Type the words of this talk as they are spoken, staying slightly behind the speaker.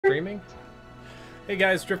streaming. Hey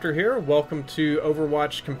guys, Drifter here. Welcome to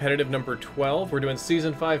Overwatch Competitive number 12. We're doing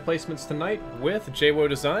Season 5 placements tonight with JWO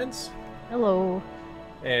Designs. Hello.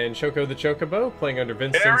 And Choco the Chocobo, playing under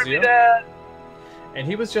Vince Hey, Cenzio. And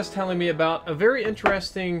he was just telling me about a very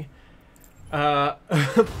interesting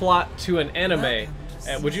plot to an anime.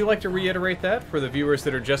 Would you like to reiterate that for the viewers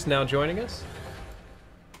that are just now joining us?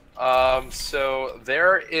 So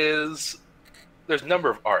there's a number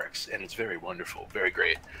of arcs, and it's very wonderful, very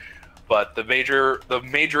great. But the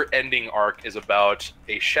major ending arc is about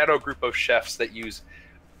a shadow group of chefs that use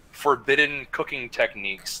forbidden cooking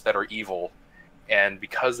techniques that are evil. And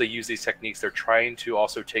because they use these techniques, they're trying to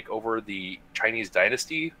also take over the Chinese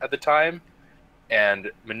dynasty at the time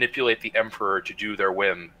and manipulate the emperor to do their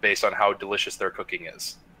whim based on how delicious their cooking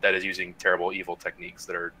is. That is using terrible, evil techniques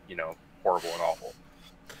that are, you know, horrible and awful.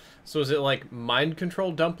 So is it like mind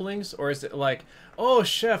control dumplings, or is it like, oh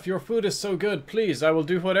chef, your food is so good, please, I will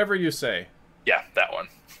do whatever you say? Yeah, that one.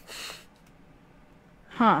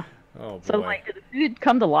 Huh. Oh boy. So, like, did the food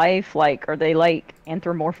come to life? Like, are they, like,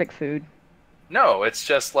 anthropomorphic food? No, it's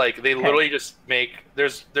just like they literally just make.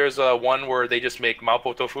 There's one where they just make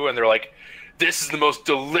mapo tofu, and they're like, "This is the most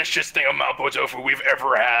delicious thing of mapo tofu we've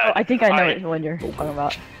ever had." Oh, I think I know which one you're talking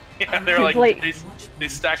about. Yeah, they're like they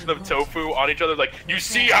stack the tofu on each other. Like, you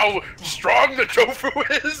see how strong the tofu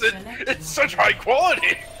is? It's such high quality.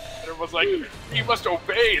 And everyone's like, you must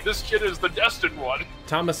obey. This kid is the destined one.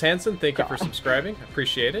 Thomas Hansen, thank you for subscribing.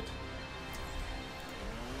 Appreciate it.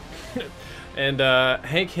 And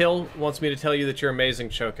Hank Hill wants me to tell you that you're amazing,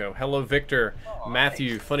 Choco. Hello, Victor, Matthew,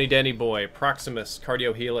 thanks. Funny Danny Boy, Proximus,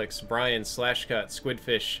 Cardio Helix, Brian, Slashcut,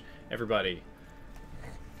 Squidfish, everybody.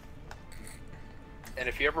 And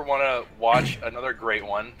if you ever want to watch another great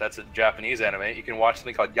one, that's a Japanese anime, you can watch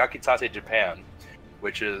something called Yakitate Japan,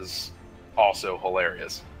 which is also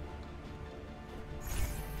hilarious.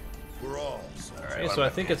 We're all. Okay, so I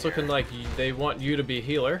think it's looking like they want you to be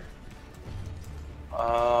healer.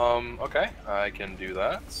 Okay, I can do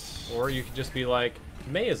that. Or you could just be like,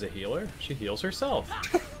 May is a healer. She heals herself.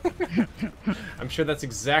 I'm sure that's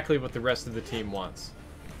exactly what the rest of the team wants.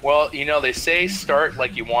 Well, you know, they say start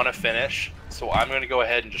like you want to finish, so I'm going to go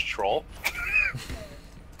ahead and just troll.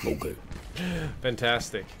 Okay.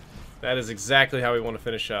 Fantastic. That is exactly how we want to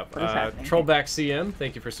finish up. Trollback CM,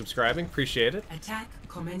 thank you for subscribing. Appreciate it. Attack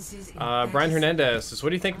commences in Brian Hernandez says, what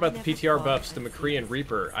do you think about the PTR buffs to McCree and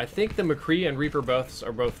Reaper? I think the McCree and Reaper buffs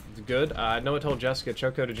are both good. Noah told Jessica.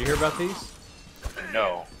 Choco, did you hear about these?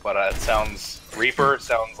 No, but Reaper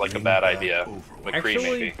sounds like a bad idea. McCree, Actually,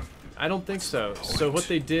 maybe. I don't think so. So what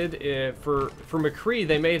they did for McCree,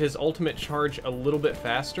 they made his ultimate charge a little bit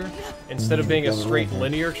faster. Instead of being a straight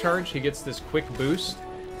linear charge, he gets this quick boost,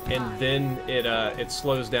 and then it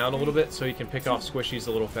slows down a little bit so he can pick off squishies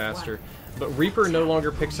a little faster. But Reaper no longer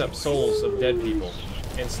picks up souls of dead people.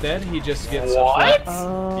 Instead, he just gets a flat...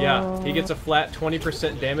 Yeah, he gets a flat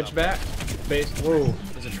 20% damage back. Whoa,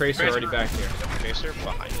 there's a Tracer already back here. Tracer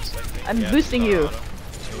behind us, I think. I'm boosting you.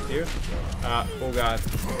 Thank you. Oh god.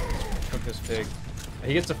 Cook this pig.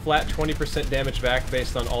 He gets a flat 20% damage back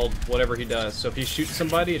based on whatever he does. So if he shoots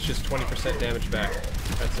somebody, it's just 20% damage back.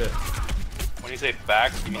 That's it. When you say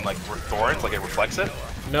back, you mean like thorns, like it reflects it?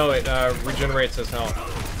 No, it regenerates his health.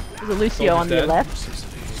 There's a Lucio on your left.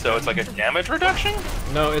 So it's like a damage reduction?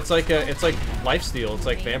 No, it's like lifesteal. It's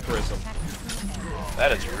like vampirism.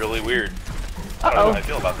 That is really weird. I don't know how I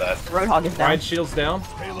feel about that. Roadhog is down. Ride shield's down.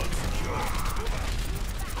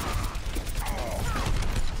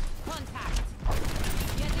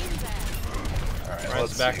 Alright, Ride's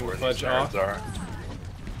let's back see and where fudge these nerds off.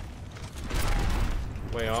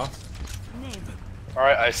 are. Way off.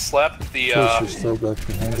 Alright, I slept the Still back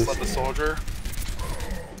behind us. slept the soldier.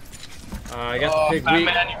 I got the pig fat weak.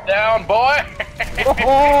 man, you down, boy!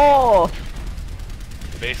 Oh!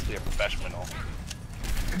 Basically a professional.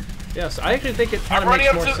 Yes, I actually think it kind I'm of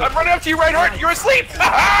makes more sense. I'm running up to you, Reinhardt! You're asleep!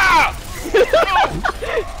 Ha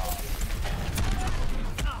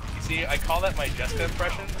You see, I call that my Jessica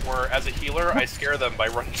impression, where as a healer, I scare them by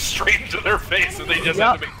running straight into their face, and they just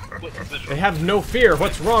have to make split decisions. They have no fear.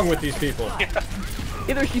 What's wrong with these people?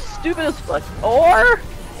 Either she's stupid as fuck, or...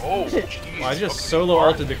 Oh, jeez. Well, I just solo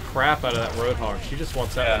ulted the crap out of that Roadhog. She just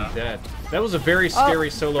wants that one dead. That was a very scary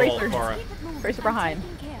solo ult, Farah. Tracer behind.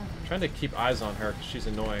 I'm trying to keep eyes on her because she's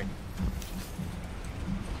annoying.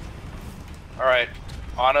 Alright,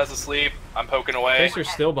 Ana's asleep. I'm poking away. Tracer's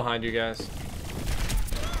still behind you guys.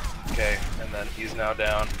 Okay, and then he's now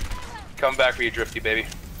down. Come back for you, Drifty, baby.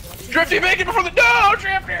 Drifty, make it before the... No,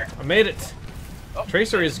 Drifter! I made it! Oh.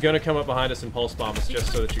 Tracer is going to come up behind us and pulse bomb us,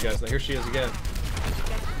 just so that you guys know. Here she is again.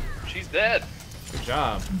 She's dead. Good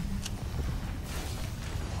job.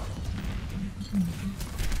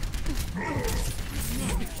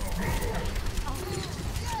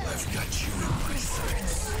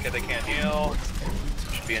 Okay, they can't heal.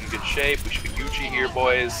 Should be in good shape. We should be Gucci here,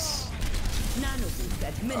 boys.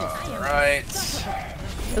 Alright.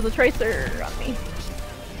 There's a tracer on me.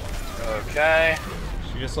 Okay.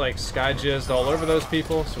 She just like sky jizzed all over those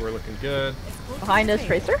people, so we're looking good. Behind us,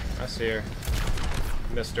 tracer. I see her.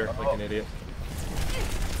 Missed her like an idiot.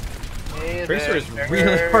 Hey Tracer there, is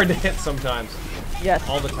really hard to hit sometimes. Yes.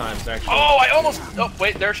 All the times, actually. Oh, I almost. Oh,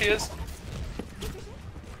 wait, there she is.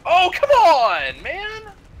 Oh, come on,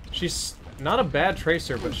 man. She's not a bad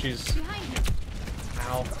tracer, but she's.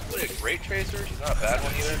 Ow. Really a great tracer. She's not a bad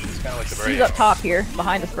one either. She's kind of like the very. He's up top here,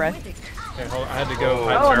 behind us, Brad. Okay, hold on. I had to go. Oh,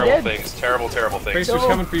 I'm terrible dead. things. Terrible, terrible things. Tracer's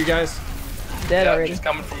coming for you guys. Dead Yeah, already. she's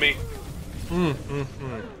coming for me.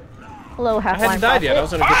 Hello, I half-line hadn't died yet. I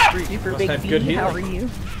was on a good streak. Super Must big have B, good how are healing. you?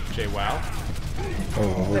 Jay, wow.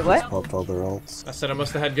 Oh, Wait, they what? just popped all their ults. I said I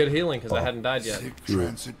must have had good healing because I hadn't died yet. Sic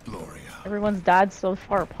transit gloria. Everyone's died so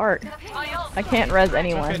far apart. I can't res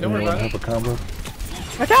anyone. Okay, don't worry Anyone about have it. a combo?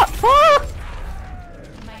 Watch out! Ah!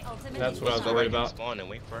 That's what I was worried about. Spawn and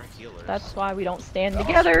wait for our healers. That's why we don't stand That was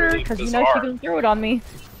together, really because you know bizarre. she can throw it on me.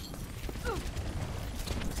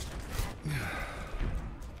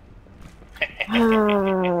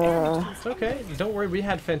 It's okay. Don't worry. We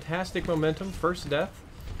had fantastic momentum. First death.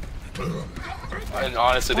 And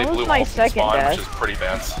honestly, they That was blew my all from second spawn, death. which is pretty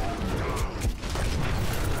bad.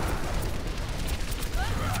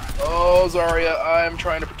 Oh, Zarya, I'm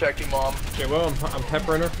trying to protect you, Mom. Okay, well, I'm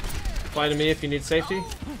peppering her. Fly to me if you need safety.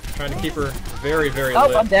 Trying to keep her very, very Oh,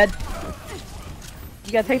 lit. I'm dead.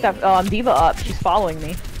 You gotta take that Diva up. She's following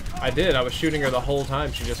me. I did. I was shooting her the whole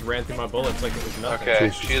time. She just ran through my bullets like it was nothing. Okay,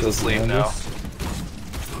 Tracer's she is still asleep behind now. us.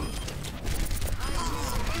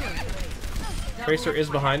 Tracer is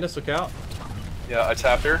behind us. Look out. Yeah, I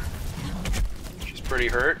tapped her. She's pretty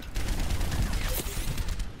hurt.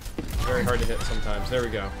 Very hard to hit sometimes. There we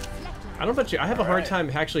go. I don't know about you. I have a hard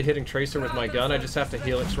time actually hitting Tracer with my gun. I just have to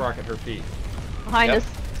Helix Rock at her feet. Behind Yep. us.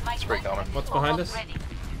 It's pretty common. What's behind us?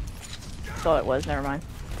 So it was, never mind.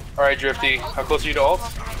 Alright, Drifty, how close are you to ult?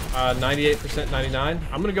 98%, 99.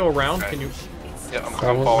 I'm gonna go around. Okay. Can you? Yeah, I'm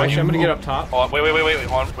Actually, following. I'm gonna get up top. Hold on, wait,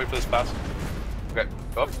 hold on, wait for this pass. Okay,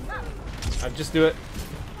 go up. I just do it.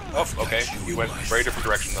 Oh, okay, you went a very different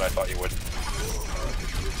direction than I thought you would.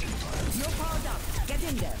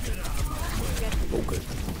 Okay.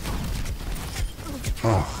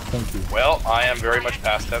 Oh, thank you. Well, I am very much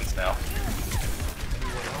past tense now.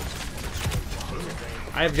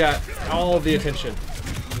 I've got all of the attention.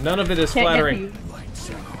 None of it is Can't get flattering. you.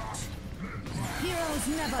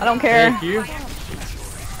 I don't care. Thank you.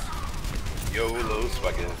 YOLO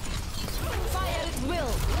swagger.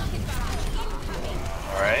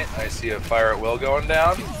 Alright, I see a fire at will going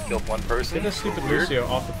down. Killed one person. Get this stupid Weird. Lucio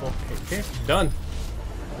off the floor. Okay, done.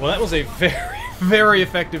 Well, that was a very, very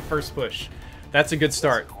effective first push. That's a good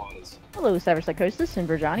start. Hello, Cyberpsychosis and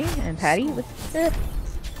Virginie and Patty with the...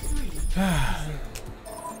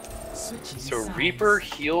 So Reaper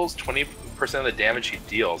heals 20% of the damage he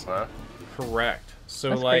deals, huh? Correct. So,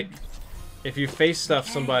 That's like, good. if you face stuff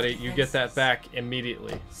somebody, you get that back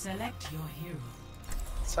immediately. Select your hero.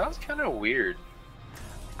 Sounds kind of weird.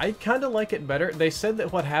 I kind of like it better. They said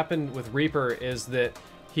that what happened with Reaper is that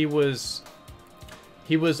he was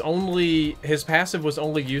only, his passive was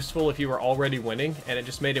only useful if you were already winning, and it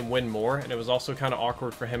just made him win more, and it was also kind of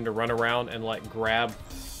awkward for him to run around and, like, grab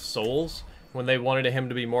souls when they wanted him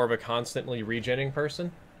to be more of a constantly regenning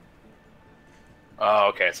person. Oh,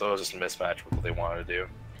 okay, so it was just a mismatch with what they wanted to do.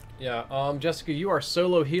 Yeah, Jessica, you are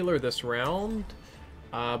solo healer this round,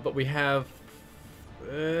 but we have,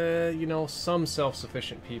 you know, some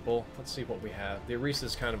self-sufficient people. Let's see what we have. The Arisa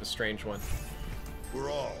is kind of a strange one.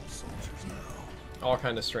 We're all soldiers now. All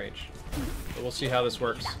kind of strange. But we'll see how this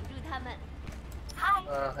works.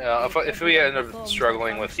 Yeah, if we end up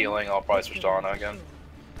struggling with healing, I'll probably switch to Ana again.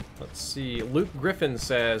 Let's see. Luke Griffin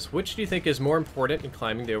says, which do you think is more important in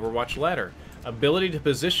climbing the Overwatch ladder? Ability to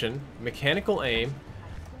position, mechanical aim,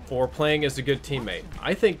 or playing as a good teammate?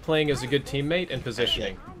 I think playing as a good teammate and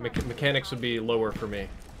positioning. Mechanics would be lower for me.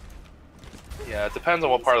 Yeah, it depends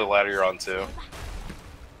on what part of the ladder you're on too.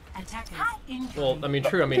 Well, I mean,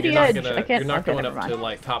 true. I mean, To the you're not edge. I gonna, can't- you're not okay, going never up to mind.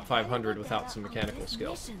 like top 500 without some mechanical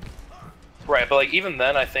skills. Right, but like even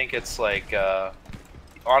then, I think it's like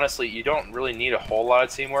honestly, you don't really need a whole lot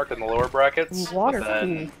of teamwork in the lower brackets. Water, But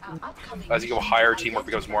then, as you go higher, teamwork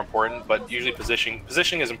becomes more important. But usually, positioning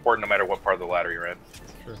is important no matter what part of the ladder you're in.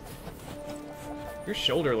 Sure. Your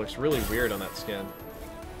shoulder looks really weird on that skin.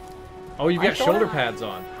 Oh, you've My got shoulder shoulder? pads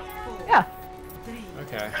on. Yeah.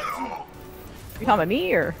 Okay. You talking about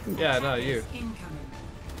me or? Yeah, no, you.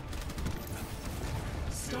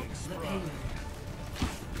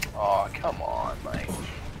 Oh, come on, Mike.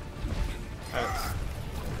 That's-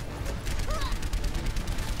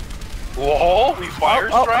 Whoa, we fire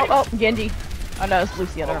strike? Oh, Genji. Oh no, it's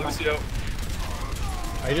Lucio. Oh, Never mind. Lucio.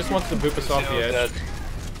 He just wants to boop us off the Lucio's edge. dead.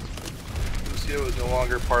 Lucio is no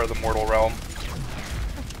longer part of the mortal realm.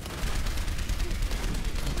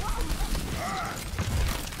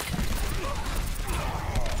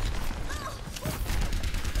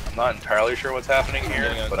 I'm not entirely sure what's happening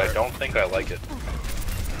here, but I don't think I like it.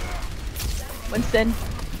 Winston.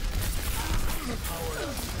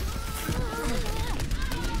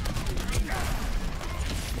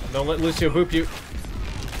 Don't let Lucio boop you.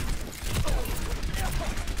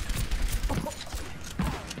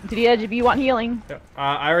 To the edge if you want healing.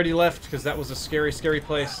 I already left because that was a scary, scary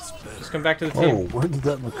place. Just come back to the Oh, team. where did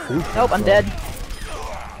that McCree come Nope, I'm from? dead.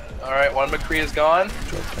 Alright, one McCree is gone.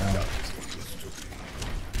 Drop down.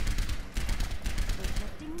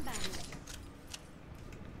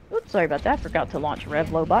 Oops, sorry about that. Forgot to launch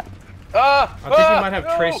Revlobot. Ah! I think you might have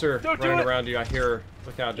no, Tracer don't do running it. around you. I hear her.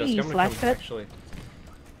 Look out, Jessica. I'm gonna Slash come cut. actually.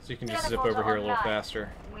 So you can just zip over here a little faster.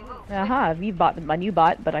 Aha, you bought my new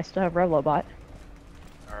bot, but I still have Revlobot.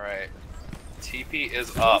 Alright. TP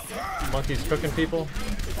is up. Monkey's cooking people.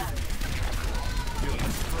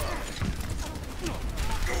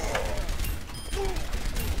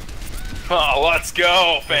 Oh, let's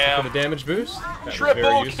go, For fam! the damage boost. That was Triple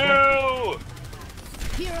very useful. kill!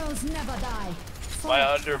 Heroes never die. My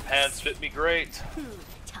underpants fit me great.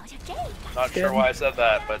 Not sure Good. why I said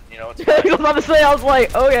that, but you know, it's I fine. was about to say, I was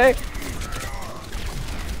like, okay.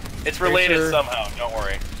 It's related Tracer. somehow, don't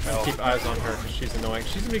worry. I'll keep eyes on her because she's annoying.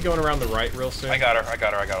 She's gonna be going around the right real soon. I got her,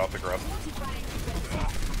 I'll pick her up.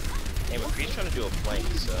 Hey, McCree's trying to do a flank,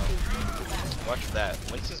 so watch that.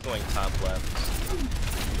 Winston's going top left.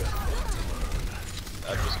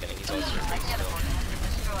 I'm just kidding, he's on surface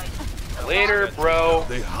still. Later, bro.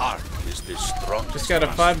 The heart is the strongest. Just got a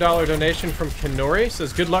 $5 donation from Kenori.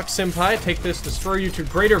 Says, good luck, Senpai. Take this to spur you to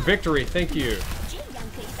greater victory. Thank you.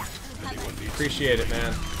 Appreciate it,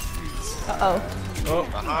 man. Uh-oh. Oh,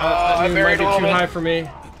 I that dude might buried be a little too bit. high for me.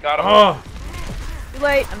 Got him. Oh, Too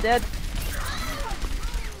late, I'm dead.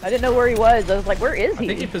 I didn't know where he was. I was like, where is I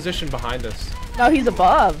think he he? positioned behind us. No, he's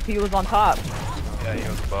above. He was on top. Yeah, he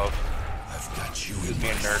was above. I've got you He was in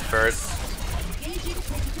being my nerd first.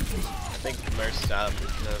 I think Mercy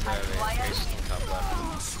doesn't have a Grace top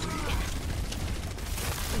left.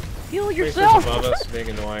 Heal Tracer's yourself. above us, being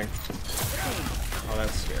annoying. Oh,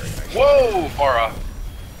 that's scary. Actually. Whoa, Farah.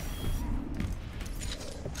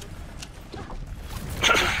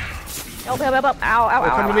 Help, help, help, help. Ow, ow, Oh,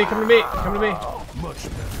 ow, come to ow, me, ow. come to me, come to me. much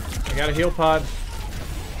better. I got a heal pod.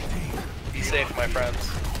 Be safe, my friends.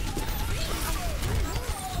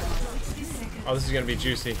 Oh, this is gonna be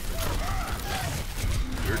juicy.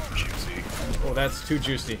 You're juicy. Oh, that's too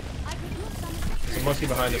juicy. There's a monkey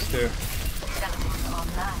behind us too.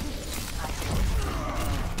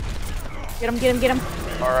 Get him, get him, get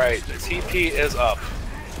him. Alright, the TP is up.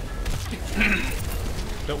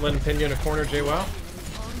 Don't let him pin you in a corner, JWoww.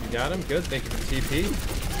 You got him. Good. Thank you for TP.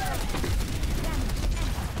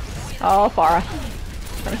 Oh, Farah.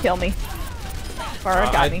 Trying to kill me.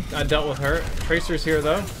 Farah got me. I dealt with her. Tracer's here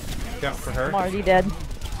though. Look out for her. I'm already dead.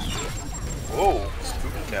 Whoa,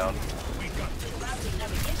 scoop it down.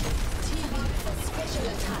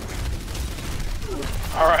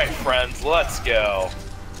 Alright, friends, let's go.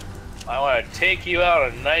 I want to take you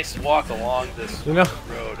out a nice walk along this You know,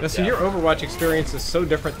 road. of listen, your death. Overwatch experience is so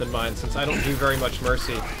different than mine since I don't do very much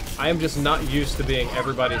Mercy. I am just not used to being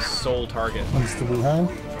everybody's sole target. One's the behind.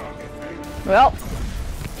 Well,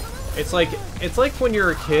 It's like when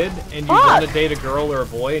you're a kid and you Fuck! want to date a girl or a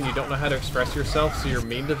boy and you don't know how to express yourself, so you're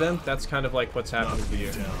mean to them. That's kind of like what's happening to you.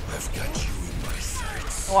 I've got you in my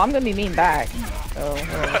sights. well, I'm gonna be mean back. So,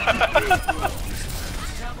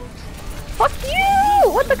 fuck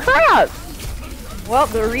you! What the crap? Well,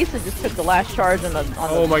 the Orisa just took the last charge on the.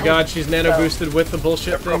 Oh my god, she's nano boosted with the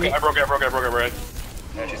bullshit I broke it, thing. I broke it.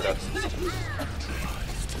 Yeah, she's dead.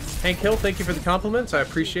 Hank Hill, thank you for the compliments. I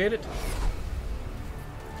appreciate it.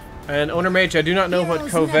 And Owner Mage, I do not know what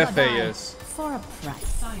Heroes never die Kovefe is. For a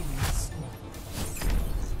price.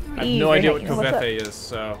 I have no idea what Kovefe is,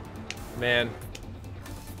 so... Man.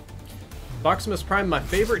 Boximus Prime, my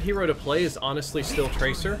favorite hero to play is honestly still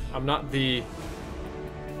Tracer. I'm not the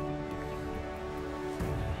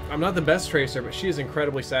best Tracer, but she is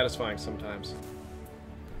incredibly satisfying sometimes.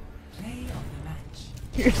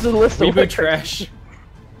 Here's the list of Reboot what- trash.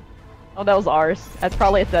 Oh, that was ours. That's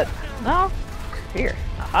probably at that. No. Here.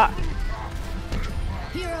 Aha.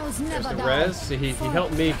 Heroes Heroes There's never the die. res. So he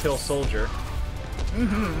helped me kill Soldier.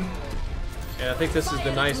 And I think this is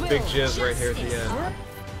the nice big jizz right here at the end.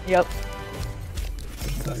 Yep.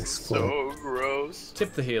 Nice flow. So gross.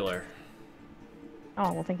 Tip the healer.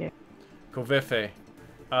 Oh, well, thank you. Kovefe.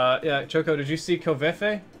 Yeah, Choco, did you see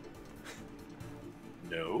Kovefe?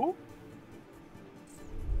 No.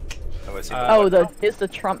 Oh, It's the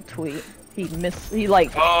Trump tweet. He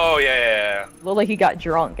like Oh yeah. looked like he got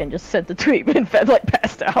drunk and just sent the tweet and fed like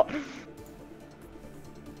passed out.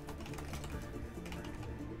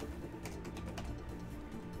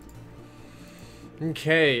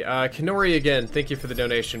 Okay, Kanori again. Thank you for the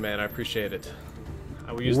donation, man. I appreciate it.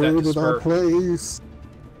 I will use Where that to did I spur place?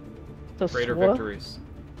 So greater swore? victories.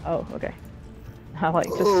 Oh, okay. I like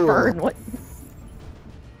to Oh. spurn what?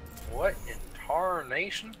 What in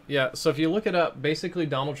tarnation? Yeah, so if you look it up, basically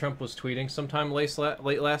Donald Trump was tweeting sometime late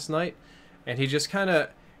last night, and he just kind of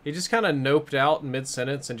noped out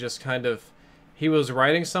mid-sentence and just kind of, he was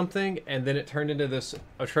writing something and then it turned into this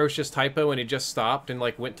atrocious typo and he just stopped and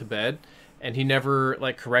like went to bed and he never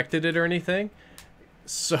like corrected it or anything.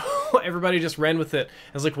 So everybody just ran with it.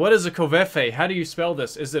 I was like, what is a Kovefe? How do you spell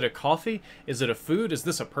this? Is it a coffee? Is it a food? Is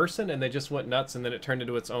this a person? And they just went nuts and then it turned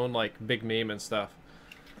into its own like big meme and stuff.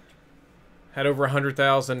 Had over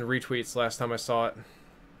 100,000 retweets last time I saw it.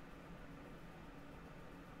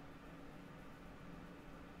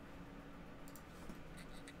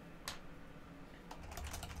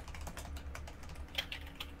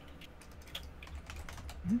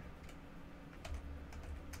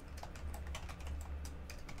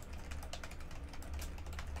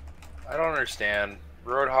 I don't understand.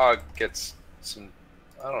 Roadhog gets some.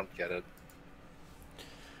 I don't get it.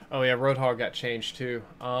 Oh yeah, Roadhog got changed too.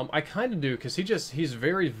 I kind of do, because he's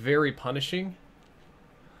very, very punishing.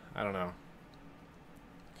 I don't know.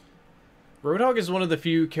 Roadhog is one of the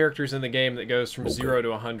few characters in the game that goes from 0 to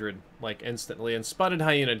 100, like, instantly. And Spotted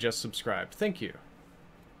Hyena just subscribed. Thank you.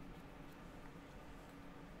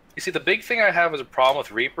 You see, the big thing I have as a problem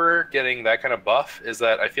with Reaper getting that kind of buff is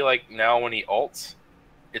that I feel like now when he ults,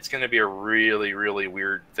 it's going to be a really, really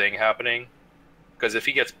weird thing happening. Because if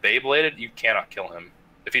he gets Beybladed, you cannot kill him.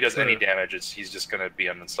 If he does any damage, he's just going to be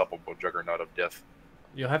an unstoppable juggernaut of death.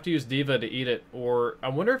 You'll have to use Diva to eat it, or I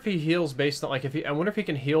wonder if he heals based on, like, I wonder if he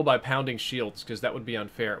can heal by pounding shields, because that would be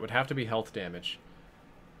unfair. It would have to be health damage.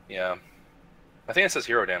 Yeah. I think it says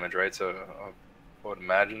hero damage, right? So I would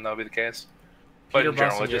imagine that would be the case. But Peter in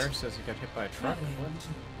general, it Bossinger just... says he got hit by a truck.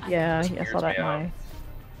 Yeah, I saw Scares that. me out.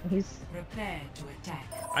 He's. Prepare to attack.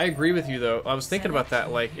 I agree with you, though. I was thinking about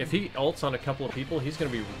that. Like, if he ults on a couple of people, he's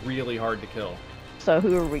going to be really hard to kill. So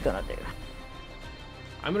who are we gonna do?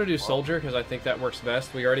 I'm going to do Soldier, because I think that works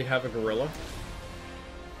best. We already have a Gorilla.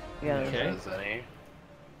 Yeah. Okay. Is any...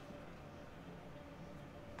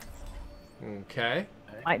 Okay.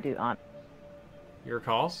 Might do on. Your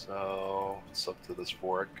call. So, it's up to this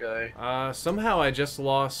forward guy. Somehow I just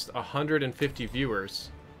lost 150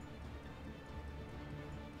 viewers.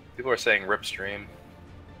 People are saying rip stream.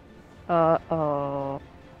 Oh.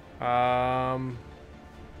 I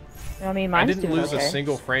I mean, mine's didn't doing lose okay. a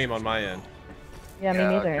single frame on my end. Yeah, me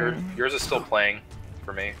neither. Yours is still playing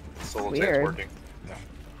for me. It still looks like it's Weird. working.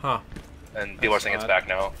 Huh. And people are saying it's back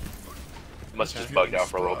now. It must have just bugged out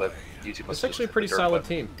for a little bit. YouTube It's must actually a have pretty just hit the solid dirt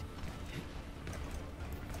team.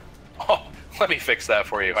 button. Oh, let me fix that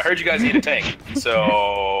for you. I heard you guys need a tank,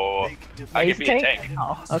 so I Base can be a tank.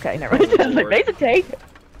 Oh, okay, never mind. I was like, base a tank.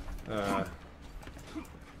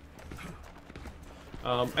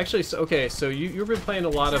 Actually, so you've been playing a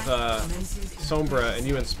lot of Sombra, and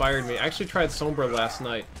you inspired me. I actually tried Sombra last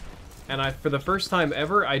night, and for the first time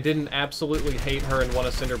ever, I didn't absolutely hate her and want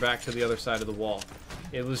to send her back to the other side of the wall.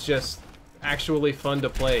 It was just actually fun to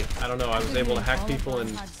play. I don't know, I was able to hack people, and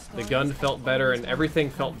the gun felt better, and everything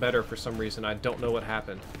felt better for some reason. I don't know what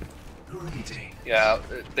happened. Yeah,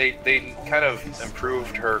 they kind of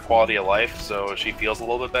improved her quality of life, so she feels a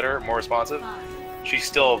little bit better, more responsive. She's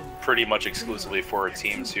still pretty much exclusively for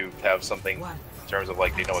teams who have something in terms of,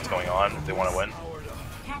 like, they know what's going on if they want to win.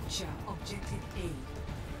 Capture objective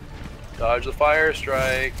A. Dodge the fire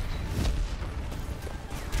strike.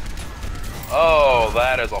 Oh,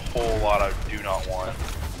 that is a whole lot I do not want.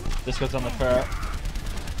 This goes on the ferret.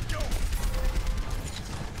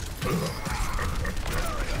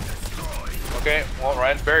 Okay, well,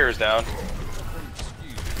 Ryan's barrier's down.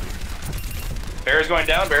 Barrier's going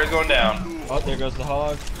down, barrier's going down. Oh, there goes the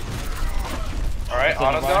hog. Alright, It's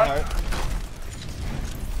on Anna's the gone. Reinhardt.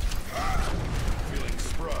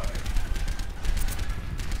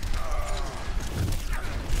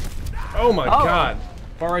 Oh my Oh. god!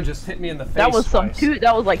 Farah just hit me in the face. That was twice.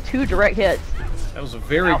 that was like 2 direct hits. That was a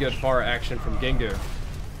very Ouch. good Farah action from Gengu.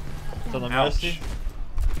 It's on the Ouch. Mercy.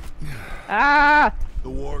 Ah! The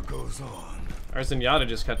war goes on. Our Zenyatta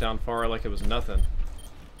just cut down Pharah like it was nothing.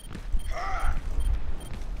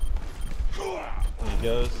 There he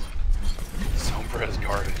goes. Sombra is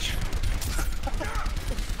garbage.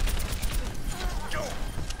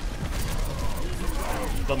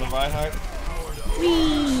 It's on the Reinhardt.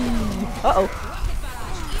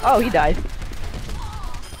 Uh-oh. Oh, he died.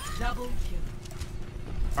 Double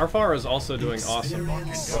kill. Our Pharah is also doing awesome.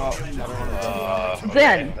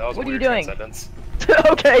 Zen, that was a what are you weird doing? sentence.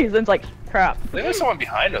 Okay, Zen's like, crap. I think there's someone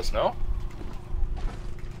behind us, no?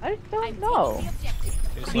 I don't know.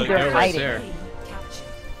 Just Maybe let it they're go right hiding. there. Captured.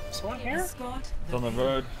 Someone here? Escort It's on the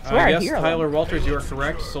road. Swear I Yes, hear them. Tyler Walters, you are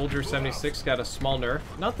correct. Soldier 76 got a small nerf.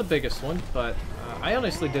 Not the biggest one, but I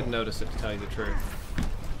honestly didn't notice it, to tell you the truth.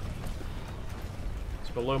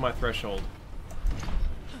 It's below my threshold.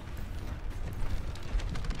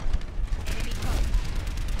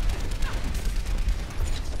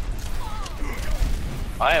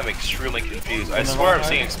 I am extremely confused. I In the swear I'm wrong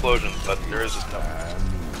seeing eye? explosions, but there is just no.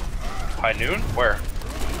 High noon? Where?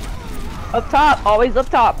 Up top, always up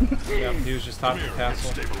top. Yeah, he was just top of the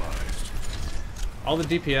castle. All the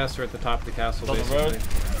DPS are at the top of the castle, On the road.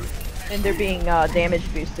 basically. And they're being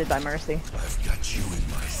damage boosted by Mercy. I've got you in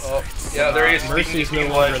my sights. Oh, yeah, there he is. Mercy's Speaking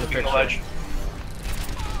no the longer ledge, in the speaking the ledge.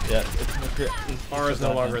 picture. Yeah, it's Pharah's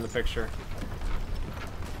no longer in the picture.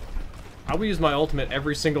 I will use my ultimate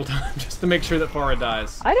every single time just to make sure that Pharah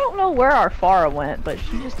dies. I don't know where our Pharah went, but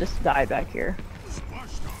she just died back here.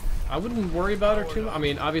 I wouldn't worry about her too. I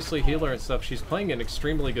mean, obviously healer and stuff. She's playing an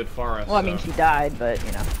extremely good Pharah. Well, I mean, so- she died, but,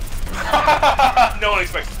 you know. No one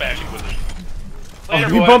expects smashing with it. Oh,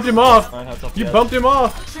 Later, you boys. bumped him off! Reinhardt's up You the bumped him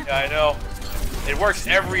off! Yeah, I know. It works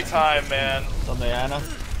every time, man. It's on the Ana.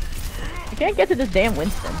 I can't get to this damn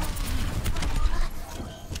Winston.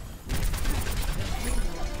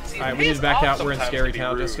 Alright, we need to back out. We're in Scary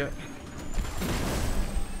Town, Jessica.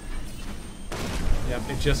 Yep,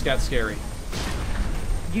 it just got scary.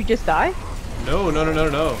 Did you just die? No, no, no, no,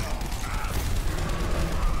 no.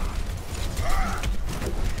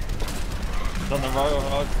 It's on the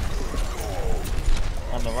Roadhog.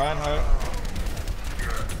 On the Reinhardt.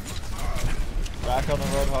 Back on the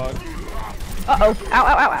Roadhog. Uh-oh. Ow,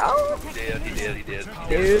 ow, ow, ow. He did, he did, he did.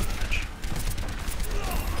 Dude.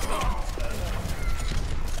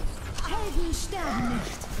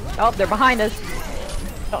 Oh, they're behind us.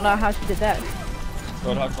 Don't know how she did that.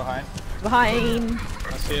 Roadhog's behind. Behind.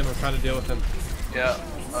 I see him. I'm trying to deal with him. Yeah,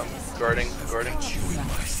 I'm guarding.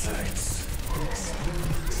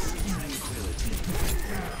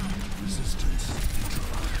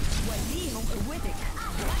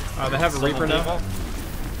 They have a It's on the Reaper now. Diva.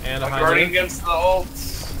 And a I'm high guarding Hunter. against the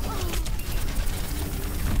ults.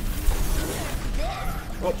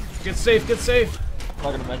 Oh, get safe, get safe.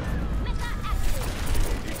 Not gonna make it.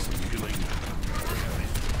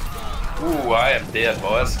 Ooh, I am dead,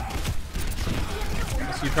 boys.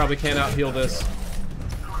 So you probably can't out heal this.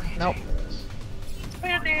 Nope.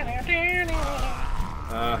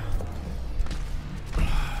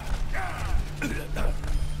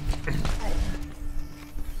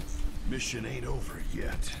 Mission ain't over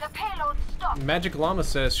yet. Magic Llama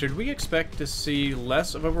says, should we expect to see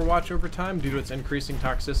less of Overwatch over time due to its increasing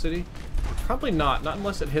toxicity? Probably not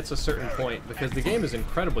unless it hits a certain point, because the game is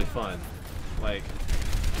incredibly fun. Like,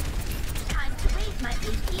 Time to raise my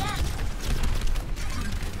APS.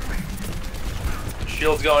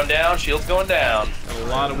 Shield's going down, shield's going down. got a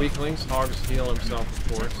lot of weaklings. Hog's heal himself,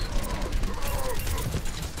 of course.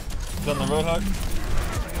 It's on the Roadhog.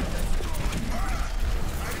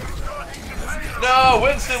 No,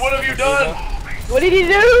 Winston, what have you done? What did he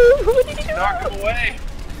do? What did he do? Knock him away.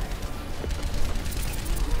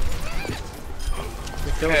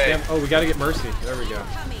 We kill Okay. him. Oh, we gotta get Mercy. There we go.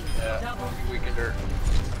 Yeah, we can hurt.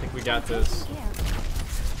 I think we got this.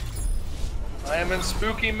 I am in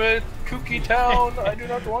spooky kooky town. I do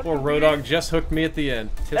not want Poor to Roadhog just hooked me at the end.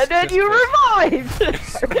 Tisk, And then tisk, you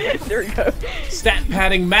tisk. revived! There we go. Stat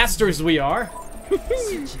padding masters we are.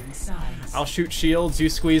 Switching sides. I'll shoot shields, you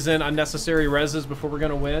squeeze in unnecessary reses before we're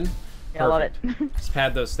gonna win. Yeah, I love it. Just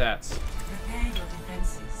pad those stats. Prepare your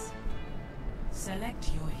defenses. Select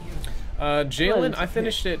your hero. Jalen, I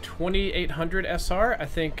finished at 2800 SR. I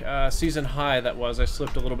think season high that was. I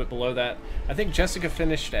slipped a little bit below that. I think Jessica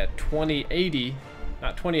finished at 2080,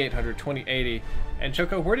 not 2800, 2080. And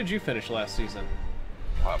Choco, where did you finish last season?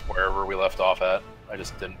 Wherever we left off at. I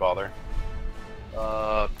just didn't bother.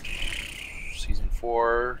 Season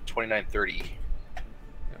 4, 2930.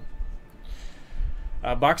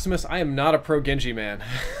 Boximus, I am not a pro Genji man.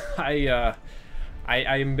 I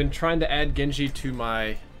have been trying to add Genji to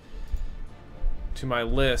my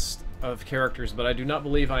list, of characters, but I do not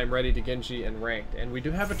believe I am ready to Genji and ranked. And we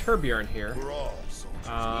do have a Turbjorn here.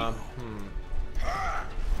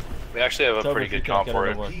 We actually have a pretty good comp for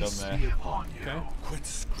it. Okay.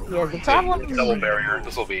 Yeah, the problem Double barrier.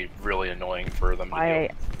 This will be really annoying for them to do.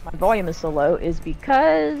 my volume is so low is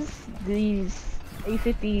because these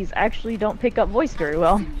A50s actually don't pick up voice very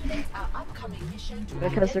well.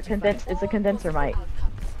 Because it's a condenser mic.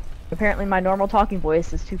 Apparently my normal talking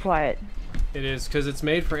voice is too quiet. It is, because it's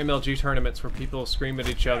made for MLG tournaments where people scream at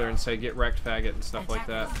each other and say, get wrecked, faggot, and stuff like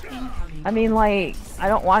that. I mean, like, I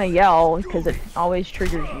don't want to yell because it always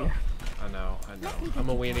triggers you. I know. I'm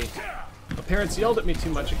a weenie. My parents yelled at me too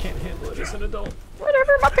much. I can't handle it as an adult.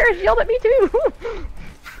 Whatever, my parents yelled at me too.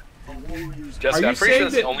 Jessica, I'm pretty sure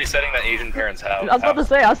that's the only setting that Asian parents have. I was about to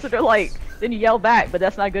say, I was sitting there like, then you yell back, but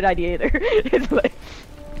that's not a good idea either. It's like...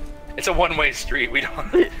 It's a one-way street, we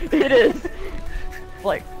don't... It is.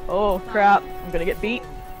 Like, oh crap, I'm gonna get beat.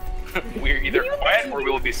 We're either quiet or we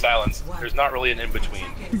will be silenced. There's not really an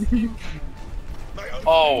in-between.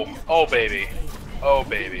 Oh baby. Oh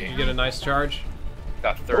baby. You get a nice charge?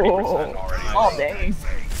 Got 30% already. Oh dang.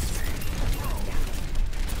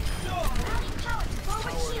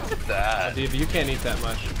 Look at that. Diva, you can't eat that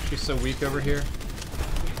much. She's so weak over here.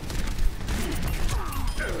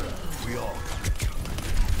 We all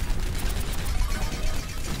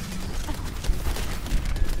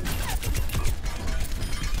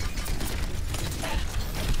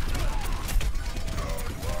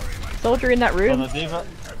Soldier in that room. On the diva.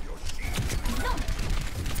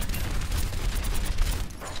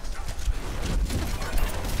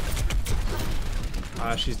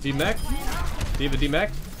 She's demech. Diva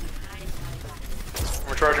demech.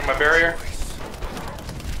 I'm recharging my barrier.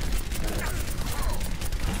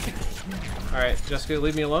 Alright, Jessica,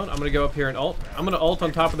 leave me alone. I'm gonna go up here and ult. I'm gonna ult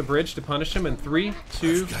on top of the bridge to punish him in 3,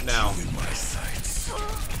 2, now.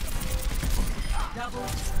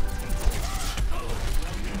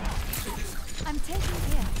 I'm taking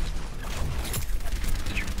care.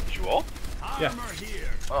 Did you ult? Yeah.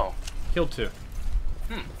 Oh. Killed 2.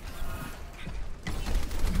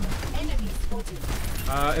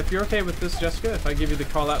 If you're okay with this, Jessica, if I give you the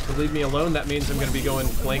call out to leave me alone, that means I'm going to be going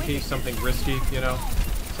flanky, something risky, you know?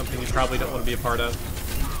 Something you probably don't want to be a part of.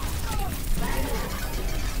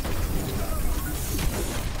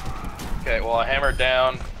 Okay, well I hammered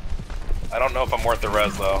down. I don't know if I'm worth the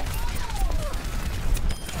res though.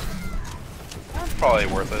 Probably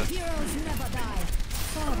worth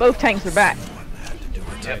it. Both tanks are back.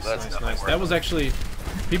 Yep, that's Nice. That was actually...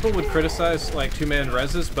 People would criticize, like, 2-man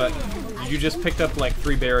reses, but you just picked up, like,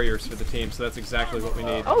 3 barriers for the team, so that's exactly what we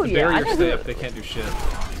need. Oh, the yeah, I barriers know stay who- up, they can't do shit.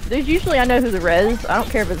 There's usually, I know who the res. I don't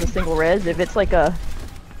care if it's a single res. If it's like a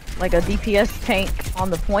DPS tank on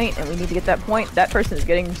the point and we need to get that point, that person is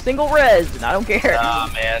getting single res, and I don't care. Nah,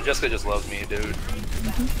 man, Jessica just loves me, dude.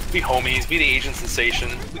 We homies, we the Asian sensation.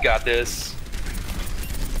 We got this.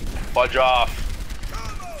 Fudge off.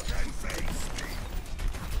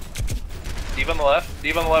 Diva on the left.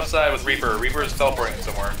 Diva on the left side with Reaper. Reaper is teleporting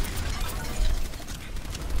somewhere.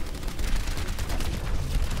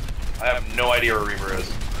 I have no idea where Reaper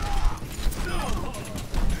is.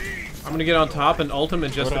 I'm gonna get on top and ult him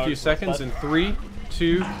in just a few seconds in 3,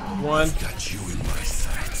 2, 1. got you in my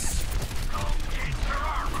sights.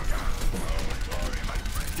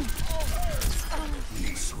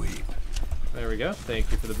 Sweep. There we go.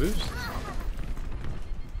 Thank you for the boost.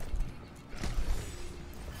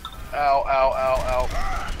 Ow, ow, ow,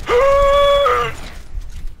 ow.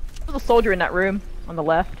 There's a soldier in that room on the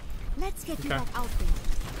left. Let's get you Okay. back out there.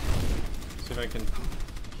 See if I can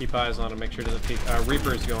keep eyes on him, make sure it doesn't peek.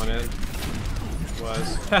 Reaper's going in.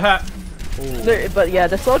 Was. Haha! Ooh. But yeah,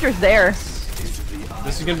 the soldier's there.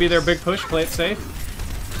 This is gonna be their big push. Play it safe.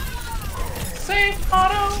 Safe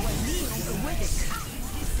auto.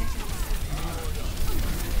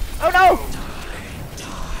 Oh no!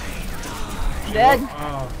 Dead.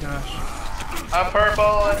 Oh gosh. I'm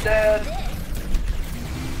purple and dead.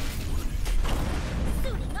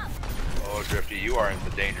 Oh, Drifty, you are in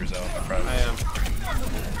the danger zone, my friend. I am.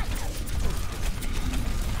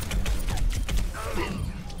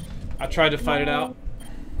 I tried to fight it out.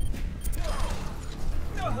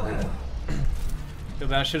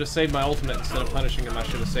 I should have saved my ultimate instead of punishing him. I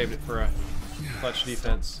should have saved it for a clutch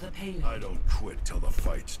defense. I don't quit till the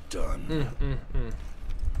fight's done.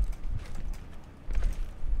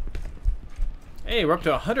 Hey, we're up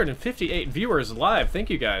to 158 viewers live. Thank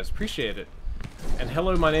you guys. Appreciate it. And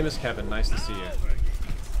hello, my name is Kevin. Nice to see you.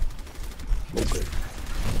 Okay.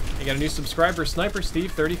 You got a new subscriber, Sniper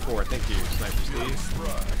Steve 34. Thank you, Sniper Steve.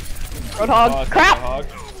 Roadhog. Crap!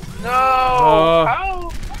 No! Oh.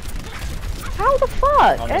 How? How the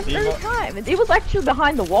fuck? On the Every Diva? time. It was actually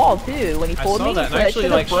behind the wall too when he I pulled saw me. that, and so I it actually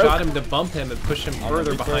should've like broke. shot him to bump him and push him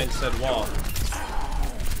further behind said wall.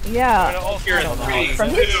 Yeah. All here in 3, From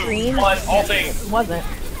his 2, screen, 1, ulting. it wasn't.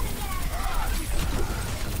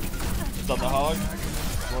 It's on the hog.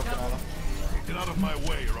 Working on him. Get out of my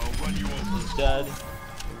way or I'll run you over. He's dead.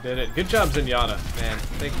 Did it. Good job, Zenyatta. Man,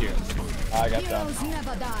 thank you. I got that.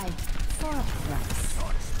 never die. For a price.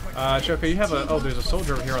 Choco, you have a... Oh, there's a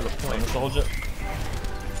soldier over here on the point. Soldier. Is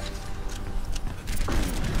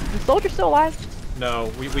the soldier still alive?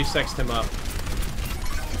 No, we sexed him up.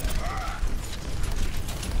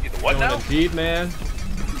 Either what Going now? indeed, man.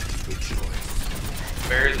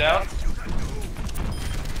 Barriers down.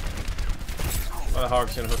 Oh, the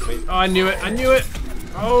hog's gonna hook me. Oh, I knew it! I knew it!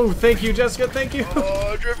 Oh, thank you, Jessica, thank you!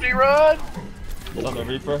 Oh, Drifty, run! He's on the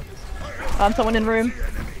Reaper. Found someone in the room.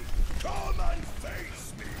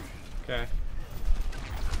 Okay.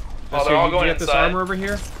 Oh, they're all you going get this inside. armor over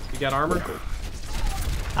here? You got armor?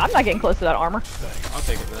 I'm not getting close to that armor. I'll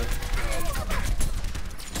take it then.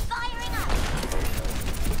 Firing up.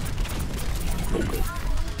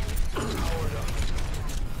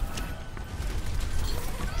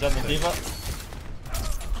 He's on the Diva.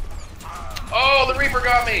 Oh, the Reaper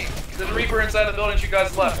got me! There's a Reaper inside the building you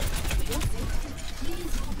guys left.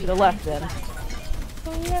 To the left then.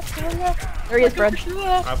 There he is, Fred.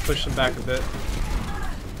 I'll push him back a bit.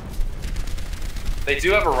 They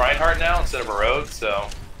do have a Reinhardt now instead of a Rogue, so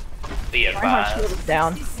be Reinhardt's shield advised. is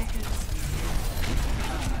down.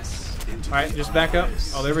 Alright, just back up.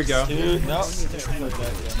 Oh, there we go. Dude, no.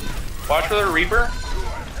 Watch for the Reaper.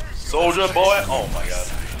 Soldier boy. Oh my god.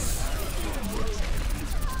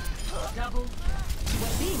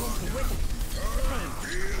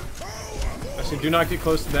 Actually, do not get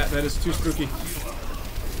close to that. That is too spooky.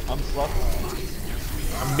 I'm slow.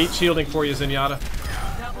 I'm meat shielding for you, Zenyatta.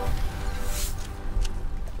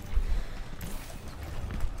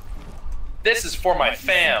 This is for my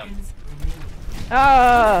fam.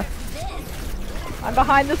 I'm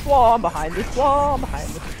behind this wall, I'm behind this wall, I'm behind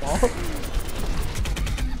this wall.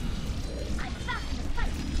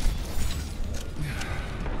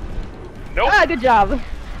 Nope. Ah, good job.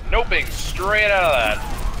 Noping straight out of that.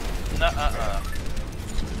 Nuh-uh-uh.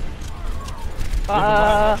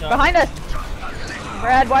 Behind us!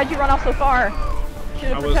 Brad, why'd you run off so far?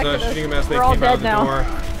 Should've I was protected us. shooting him as they We're all came out of dead the now. door.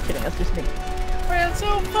 Kidding, that's just me. Ran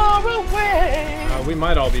so far away. We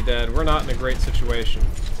might all be dead. We're not in a great situation.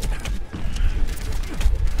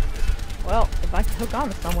 Well, if I can hook on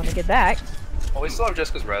to someone to get back. Well, we still have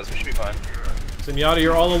Jessica's res. We should be fine. Zenyatta,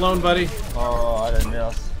 you're all alone, buddy. Oh, I didn't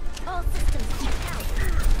miss. All systems checked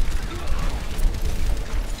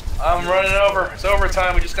out. I'm running over. It's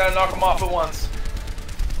overtime. We just gotta knock them off at once.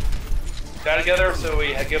 Got together so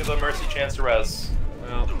we give the Mercy a chance to res.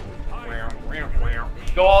 Well,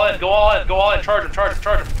 Go all in. Go all in. Go all in. Charge him. Charge him.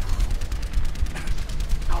 Charge him.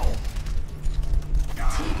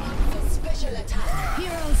 Special attack.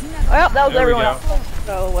 Heroes never. Well, that was There we everyone go. else.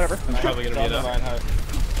 So, whatever. probably gonna be Down the enough. Reinhardt.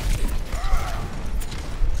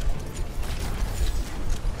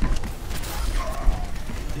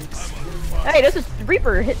 Hey, this is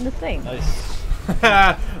Reaper hitting this thing. Nice.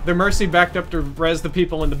 The Mercy backed up to res the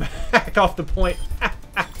people in the back off the point.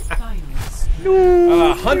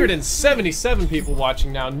 177 people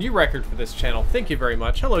watching now. New record for this channel. Thank you very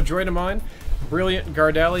much. Hello, Droid of Mine, Brilliant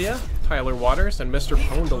Gardalia, Tyler Waters, and Mr.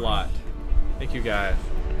 Pwned a Lot. Thank you, guys.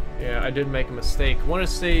 Yeah, I did make a mistake. Want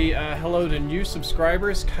to say hello to new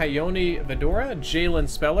subscribers: Coyote Vedora, Jalen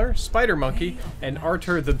Speller, Spider Monkey, and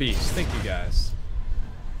Arthur the Beast. Thank you, guys.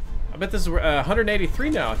 I bet this is 183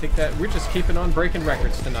 now. I think that we're just keeping on breaking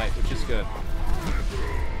records tonight, which is good.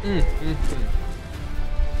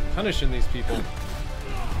 Punishing these people.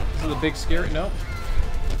 This is a big scary. Nope.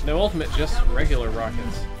 No ultimate, just regular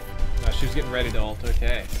rockets. She was getting ready to ult.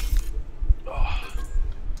 Okay. Oh,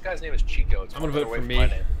 this guy's name is Chico. It's I'm gonna one vote away for from me. my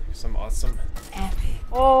name. Because I'm awesome.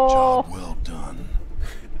 Oh. Job well done.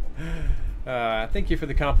 Thank you for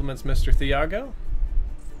the compliments, Mr. Thiago.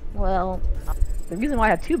 Well, the reason why I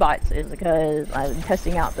have two bots is because I'm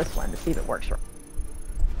testing out this one to see if it works right.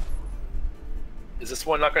 Is this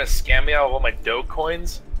one not going to scam me out of all my dough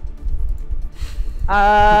coins?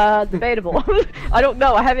 Debatable. I don't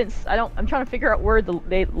know. I'm trying to figure out where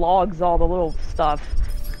it logs all the little stuff.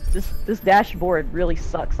 This dashboard really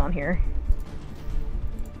sucks on here.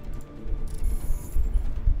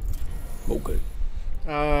 Okay.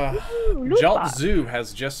 Jalt Zoo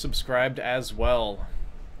has just subscribed as well.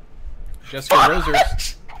 Jessica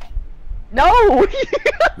Rosers. No!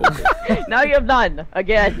 Now you have none.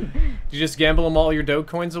 Again. Did you just gamble them all your Doge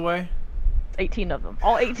coins away? 18 of them.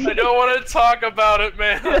 All 18. I don't want to talk about it,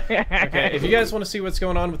 man. Okay, if you guys want to see what's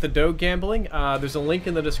going on with the Doge gambling, there's a link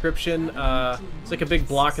in the description. It's like a big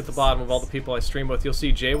block at the bottom of all the people I stream with. You'll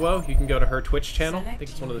see JWO. You can go to her Twitch channel. I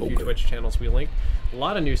think it's one of the few Twitch channels we link. A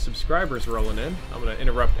lot of new subscribers rolling in. I'm going to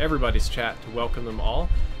interrupt everybody's chat to welcome them all.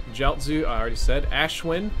 Jeltzu, I already said.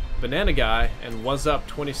 Ashwin, Banana Guy, and Was Up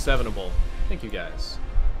 27able. Thank you guys.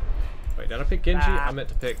 Wait, did I pick Genji? I meant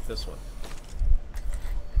to pick this one.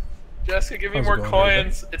 Jessica, give me How's it more going,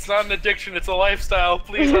 coins. It's not an addiction, it's a lifestyle.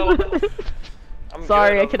 Please help.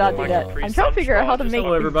 Sorry, I cannot do that. I'm trying to figure out how to make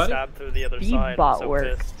Hello, everybody. Speedbot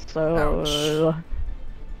work. So,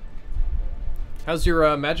 How's your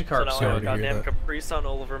Magikarp So now I have going? a goddamn Capri Sun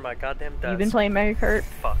all over my goddamn desk. you've been playing Magikarp?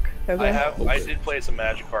 Fuck. Okay. I did play some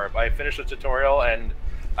Magikarp. I finished the tutorial, and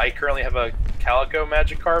I currently have a Calico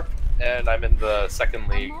Magikarp, and I'm in the second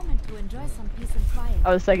league.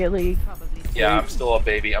 Oh, second league. Yeah, I'm still a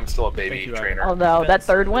baby. I'm still a baby trainer. Oh no, that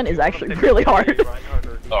third one is actually really hard.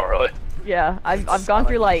 Oh, really? Yeah, I've gone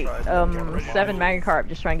through like 7 Magikarp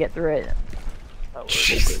just trying to get through it.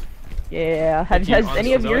 Jeez. Yeah, has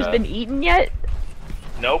any of yours been eaten yet?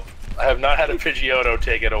 Nope. I have not had a Pidgeotto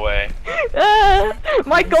take it away.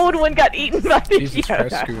 My gold one got eaten by Jesus Pidgeotto.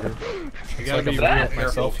 Christ, Scooter. You gotta be I'm real looking at careful.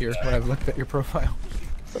 myself here when I've looked at your profile.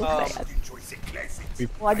 So sad.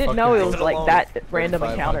 Well, I didn't know it was like that random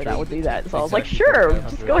encounter that would do that, so I was like, sure,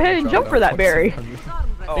 just go ahead and jump for that berry.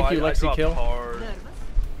 Thank you, Lexi Kill.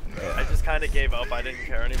 I just kind of gave up. I didn't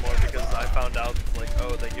care anymore because I found out, like,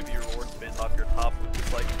 oh, they give you rewards based off your top.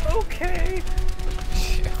 It's like, okay.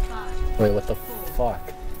 Wait, what the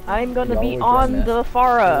fuck? I'm gonna Y'all be were on doing the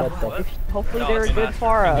Pharah. What? Hopefully No, they're it's good not.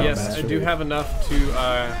 Pharah. Yes, I do have enough to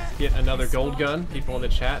get another gold gun. People in the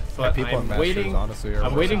chat, but people I'm in Masters, waiting. honestly, are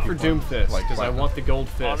I'm worse waiting than for people in, Doomfist like, because I Platinum. want the gold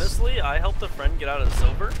fist. Honestly, I helped a friend get out of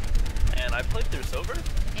Silver, and I played through Silver,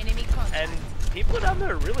 and people down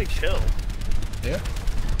there are really chill. Yeah.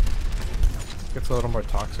 Gets a little more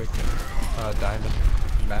toxic in Diamond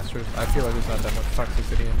and Masters. I feel like there's not that much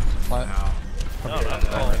toxicity in Plat. No, not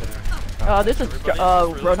at all. This is Really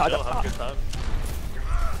Roadhog chill, up have top. a good time.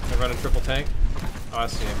 They're running triple tank. Oh, I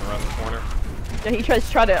see him around the corner. Yeah, he tries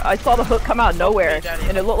to try to. I saw the hook come out of nowhere,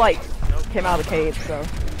 and it looked like came out of the cave. So.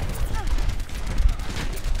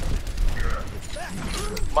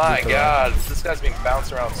 My God, this guy's being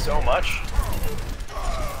bounced around so much.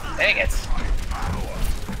 Dang it.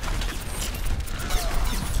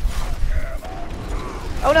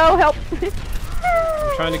 Oh no! Help!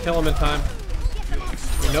 I'm trying to kill him in time.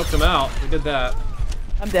 We noped him out. We did that.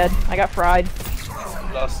 I'm dead. I got fried.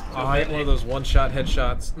 Lost Oh, I hit one of those one-shot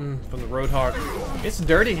headshots from the Roadhog. It's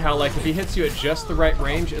dirty how, like, if he hits you at just the right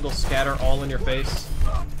range, it'll scatter all in your face.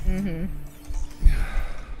 Mm-hmm.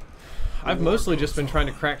 I've mostly just been trying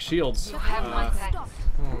to crack shields.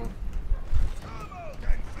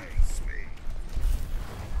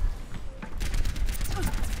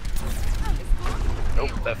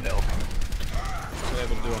 Nope, that failed. Been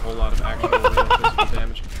able to do a whole lot of actual real physical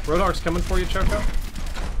damage. Roadhog's coming for you, Choco.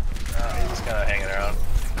 He's just kind of hanging around.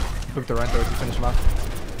 Hook the Rento to finish him off.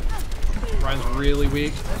 Ryan's really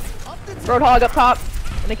weak. Roadhog up top.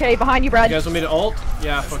 In the cave behind you, Brad. You guys want me to ult?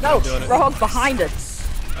 Yeah, fuck No, I'm doing it. Roadhog's behind us.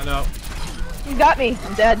 I know. You got me.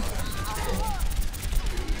 I'm dead.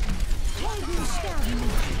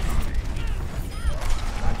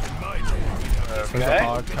 There's a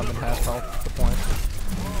hog coming half health at the point.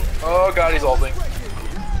 Oh God, he's ulting.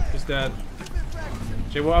 He's dead.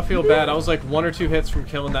 Jay, well, I feel bad. I was like 1 or 2 hits from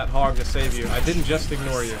killing that hog to save you. I didn't just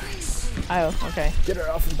ignore you. Oh, okay. Get her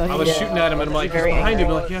off the I was shooting at him and I'm like, he's behind him.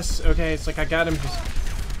 I'm like, yes, okay. It's like I got him.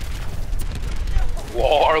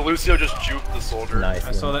 Whoa, our Lucio just juked the soldier. Nice.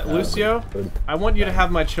 I saw that. Lucio, I want you to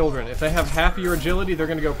have my children. If they have half of your agility, they're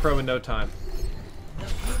going to go pro in no time.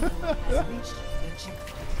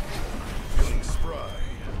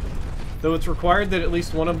 Though it's required that at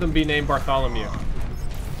least one of them be named Bartholomew.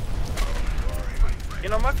 You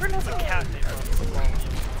know, my friend has a cat named Bartholomew.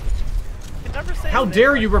 You can never say How his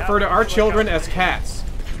dare name you like refer to cat our like children cat. as cats?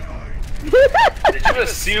 Did you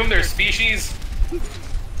assume their species?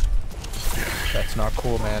 That's not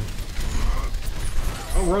cool, man.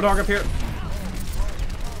 Oh, Roadhog up here.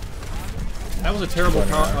 That was a terrible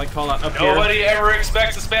call out up here. Nobody ever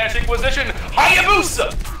expects a Spanish Inquisition.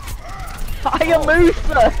 Hayabusa!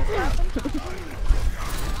 Hayabusa!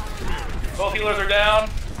 Both healers are down.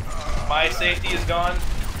 My safety is gone.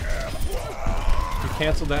 You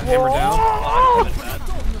canceled that hammer down.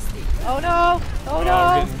 Oh no! Oh no!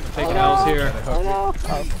 I'm getting taking L's here. Oh no!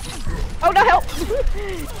 Oh no! Help!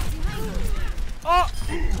 Oh!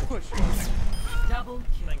 Double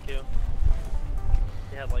kill. Thank you.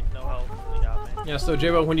 He had like no health. He got me. Yeah, so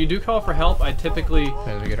J-Bo, when you do call for help, I typically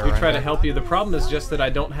try to help you. The problem is just that I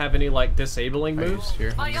don't have any like disabling moves.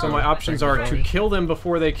 So my options are to kill them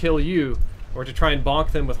before they kill you, or to try and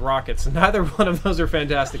bonk them with rockets. Neither one of those are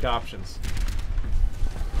fantastic options.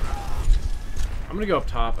 I'm gonna go up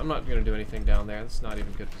top. I'm not gonna do anything down there. That's not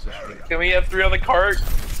even good positioning. Can we have 3 on the cart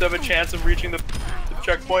to have a chance of reaching the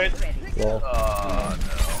checkpoint? Well, No.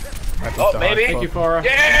 Might be Oh, dodge. maybe. Thank you, Farah.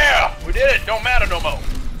 Yeah! We did it! Don't matter no more.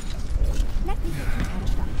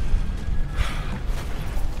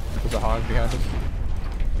 There's a hog behind us.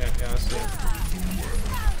 Yeah, I see.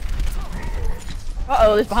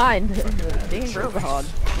 Uh-oh, there's behind. Dang Roadhog.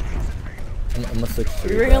 I'm a 6-3.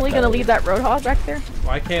 Are you really gonna leave that Roadhog back there?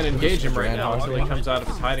 Well, I can't engage him right now until he comes out of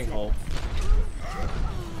his hiding hole.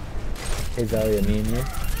 Hey, Zalia, me and you.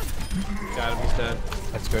 Got him, he's dead.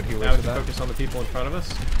 That's good. He Now we wasted can that. focus on the people in front of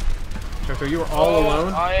us. Choco, you were all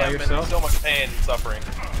alone I by am yourself. in so much pain and suffering.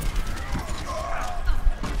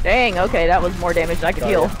 Dang, okay, that was more damage than I could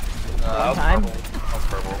heal. That was time. purple. That was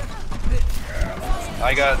purple.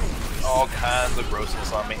 I got all kinds of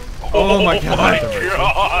grossness on me. Oh my god!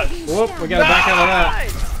 Whoop, we gotta back out of that.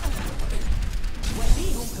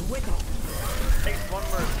 Takes 1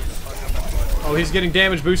 mercy. Oh, he's getting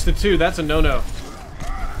damage boosted too. That's a no-no.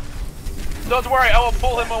 Don't worry, I will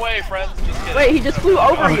pull him away, friends. Just kidding. Wait, he just flew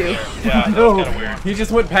over you. Yeah, that No, was kind of weird. he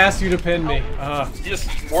just went past you to pin me. He just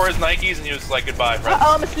wore his Nikes and he was like, goodbye, friends.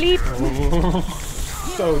 Uh-oh, I'm asleep.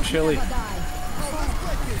 So chilly.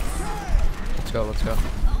 Let's go. Let's go.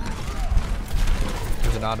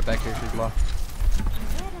 There's an Ana back here. She's low.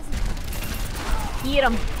 Eat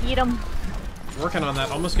him, eat him. Working on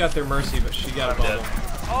that. Almost got their mercy, but she got a I'm dead. bubble.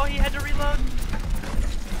 Oh, he had to reload.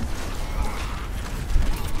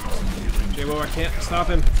 J-Bo, I can't stop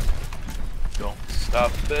him. Don't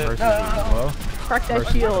stop it. Mercy's low. Crack that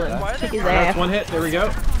shield and kick his That's ass. one hit. There we go.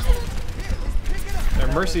 Their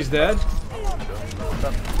mercy's dead.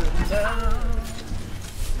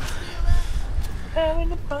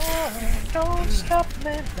 Don't stop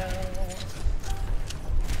me now.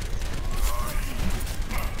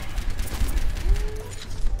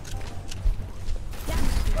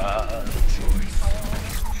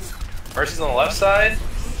 Mercy's on the left side.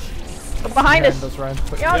 Behind us. Us, Ryan.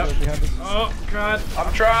 Put Yep. your behind us. Oh, God.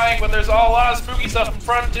 I'm trying, but there's a lot of spooky stuff in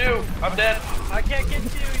front too. I'm dead. I can't get you.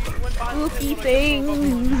 You went behind Spooky me.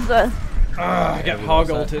 things. I got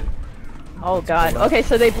hog ulted. Oh god. Okay,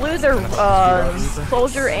 so they blew their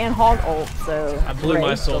soldier and hog ult, so. I blew my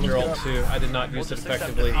great. soldier ult too. I did not use it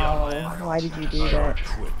effectively. Why did you do that?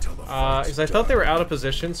 Because I thought they were out of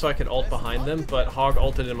position so I could ult behind them, but hog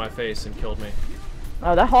ulted in my face and killed me.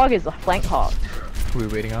 Oh, that hog is a flank hog. Who are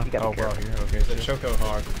we waiting on? gotta Oh, be we're out careful. here. Okay. It's a choco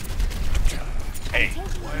hog. Hey,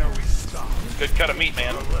 good cut of meat,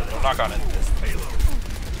 man. Don't knock on it.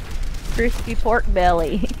 Crispy pork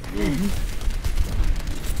belly.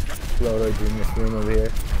 Loader genius room over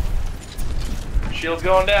here. Shield's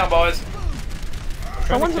going down, boys. I'm trying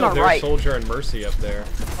Someone's to on kill our their right. soldier and mercy up there.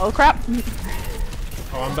 Oh crap.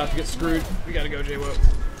 Oh, I'm about to get screwed. We gotta go, J-Wo.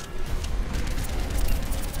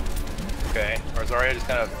 Okay, or Zarya just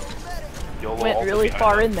kind of YOLO Went ulted really behind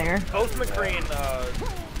far them. in there. Both McCree and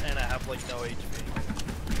Anna have like no HP.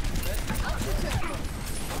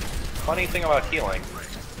 Funny thing about healing.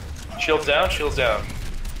 Shields down, shields down.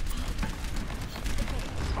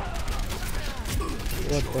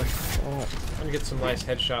 What the fuck? I'm gonna get some nice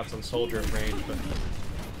headshots on soldier at range, but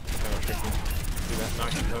kind of tricky. Do that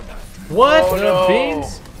knocking hook. What? Oh, The no.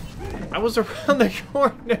 beans? I was around the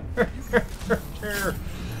corner.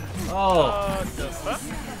 Oh.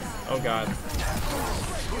 Oh god.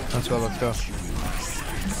 Let's go. Let's go.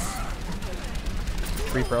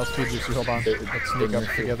 Free for speed. Just hold on. Let's sneak up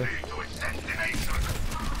together.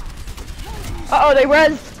 Uh-oh, they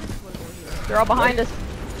res. They're all behind us.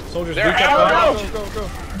 Soldiers They're weak out. up Oh, front.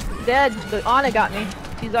 no. Dead. The Ana got me.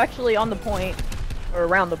 She's actually on the point. Or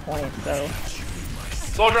around the point, so.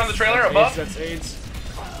 Soldier on the trailer above. That's AIDS.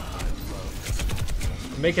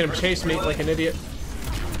 I'm making him chase me like an idiot.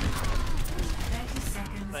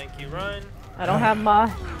 Thank you, Ryan. I don't have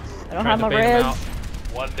my Trying to bait him res. out.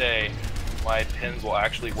 One day, my pins will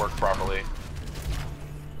actually work properly.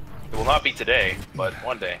 It will not be today, but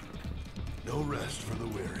one day. No rest for the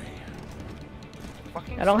weary.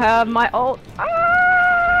 I don't have my ult.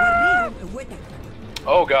 Ah!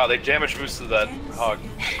 Oh god, they damage boosted that hog.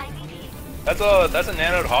 That's a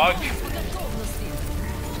nanoed hog.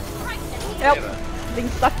 Yep. Yeah, Being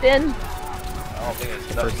sucked in. I don't think there's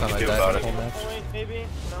First nothing time you I can do died about in the it. whole match. Point, maybe?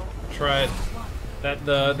 No. Tried.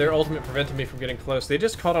 Their ultimate prevented me from getting close. They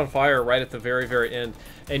just caught on fire right at the very, very end.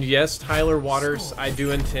 And yes, Tyler Waters, I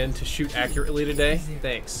do intend to shoot accurately today.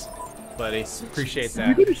 Thanks, buddy. Appreciate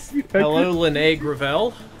that. Hello, Linnea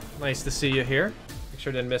Gravel. Nice to see you here. Make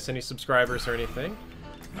sure I didn't miss any subscribers or anything.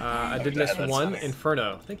 I did miss one.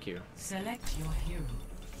 Inferno. Thank you. Select your hero.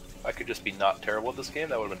 If I could just be not terrible at this game,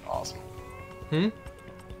 that would have been awesome. Hmm?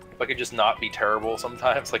 If I could just not be terrible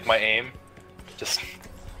sometimes, like my aim. Just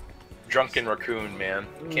drunken raccoon, man.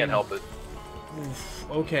 Can't help it. Oof,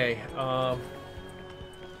 okay.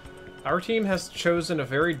 Our team has chosen a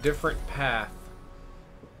very different path.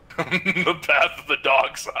 The path of the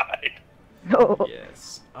dog side. No.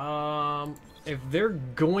 Yes. If they're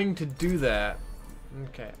going to do that,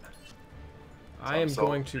 okay. I am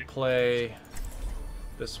going to play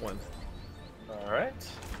this one. Alright.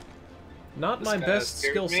 Not my best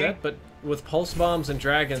skill set, but with pulse bombs and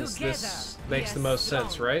dragons, this makes the most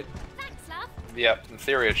sense, right? Yep, in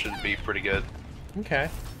theory it should be pretty good. Okay.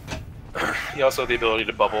 You also have the ability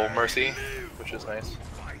to bubble Mercy, which is nice.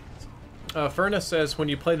 Furnace says, when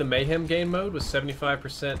you play the Mayhem game mode with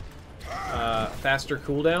 75% faster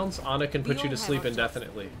cooldowns, Ana can put you to sleep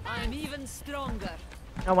indefinitely. I'm even stronger.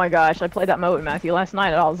 Oh my gosh, I played that mode with Matthew last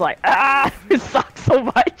night and I was like, ah, it sucks so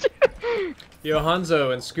much. Yo,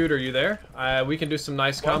 Hanzo and Scooter, you there? We can do some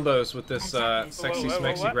nice combos with this sexy,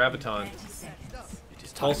 smexy graviton.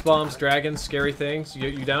 Pulse bombs, dragons, scary things.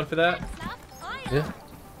 You down for that? Yeah.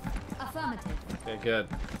 Okay, good.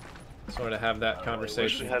 Just wanted to have that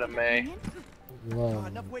conversation. Ahead of May. Wow.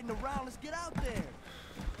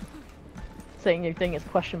 Saying your thing is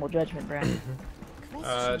questionable judgment, Brad.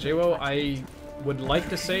 JWO, I would like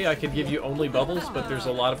to say I could give you only bubbles, but there's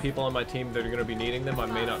a lot of people on my team that are going to be needing them. I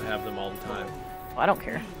may not have them all the time. Well, I don't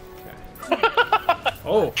care. Okay.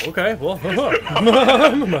 Oh, okay. Well,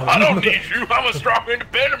 I don't need you. I'm a strong,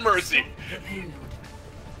 independent Mercy.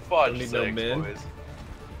 Fudge need sakes, no men. boys.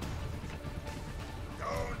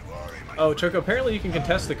 Oh, Choco, apparently you can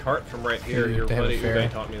contest the cart from right here. Yeah, Your they have buddy a fair.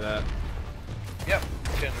 Ube taught me that. Yep,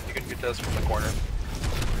 you can get this from the corner.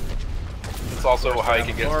 It's also how you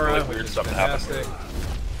can get some really weird stuff to happen.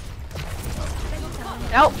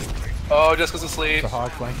 Nope. Oh, Jessica's asleep. The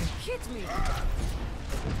hog flanking.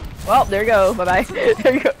 Well, there you go. Bye-bye.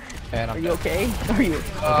 There you go. And I'm Are you dead. okay? Are you?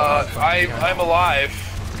 I'm alive.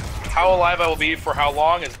 How alive I will be for how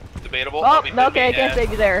long is debatable. Oh, I'll be okay, I dead. can't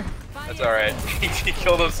save you there. That's alright. He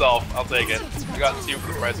killed himself. I'll take it. We got 2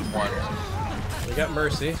 for the price of 1. We got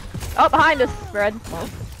Mercy. Oh, behind us, Fred. Well,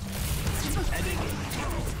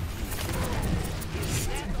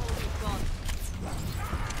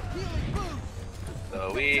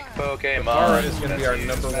 The weak Pokemon. Mara is going to be our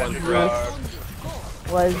 #1 threat.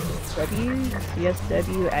 was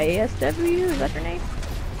CSW, ASW? Is that your name?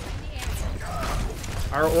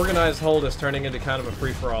 Our organized hold is turning into kind of a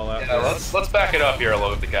free-for-all out Yeah, there. let's back it up here a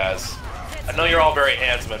little bit, guys. I know you're all very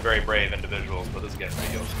handsome and very brave individuals, but this is getting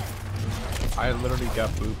ridiculous. I literally got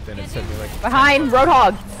booped and it sent me like Behind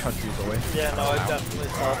Roadhog. countries away. Yeah, no, I definitely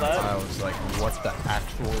saw that. I was like, what the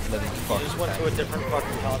actual living fuck? You just went to a different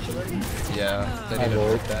fucking continent. Yeah, they need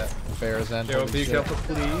to put that fair's end. Joe, be careful,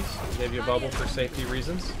 please. Gave you a bubble for safety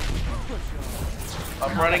reasons.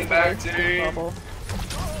 I'm running back to...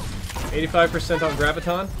 85% on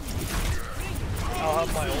Graviton. I'll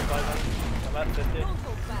have my ult by then. I'm at 50.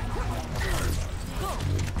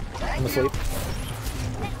 I'm asleep.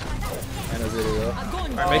 And a video.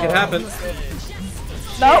 Alright, make it happen.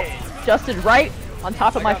 Nope. Justin right on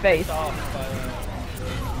top of my face.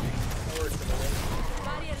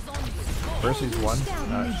 Mercy's one. She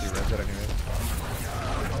runs it anyway.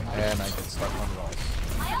 And I get stuck on walls.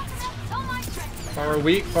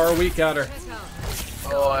 Far weak, got her.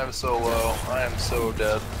 Oh, I'm so low. I am so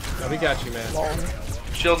dead. No, we got you, man.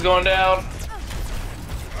 Shield's going down.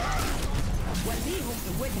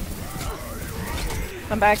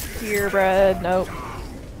 Come back here, Brad. Nope.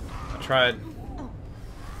 I tried.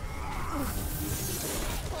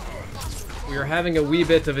 We are having a wee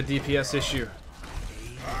bit of a DPS issue.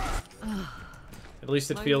 At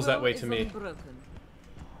least it feels that way to me.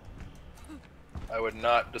 I would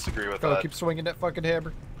not disagree with Go, that. keep swinging that fucking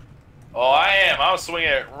hammer. Oh, I am. I was swinging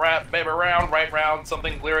it baby round, right round,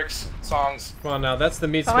 something, lyrics, songs. Come on now, that's the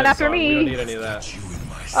meat Coming spin after song. me. We don't need any of that.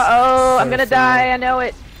 Uh-oh, I'm gonna die. I know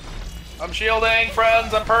it. I'm shielding,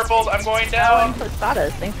 friends. I'm purpled. I'm going Alan down.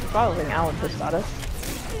 Posadas. Thanks for following, Alan Posadas.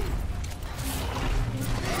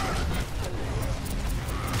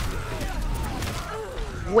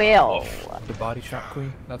 Well, The body shot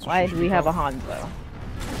queen. That's what why she do should we be have a called. Hanzo?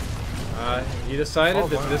 He decided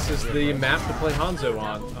that this is the map to play Hanzo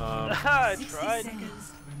on. I tried.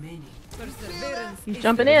 He's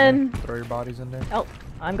jumping in. Throw your bodies in there. Oh,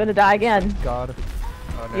 I'm gonna die again. God.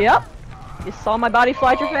 Oh, no. Yep. You saw my body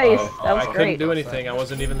fly at your face. That was I couldn't great. do anything. I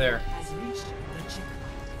wasn't even there.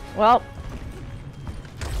 Well,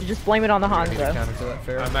 you just blame it on the Hanzo. Counter to that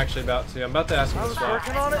fair. I'm actually about to. I'm about to ask him to swap.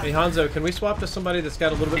 Working on it. Hey Hanzo, can we swap to somebody that's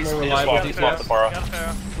got a little bit more He reliable just swapped the DPS?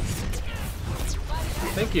 Pharah.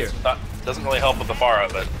 Thank you. Doesn't really help with the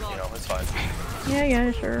Pharah, but you know it's fine.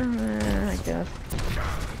 Yeah, sure. I guess.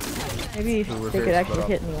 Maybe if they could actually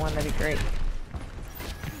hit me one, that'd be great.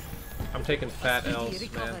 I'm taking fat L's,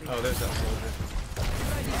 man. Oh, there's that soldier.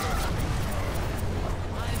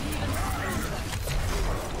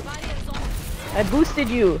 I boosted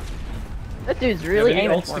you. That dude's really Have any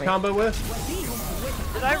aiming ults for to me. combo with?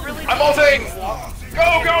 Did I really? I'm ulting!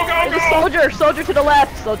 Go, go, go, There's a go! soldier to the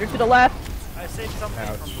left, soldier to the left. I saved something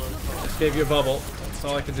from Blue. Just gave you a bubble. That's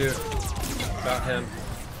all I could do about him.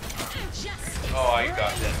 Oh, I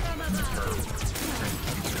got hit.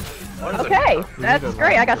 Okay, that's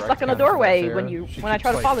great. I got stuck in a doorway when I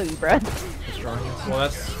tried to follow you, Brad. Well,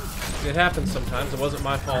 it happens sometimes. It wasn't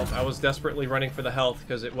my fault. I was desperately running for the health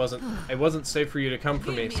because it wasn't safe for you to come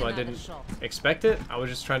for me, so I didn't expect it. I was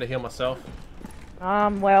just trying to heal myself.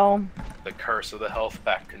 Well. The curse of the health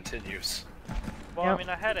pack continues. Well, Yep. I mean,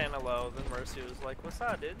 I had Anna low, then Mercy was like, what's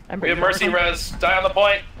that, dude? We have Mercy res. Die on the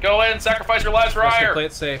point. Go in. Sacrifice your lives for Just hire. play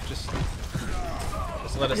it safe. Just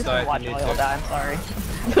let us Just die watch if you all need y'all to. die, I'm sorry.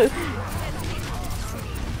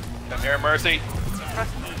 Come here, Mercy.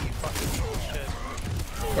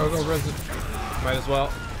 Go, res it. Might as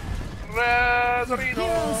well.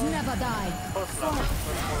 Never die. Close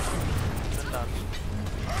enough. Then done.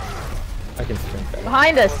 I can sprint back.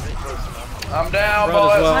 Behind us! I'm down, Run as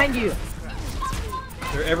boys. well. Behind you!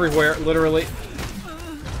 They're everywhere, literally.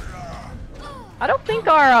 I don't think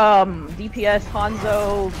our DPS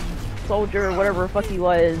Hanzo soldier, whatever the fuck he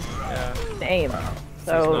was, Yeah. aim. He's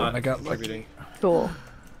So not I got contributing. cool.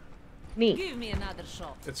 Neat. Give me another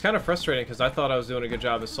shot. It's kind of frustrating because I thought I was doing a good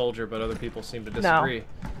job as soldier, but other people seem to disagree.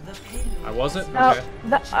 I wasn't? No, Okay.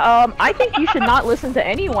 I think you should not listen to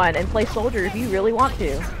anyone and play soldier if you really want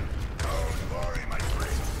to.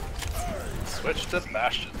 Switch to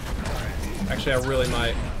Bastion. Actually, I really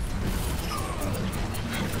might.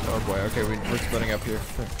 Oh boy, okay, we're splitting up here.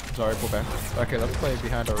 Sorry, pull back. Okay, let's play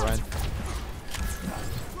behind our Ryan.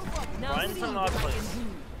 Ryan's in an odd place.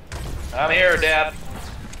 I'm here, Dad.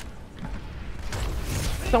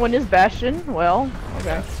 Someone is Bastion? Well,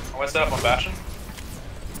 okay. I want to set up on Bastion.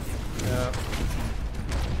 Yeah.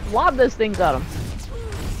 Lob those things at him.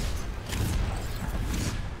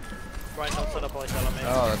 Ryan, don't set up like that on me.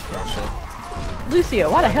 Oh, that's bullshit.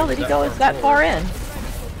 Lucio, why the hell did he go that far in?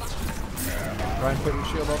 Ryan, put your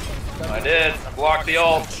shield up. I did. I blocked the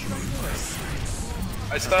ult.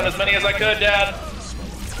 I stunned as many as I could, Dad.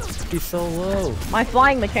 He's so low. My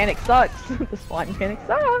flying mechanic sucks. This flying mechanic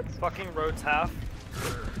sucks. Fucking road's half.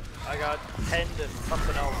 I got 10 and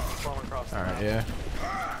something else thrown across the Alright, map.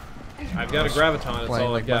 yeah. I've got a graviton, that's Playing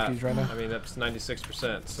all like I've got. monkeys right now? I mean, that's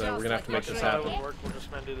 96%, so we're gonna have to make this That happen. would work. We're just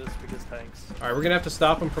gonna do this because tanks. Alright, we're gonna have to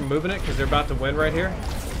stop them from moving it because they're about to win right here.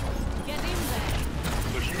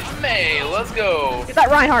 May, let's go. Get that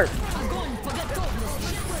Reinhardt!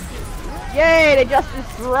 Yay, they just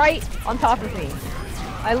is right on top of me.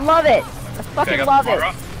 I love it! I fucking Okay, I love got the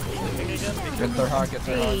it! Pharah. Get their hog, get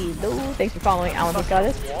their hog. Hey, no, thanks for following. Alan just got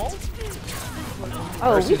it.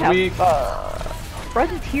 Oh, we Versus have weak.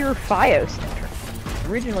 Frontier Fios.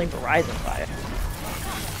 Originally Verizon Fios.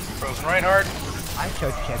 Frozen Reinhardt. I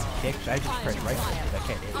chose checks. I just pressed right click. I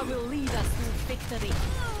can't I will lead us to victory.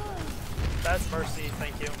 That's Mercy,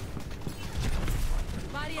 thank you.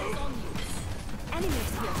 Barriers on you.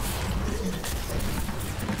 Enemies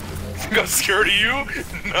here. Go scared of you?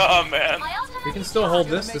 Nah, man. We can still hold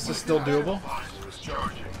this. This is still doable.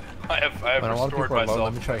 I have When a lot of restored people are low,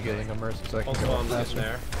 let myself. me try healing them Mercy so I can Also, go I'm getting faster.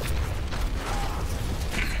 there.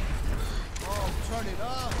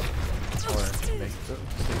 Or make the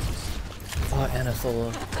stasis. Oh, Anna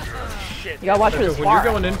solo. Shit. You gotta watch for Okay, this when you're far.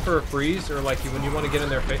 going in for a freeze, or like when you want to get in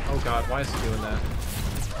their face. Oh god, why is he doing that?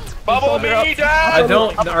 Bubble me, up. Dad! I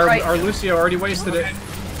don't. Up right. Our Lucio already wasted it.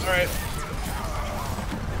 Alright.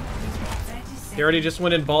 He already just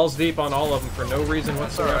went in balls deep on all of them for no reason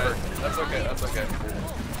whatsoever. That's okay, that's okay.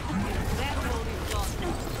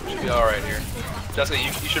 Should be alright here. Jessica,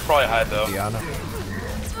 you should probably hide though. Diana.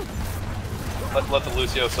 Let the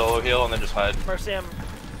Lucio solo heal and then just hide. Mercy, I'm...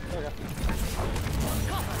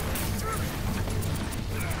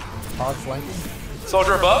 Hog flanking.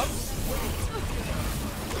 Soldier above?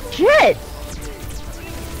 Shit!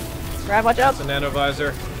 Grab, watch out. It's a nano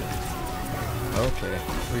visor. Okay.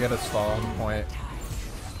 We gotta stall on point.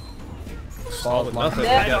 Just all with nothing.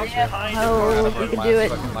 Oh, we can do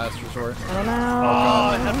it. Last resort. I don't know.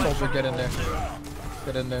 Oh god, soldier, get in there.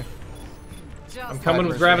 Get in there. I'm coming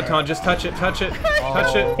with Graviton. Just touch it, touch it,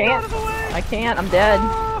 touch it. Can't. I can't. I'm dead.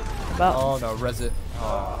 Oh no, res it.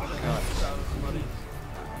 Oh god.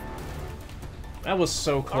 That was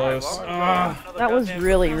so close. That was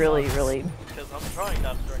really. Because I'm trying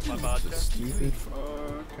not to drink my vodka. Stupid fuck.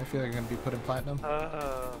 I feel like I'm gonna be put in platinum.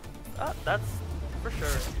 That's for sure.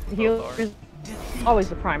 Healer is always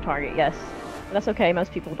the prime target, yes. But that's okay,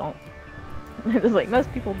 most people don't. It's like,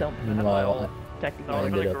 most people don't. Meanwhile, Technically. That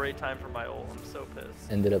was ended a up- great time for my ult. I'm so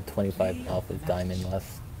pissed. ended up 25 off with Diamond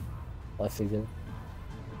last season.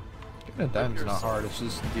 Getting a diamond's not hard, it's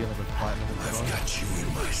just dealing with platinum.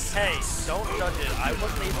 Hey, don't judge it. I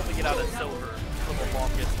wasn't able to get out of silver for the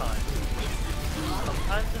longest time.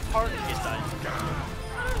 Sometimes it's hard to get diamond.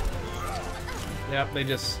 Yep, they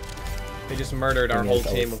just murdered our whole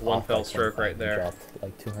team with one fell stroke right there. Dropped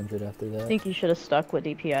like 200 after that. I think you should have stuck with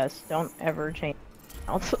DPS. Don't ever change.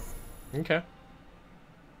 Okay.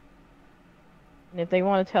 And if they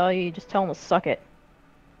want to tell you, just tell them to suck it.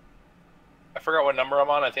 I forgot what number I'm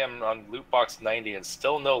on. I think I'm on loot box 90 and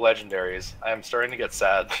still no legendaries. I am starting to get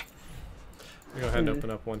sad. Go ahead and open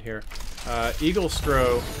up one here. Eagle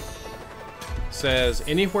Stro says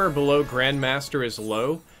anywhere below Grandmaster is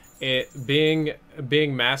low. It being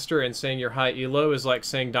Master and saying you're high elo is like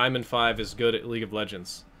saying Diamond 5 is good at League of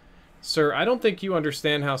Legends. Sir, I don't think you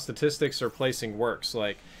understand how statistics or placing works.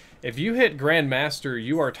 Like, if you hit Grandmaster,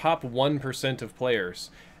 you are top 1% of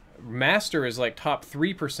players. Master is like top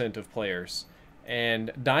 3% of players.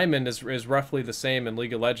 And Diamond is roughly the same in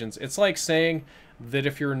League of Legends. It's like saying that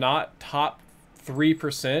if you're not top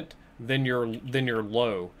 3%, then you're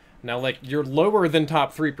low. Now, like, you're lower than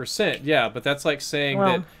top 3%, yeah, but that's like saying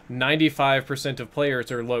that 95% of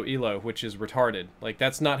players are low elo, which is retarded. Like,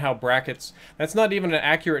 that's not how brackets... That's not even an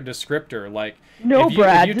accurate descriptor. Like, No, if you,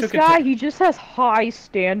 Brad, if you this took guy, he just has high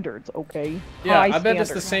standards, okay? Yeah, high I bet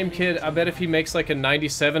it's the standards. same kid. I bet if he makes like a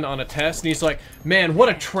 97 on a test, and he's like, man, what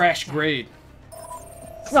a trash grade.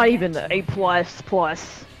 It's not even the A++.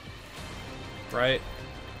 Right?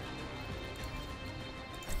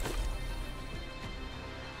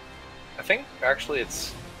 I think actually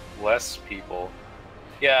it's less people.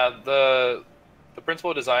 Yeah, the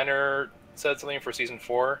principal designer said something for season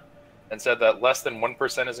 4 and said that less than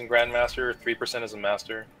 1% is in Grandmaster, 3% is in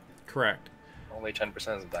Master. Correct. Only 10%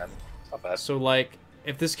 is in Diamond. It's not bad. So, like,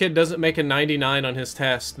 if this kid doesn't make a 99 on his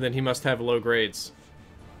test, then he must have low grades.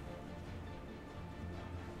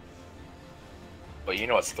 But you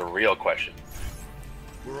know what's the real question?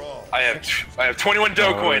 I have 21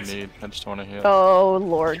 dough coins. I just want to heal. Oh,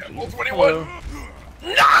 Lord. Yeah, 21.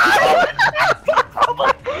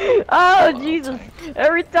 Oh, Jesus.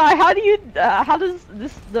 Every time, how does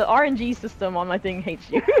the RNG system on my thing hate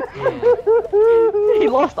you? He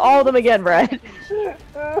lost all of them again, Brad.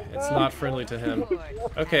 It's not friendly to him.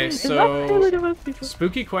 Okay, so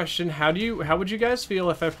spooky question, how would you guys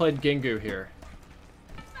feel if I played Gengu here?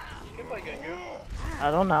 I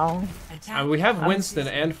don't know. We have Winston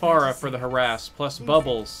and Pharah for the harass, plus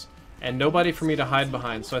Bubbles, and nobody for me to hide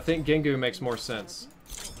behind, so I think Gengu makes more sense.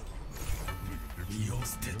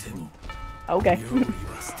 Okay.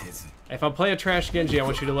 If I play a trash Genji, I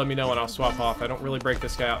want you to let me know and I'll swap off. I don't really break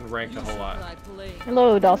this guy out in ranked a whole lot.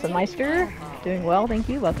 Hello, Dawson Meister. Doing well, thank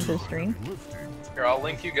you. Welcome to the stream. Here, I'll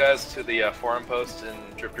link you guys to the forum post in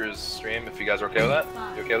Drifter's stream if you guys are okay with that.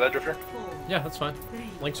 You okay with that, Drifter? Yeah, that's fine.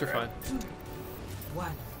 Links are fine.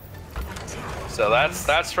 So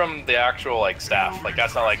that's from the actual like staff. Like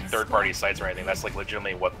that's not like third-party sites or anything. That's like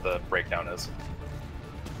legitimately what the breakdown is.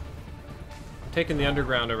 I'm taking the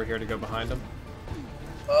underground over here to go behind him.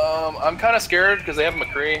 I'm kind of scared because they have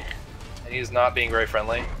McCree, and he's not being very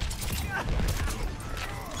friendly.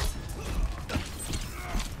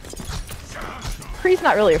 Kree's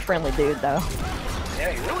not really a friendly dude, though.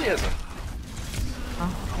 Yeah, he really isn't.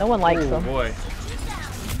 No one likes him. Oh boy.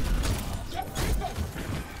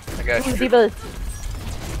 I got you. The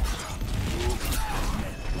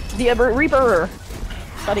Reaper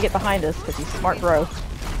tried to get behind us because he's smart, bro.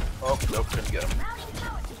 Oh, nope, couldn't get him.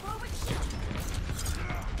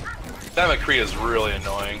 That McCree is really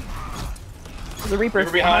annoying. The Reaper's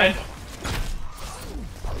Reaper behind.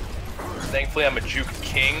 Thankfully, I'm a Juke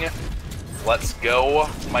King. Let's go,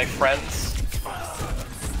 my friends.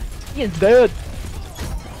 He is dead.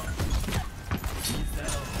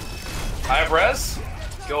 I have res.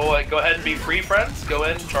 Go ahead and be free, friends. Go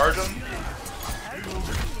in, charge them.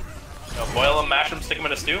 Boil them, mash them, stick them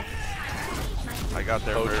in a stew. I got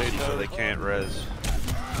their mercy, so they can't res.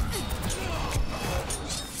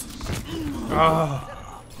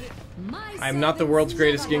 I'm not the world's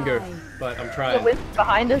greatest Gingo, but I'm The trying. wind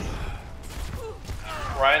behind us.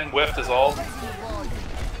 Ryan whiffed his ult.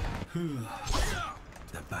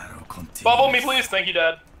 The battle continues. Bubble me, please. Thank you,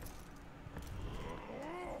 Dad.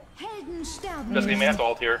 Just need man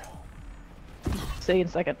ult here. See you in a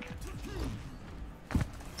second.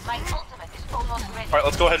 My ultimate is almost ready. Alright,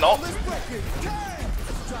 let's go ahead and ult.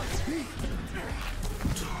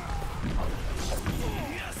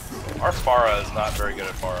 Our Pharah is not very good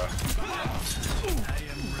at Pharah.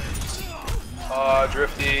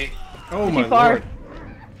 Drifty. Oh my lord.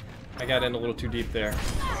 I got in a little too deep there.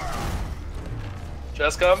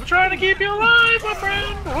 Jessica, I'm trying to keep you alive, my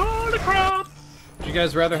friend. Holy crap. Would you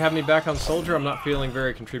guys rather have me back on Soldier? I'm not feeling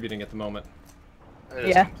very contributing at the moment. It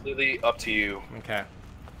is completely up to you. Okay.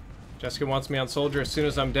 Jessica wants me on Soldier. As soon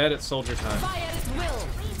as I'm dead, it's Soldier time.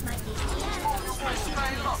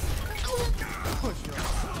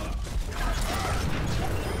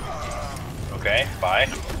 Okay, bye.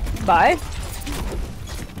 Bye.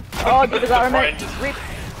 Oh, give us our mate.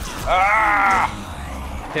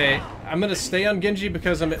 Ah! Okay, I'm gonna stay on Genji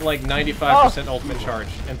because I'm at like 95% ultimate charge,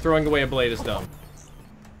 and throwing away a blade is dumb.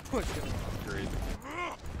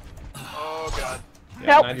 Oh god.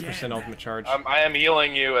 Yeah, 90% ultimate charge. I am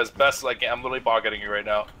healing you as best as I can. I'm literally bog-getting you right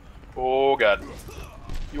now. Oh god.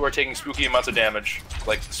 You are taking spooky amounts of damage.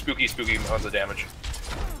 Like, spooky amounts of damage.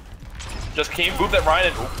 Just can you boop that Ryan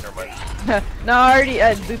and... Oh, never mind. No, I already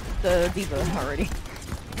booped the Diva already.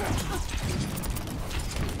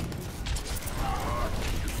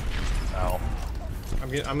 Ow.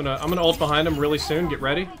 I'm gonna ult behind him really soon. Get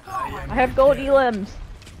ready. I have gold elims.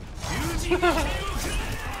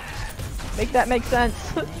 Make that make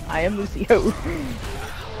sense. I am Lucio.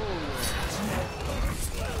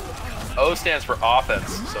 O stands for offense,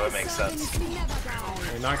 so it makes sense.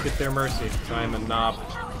 Do not get their mercy, because I am a knob.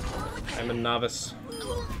 I'm a novice.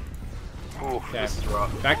 Ooh, okay. This is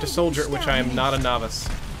rough. Back to Soldier, which I am not a novice.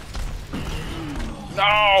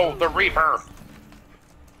 No! The Reaper!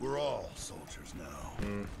 We're all soldiers now.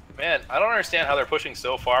 Man, I don't understand how they're pushing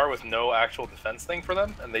so far with no actual defense thing for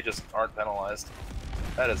them, and they just aren't penalized.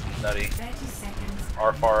 That is nutty.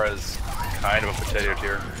 Our Pharah is kind of a potato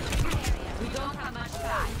tier.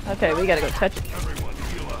 Okay, we gotta go touch it.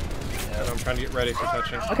 Yeah, I'm trying to get ready for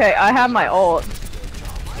touching. Okay, I have my ult.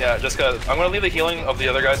 Yeah, Jessica, I'm gonna leave the healing of the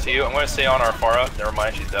other guys to you. I'm gonna stay on our Pharah. Never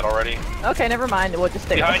mind, she's dead already. Okay, never mind. We'll just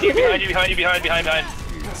stay behind you, behind you, behind you, behind. I got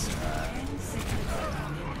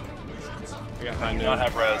I do not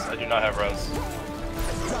have res. I do not have res.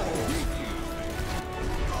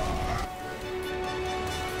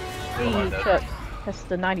 That's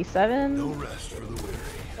the 97. No rest for the weary.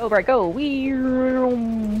 Oh, right, go.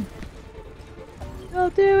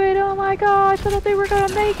 Don't do it. Oh my gosh, I don't think we're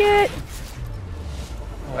gonna make it.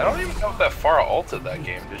 I don't even know if that Pharah ulted that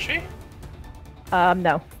game, did she?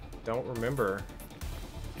 No. Don't remember.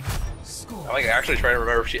 I'm like actually trying to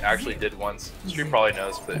remember if she actually did once. She probably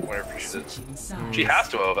knows that whenever she did. She has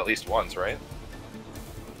to have at least once, right?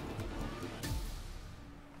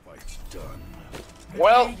 Fight's done.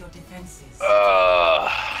 Well,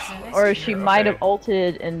 or she might have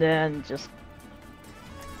ulted and then just...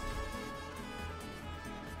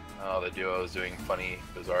 Oh, the duo is doing funny,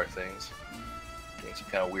 bizarre things. Doing some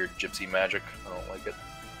kind of weird gypsy magic. I don't like it.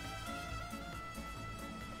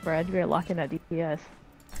 Brad, you're locking that DPS.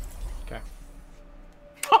 Okay.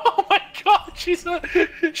 Oh my god, she's a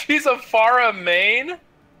Pharah main?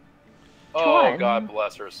 Oh one? god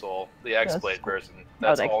bless her soul. The X-Blade person.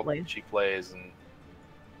 That's all she plays, and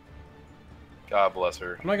God bless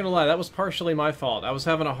her. I'm not gonna lie, that was partially my fault. I was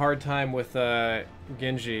having a hard time with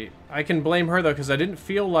Genji. I can blame her though, because I didn't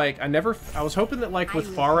feel like I was hoping that like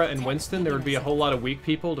with Pharah and Winston there would be a whole lot of weak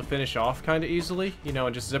people to finish off kind of easily, you know,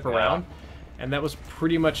 and just zip around. And that was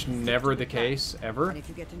pretty much never the case ever.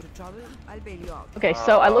 Okay,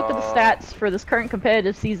 so I looked at the stats for this current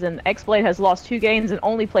competitive season. X-Blade has lost 2 games and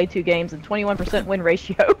only played 2 games and 21% win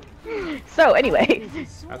ratio. So anyway.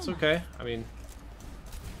 That's okay. I mean,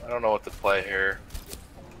 I don't know what to play here.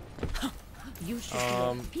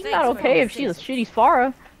 Not okay if she's a shitty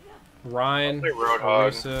Pharah. Ryan, Roadhog.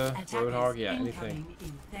 Arisa, Roadhog, yeah, anything.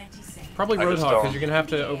 Probably Roadhog, because you're gonna have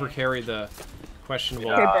to overcarry the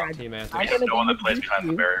questionable team antics. I guess no one that plays behind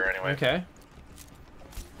the barrier anyway. Okay.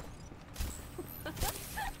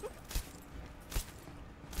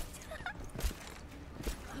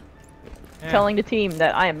 Telling the team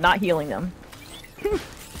that I am not healing them. Could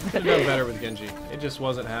have done better with Genji. It just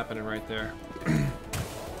wasn't happening right there.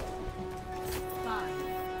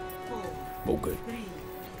 Oh, good.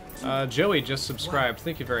 Joey just subscribed.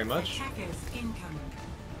 Thank you very much.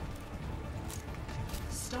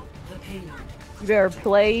 Stop the payload. You better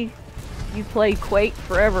play. You play Quake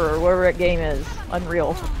forever or whatever that game is.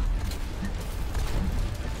 Unreal.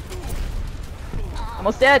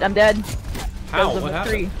 Almost dead. I'm dead. How? What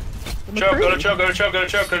happened? Choke, go to choke, go to choke, go to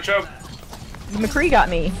choke, go to choke. McCree got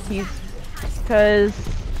me. He's because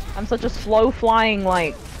I'm such a slow flying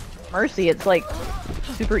like Mercy. It's like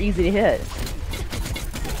super easy to hit.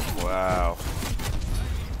 Wow.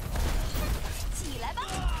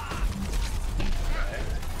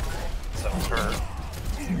 Someone's hurt.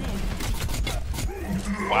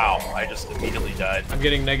 Wow, I just immediately died. I'm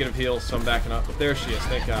getting negative heals, so I'm backing up. But there she is,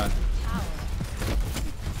 thank God.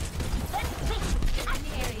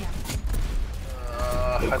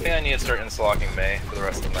 I think I need to start insta-locking May for the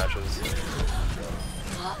rest of the matches.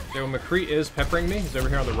 Yo, McCree is peppering me. He's over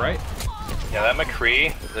here on the right. Yeah, that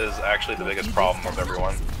McCree is actually the biggest problem of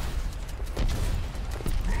everyone.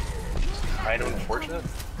 Kind of unfortunate.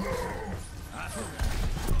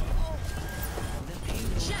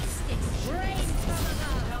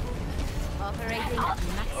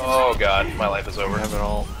 Oh god, my life is over. Have it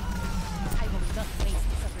all.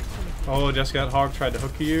 Oh, Jessica Hog tried to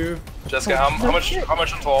hook you. Jessica, how much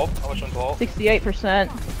untold? How much untold? 68%.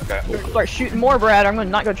 Okay. Start shooting more, Brad. I'm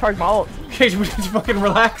not gonna charge my ult. Okay, would you fucking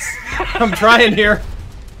relax? I'm trying here.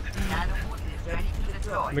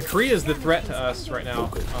 McCree is the threat to us right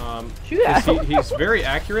now. He's very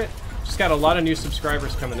accurate. Just got a lot of new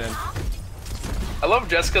subscribers coming in. I love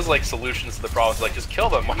Jessica's like solutions to the problems. Like, just kill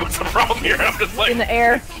them. What's the problem here? I'm just like in the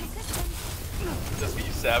air. Jessica,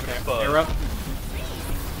 you savage bug. Air up.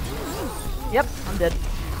 Yep, I'm dead.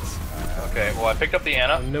 Okay, well I picked up the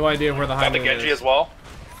Ana. No idea where the high got the Genji as well.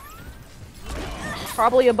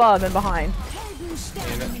 Probably above and behind.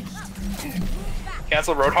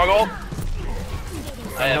 Cancel Roadhog ult.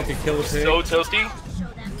 I help you kill the pig. So toasty.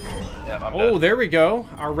 Yeah, I'm oh, dead. there we go.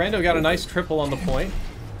 Our rando got a nice triple on the point.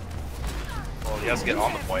 Well, he has to get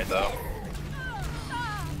on the point though.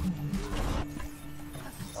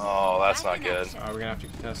 Oh, that's not good. We're gonna have to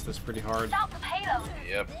contest this pretty hard.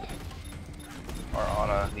 Yep. Our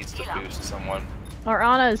Ana needs to boost someone. Our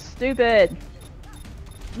Ana is stupid.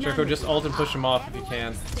 Jericho, just ult and push him off if you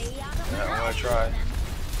can. Yeah, I'm gonna try.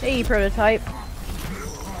 Hey, prototype.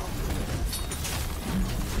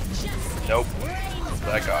 Nope.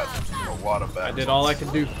 That got a lot of back. I did all I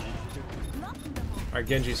could do. Our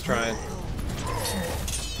Genji's trying.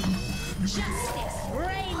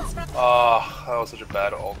 Oh, that was such a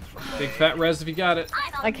bad ult from me. Big fat res if you got it.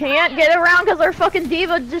 I can't get around because our fucking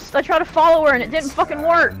diva just. I tried to follow her and it didn't fucking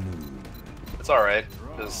work. It's alright,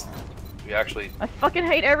 because we actually. I fucking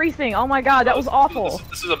hate everything. Oh my god, that was awful.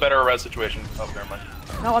 This is a better res situation. Oh, never mind.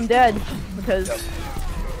 No, I'm dead because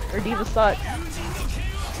our diva sucks.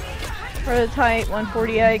 Prototype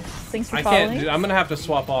 140x. Thanks for following. I can't. I'm gonna have to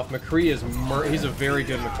swap off. McCree is. He's a very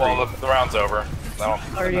good McCree. Well, the round's over. I don't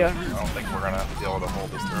think we're gonna be able to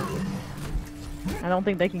hold this through. I don't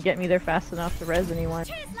think they can get me there fast enough to res anyone.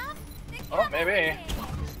 Oh, maybe.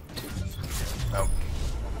 Nope.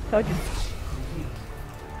 Told you.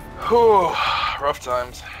 Whew, rough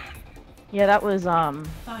times. Yeah, that was Final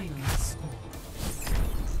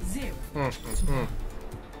score. 0.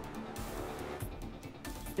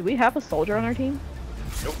 Did we have a soldier on our team?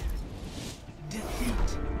 Nope.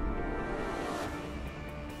 Defeat.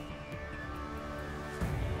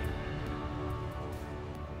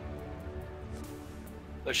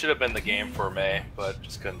 That should have been the game for May, but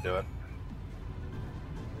just couldn't do it.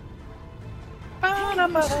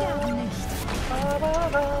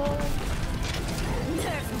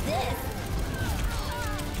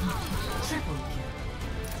 Triple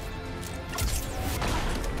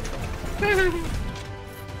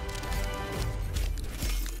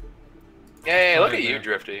Yay, look at you,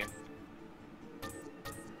 Drifty.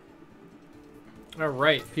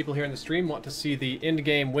 Alright, people here in the stream want to see the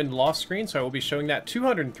in-game win-loss screen, so I will be showing that.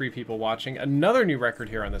 203 people watching. Another new record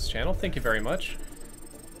here on this channel. Thank you very much.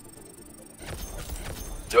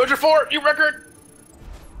 204, new record!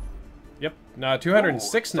 Yep,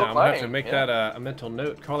 206 now. I'm gonna have to make yeah. that a mental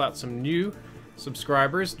note. Call out some new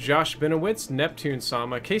subscribers. Josh Benowitz, Neptune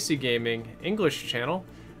Sama, Casey Gaming, English Channel,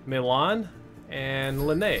 Milan, and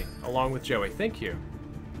Lene, along with Joey. Thank you.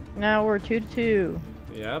 Now we're 2-2.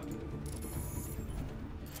 Yep.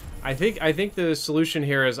 I think the solution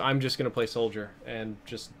here is I'm just gonna play soldier and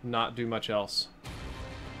just not do much else.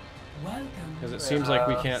 Because it seems like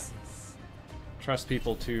we can't trust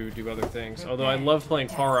people to do other things. Although I love playing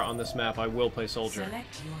Pharah on this map, I will play soldier.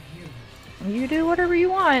 You do whatever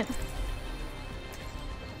you want.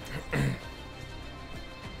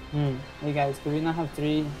 Hey guys, do we not have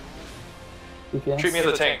 3 DPS? Treat me as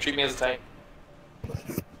a tank, treat me as a tank.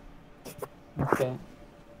 Okay.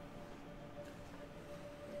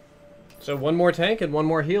 So one more tank and one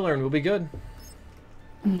more healer and we'll be good.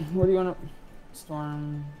 Where do you want to...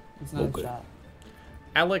 Storm... It's not Okay. a shot.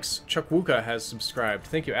 Alex Chukwuka has subscribed.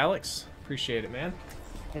 Thank you, Alex. Appreciate it, man.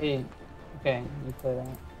 Hey, okay, you play that.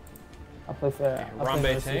 I'll play fair. I'll play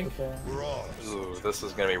Rambe Mercy tank? for fair. Ooh, this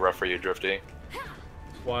is gonna be rough for you, Drifty.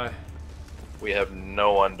 Why? We have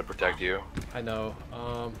no one to protect you. I know.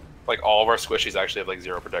 Like all of our squishies actually have like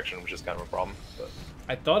 0 protection, which is kind of a problem. But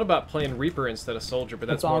I thought about playing Reaper instead of Soldier, but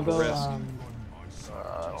that's Let's more all of a go,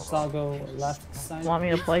 risk. let's all go left side. Want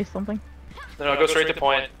me to play something? No, go straight to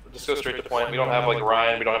point. Just go straight to point. We don't have like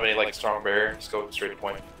Ryan. We don't have any like strong barrier. Just go straight to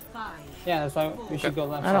point. Yeah, that's why we should go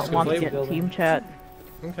left. I don't want to get team chat.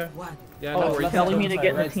 Okay. Yeah, Oh, no it's worries. telling me to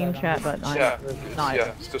get in the team chat, but not. Yeah, not.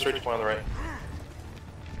 yeah. Just go straight to point on the right.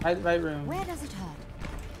 Right room. Where does it hurt?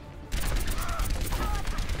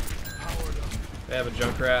 They have a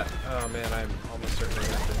Junkrat. Oh man, I'm almost certainly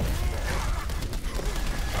gonna have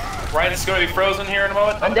to. Ryan's gonna be frozen here in a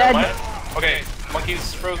moment. I'm never dead. mind. Okay,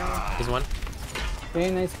 Monkey's frozen. There's one. Okay,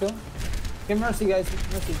 nice kill. Get Mercy, guys.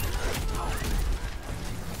 Mercy.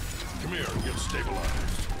 Come here, get stabilized.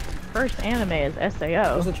 First anime is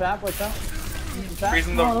SAO. There's a trap. What's up? Trap?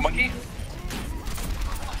 Freezing the monkey.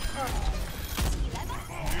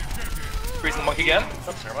 Freezing the monkey again.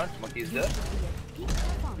 Oh, never mind. Monkey's dead.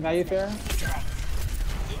 Got you fair.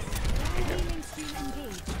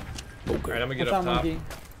 Alright, I'm gonna get What's up up, top. monkey?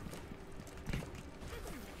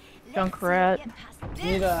 Junkrat.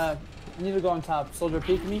 I need to go on top. Soldier,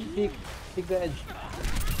 peek me. Peek the edge.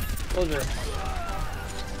 Soldier.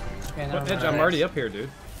 Okay, never What edge? mind. I'm already up here, dude.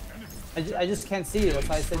 I just can't see it. That's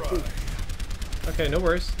why I said peek. Okay, no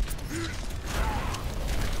worries.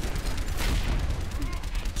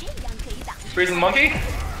 Freezing the monkey.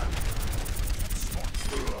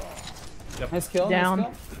 Nice kill. Down. Nice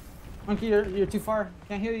kill. Monkey, you're too far.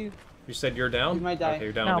 Can't heal you. You said you're down? You might die. Okay,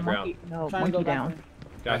 you're down No, on the monkey. ground. No, Trying to go monkey back down.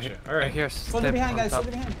 there. Gotcha. Alright. Here, Soldier behind, guys.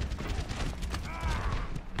 Soldier behind.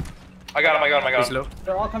 I got him. He's low.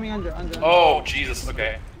 They're all coming under. Oh Jesus.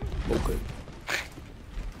 Okay. Okay.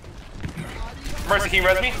 Mercy, can you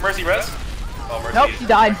res me? Mercy, res. Oh, Mercy. Nope, she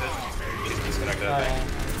died. She's disconnected. I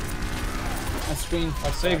think. My screen.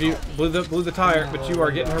 I saved you. Blew the tire, but you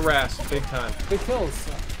are getting harassed big time. Good kills.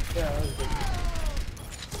 Yeah, that was good.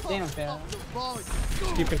 Damn, fair.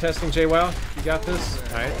 Just keep contesting, JWoww. You got this.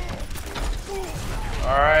 Alright.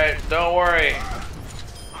 All right. Don't worry.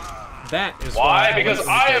 That is Why? I Because like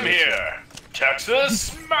I am indicators. here. Texas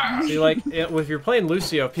smash. See, like, if you're playing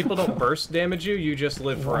Lucio, if people don't burst damage you, you just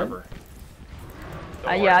live forever.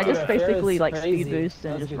 Yeah, I just Fair is basically like crazy. speed boost That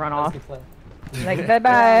and was just good. run That was off. good play. Like bye I'm coming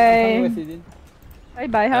bye. with you, dude. Bye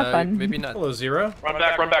bye. Have fun. Maybe not. Hello, Zero. Run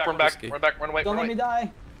back. Run back. Run back. Risky. Run back. Run away. Don't Run let me away.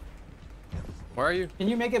 die. Where are you? Can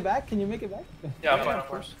you make it back? Can you make it back? Yeah, I'm fine. Of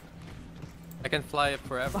course. I can fly up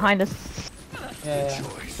forever. Behind us. Yeah.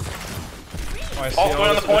 Oh, I see All all going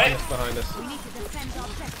on this the point? wickedness behind us.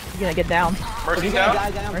 You're gonna get down. Mercy's He's gonna down.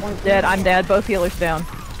 die down. Mercy's dead. I'm dead. Both healers down.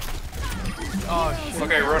 Oh shit.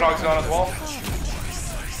 Okay, Roadhog's gone as well.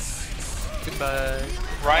 Goodbye.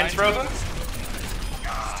 Ryan's frozen.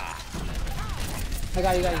 I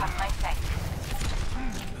got you.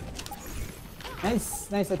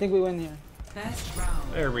 Nice. I think we win here. Best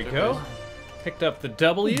round. There we go. Picked up the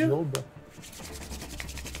W.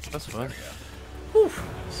 That's fun. Shot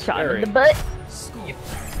Scary. in the butt.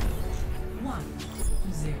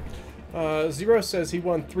 1-0. Zero says he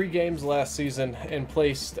won 3 games last season and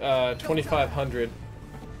placed 2,500.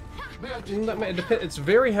 It's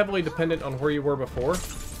very heavily dependent on where you were before.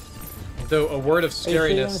 Though a word of Hey, so you wanna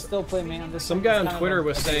scariness. still play, man? This Some one's guy on kind of Twitter a-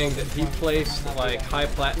 was a saying big that he one. placed Not like bad. high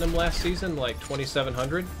platinum last season, like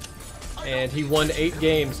 2,700, and he won 8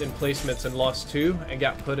 games in placements and lost 2, and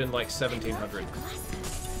got put in like 1,700.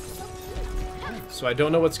 So I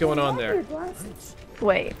don't know what's going on there.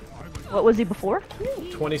 Wait. What was he before?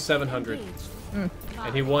 2,700,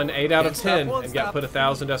 and he won 8 out of 10 and got put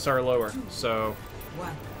 1,000 SR lower. So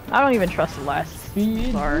I don't even trust the last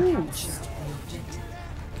bar.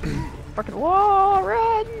 Fucking wall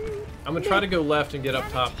run. I'm gonna try to go left and get up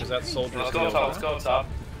top because that soldier's Let's go up top. Let's go up top.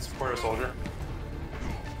 Support a soldier.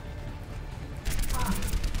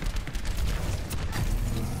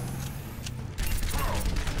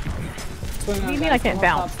 What do you mean I can't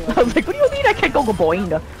bounce? I was like, what do you mean I can't go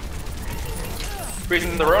boing?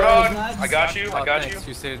 Freezing the Roadhog. I got you. I Oh, got thanks. you.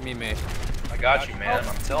 You saved me, mate. I got you, man.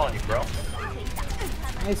 I'm telling you, bro.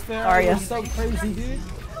 Nice fair. Are ya? You're so crazy, dude.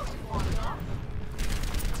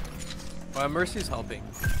 Well, Mercy's helping.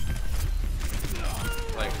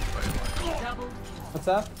 Like, What's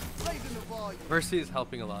up? Mercy is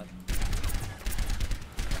helping a lot.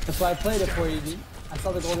 That's why I played it for you, dude. I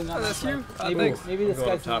saw the golden gun. Oh, that's I was you? like, Oh, Maybe, thanks. maybe I'm this going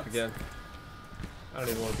up guy's top nuts. again. I don't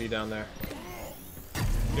even want to be down there.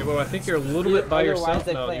 Okay, well, I think you're a little bit by yourself.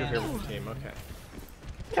 No, you're here with the team. Okay.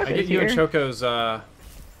 I get you and Choco's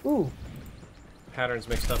patterns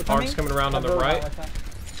mixed up. Park's coming around on the right.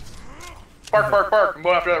 Park. I'm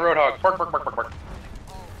going after that Roadhog. Park.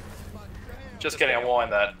 Just kidding, I won't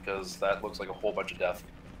end that, because that looks like a whole bunch of death.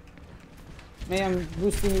 Man, I'm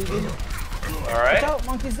boosting you, dude. Alright. Watch out,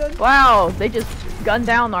 monkey's dead. Wow, they just gunned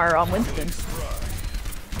down our Winston.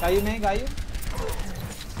 Got you, man, got you.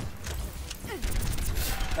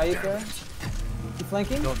 Got you, Kara. You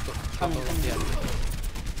flanking? Coming. Yeah.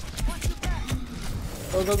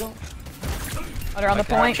 Go. They're on the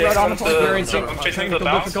point, Road on the point. Experiencing I'm chasing technical the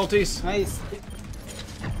bounce. difficulties. Nice.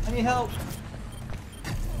 I need help.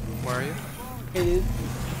 Where are you? Hey, dude.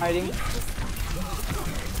 Hiding.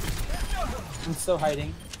 I'm still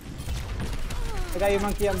hiding. I got you,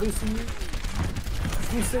 monkey. I'm boosting you.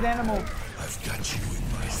 Boosted animal. I've got you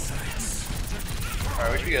in my sights.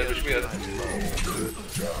 Alright, we should be good.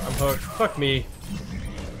 I'm hooked. Fuck me.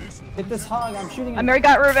 Hit this hog. I'm shooting him. I already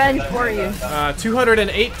got revenge for you.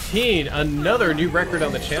 218. Another new record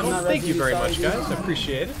on the channel. not Thank you very ready, much, sorry, guys. I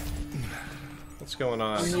appreciate it. What's going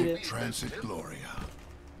on? Transit Gloria.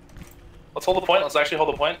 Let's hold the point. Let's actually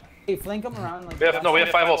hold the point. Hey, flank him around. Like, We have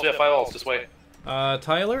 5 ults. Just wait.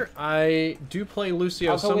 Tyler, I do play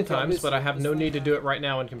Lucio I'll go with you, sometimes, but I have no need to do it right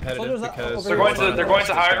now in competitive Soldiers because They're going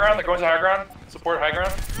to high ground. Support high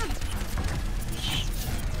ground.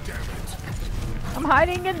 I'm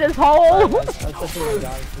hiding in this hole.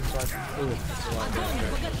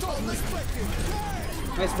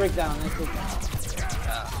 Nice breakdown.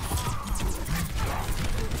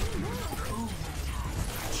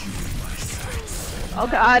 Oh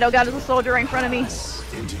god, there's a soldier right in front of me.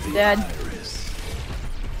 Dead.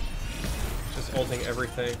 just ulting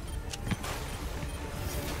everything.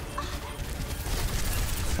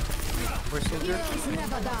 Where's soldier?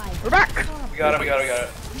 We're back. We got it.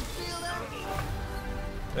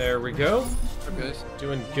 There we go. Okay.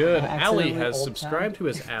 Doing good. Ali accidentally has ult subscribed. time. Who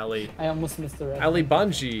is Ali? I almost missed the red. Ali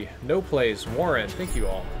Bunji, no plays, Warren. Thank you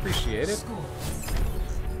all. Appreciate it.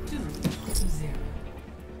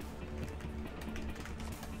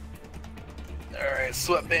 Alright,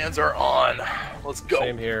 sweatbands are on. Let's go.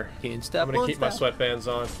 Same here. Can't stop I'm gonna keep my sweatbands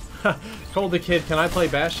on. Told the kid, can I play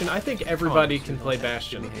Bastion? I think everybody can play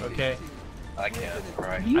Bastion. Okay. I can't.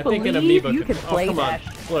 Right. You I think an believe amoeba you can play come on.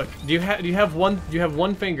 Bastion? Look, do you have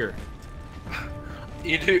one finger?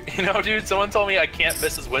 You know, dude. Someone told me I can't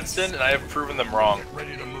miss as Winston, and I have proven them wrong.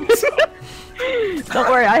 So. Don't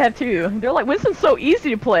worry, I have two. They're like, Winston's so easy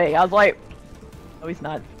to play. I was like, no, he's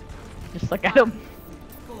not. Just look at him.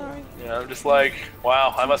 Yeah, I'm just like,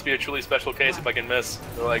 wow, I must be a truly special case if I can miss.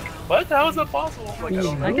 They're like, what? How is that possible? I'm like, I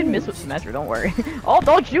don't know. I can miss with Symmetra, don't worry. Oh,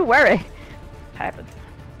 don't you worry. Happened.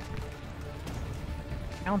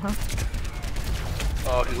 Down, huh?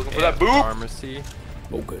 Oh, he's looking for that boop. Pharmacy.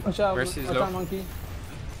 Okay. Watch out, Mercy's watch low. out, monkey.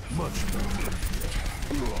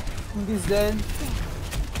 Monkey's dead.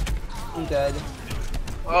 I'm dead.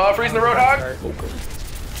 Oh, freezing the Roadhog.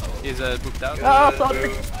 He's booped out. Oh, soldier.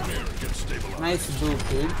 Nice boop,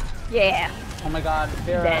 dude. Yeah. Oh my god,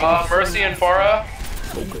 Farah. Mercy and Farah.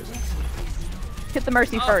 Hit the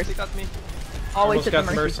Mercy first. He got me. Always Almost hit the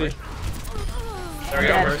got Mercy. Mercy. There we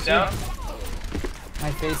go, Yeah. Mercy down.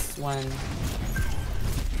 My face when...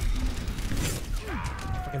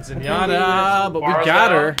 Fucking Zenyatta, but we Farah's got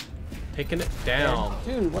down. her. Taking it down.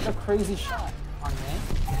 Dude, what a crazy shot on me.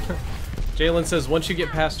 Jalen says once you get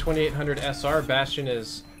past 2800 SR, Bastion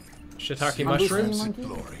is shiitake I'm boosting you, mushrooms.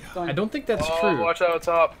 monkey. I don't think that's Oh, true. watch out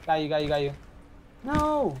top. Got you.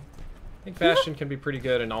 No! I think Bastion can be pretty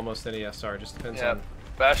good in almost any SR. Just depends Yeah, on.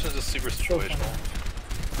 Bastion's just super situational.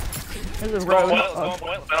 There's a Let's go on road. point. Let's go on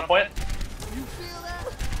point. Let's go on point.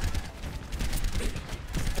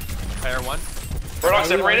 Fire one. Roadhog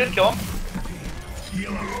separated. Kill him.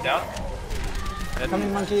 Down.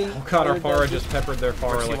 Coming, monkey. Oh god, our You're Pharah dead. just peppered their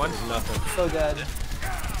Pharah Mercy like one. it's nothing. So dead.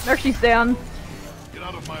 Mercy's down. Get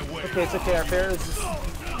out of my way. Okay, it's okay. Our Farah is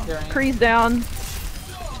just carrying. Kree's down.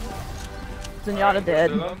 Zenyatta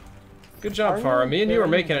dead. Good job, Are you Pharah. Me and you are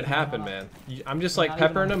very making it happen, man. I'm just like Not even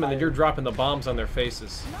peppering on them, and then fire. you're dropping the bombs on their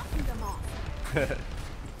faces.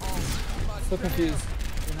 So confused.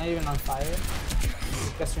 You're not even on fire?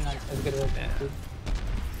 Guess you're not as good as that, dude.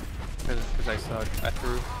 Because I suck. I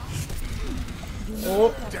threw.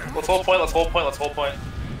 Oh, Let's hold point. Let's hold point. Let's hold point.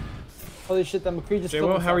 Holy shit, that McCree just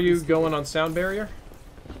killed JWo, how are you himself. going on sound barrier?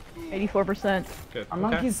 84%. Good. Our Okay.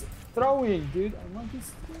 monkey's throwing, dude. Our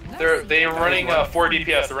monkey's They're running 4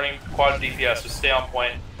 DPS. They're running quad DPS. Just stay on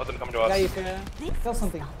point. Let them come to Got you, us. Farah. Kill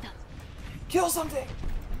something. Kill something!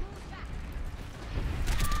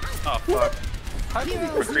 Oh fuck.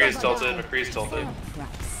 McCree is tilted. McCree is tilted.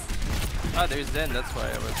 Ah, there's Zen. That's why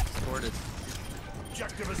I was discorded.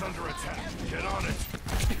 Objective is under attack. Get on it.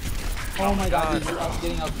 Oh my god, I was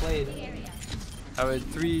getting outplayed. I was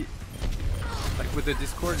 3. Like with the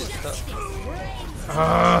discorded stuff.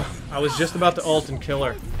 I was just about to ult and kill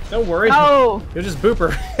her. Don't worry. No! You'll just boop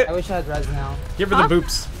her. I wish I had res now. Give her the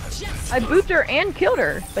boops. I booped her and killed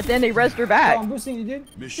her, but then they rezzed her back. Oh, I'm boosting you,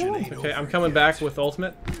 dude. Okay, I'm coming back with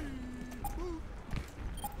ultimate.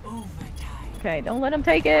 Okay, don't let him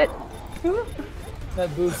take it.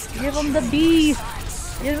 That boost. Give him the D.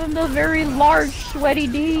 Give him the very large, sweaty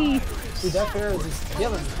D. Dude, that Pharaoh is just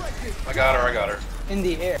killing me. I got her. I got her. In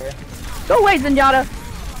the air. Go away, Zenyatta.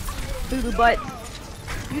 Boo-boo butt.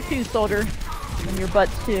 You too, soldier. And your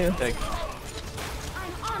butts too. Like,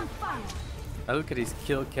 I look at his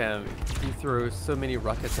kill cam. He throws so many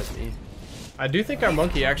rockets at me. I do think our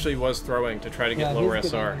monkey actually was throwing to try to get lower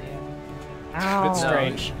SR. Ow. It's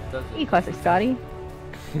strange. Hey, classic Scotty.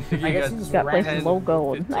 I guess he just Got ran placed in in low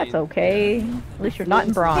gold. That's okay. At least you're not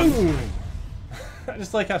in bronze. I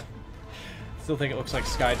just like how. Still think it looks like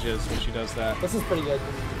Sky Jizz when she does that. This is pretty good.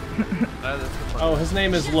 Oh, his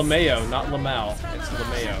name is Lameo, not Lamau. It's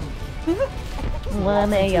Lameo.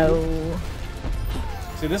 Lameo.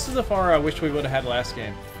 See, this is the far I wish we would have had last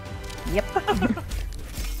game. Yep.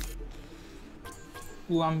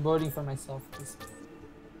 Ooh, I'm boarding for myself. Please.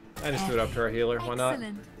 I just threw it up to our healer. Why not?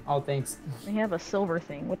 Oh, thanks. They have a silver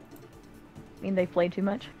thing. What? Mean they played too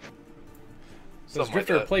much? Says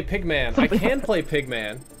Drifter, play Pigman. I can play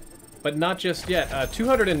Pigman, but not just yet.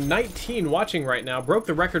 219 watching right now. Broke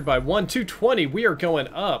the record by 220. We are going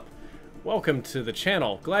up. Welcome to the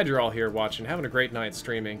channel. Glad you're all here watching. Having a great night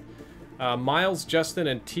streaming. Miles, Justin,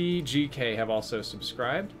 and TGK have also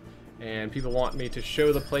subscribed. And people want me to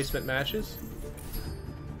show the placement matches.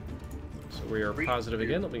 So we are positive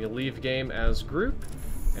again. Let me leave game as group.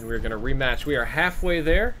 And we're going to rematch. We are halfway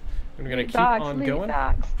there. And we're going to keep on going.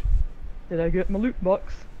 Did I get my loot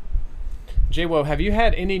box? JWO, have you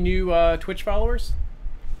had any new Twitch followers?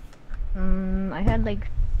 I had like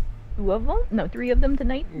 2 of them. No, 3 of them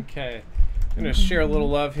tonight. Okay. I'm going to share a little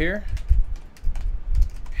love here.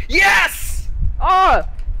 Yes! Oh!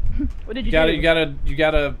 What did you do? You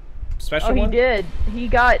got a special one? Oh, he did. He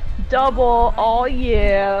got double. Oh,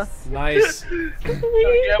 yeah. Nice.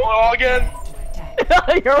 All again.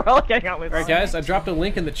 You're all getting out with. Alright guys, I dropped a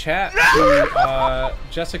link in the chat to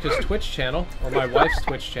Jessica's Twitch channel, or my wife's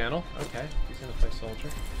Twitch channel. Okay, he's gonna play Soldier.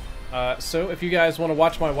 So if you guys want to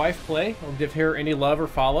watch my wife play, or give her any love or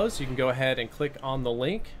follows, you can go ahead and click on the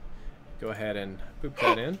link. Go ahead and boop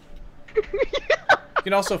that in. You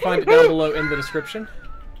can also find it down below in the description.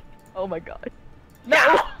 Oh my god.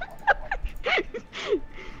 No!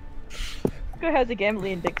 Who has a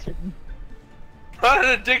gambling addiction? Not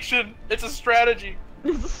an addiction. It's a strategy.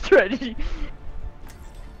 It's a strategy.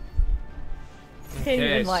 Okay, Can't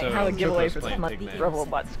even like so have a giveaway for some of these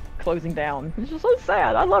Revlobots closing down. It's just so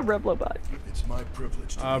sad. I love Revlobots. It's my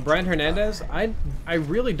privilege. Brian Hernandez, I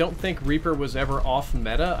really don't think Reaper was ever off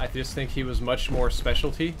meta. I just think he was much more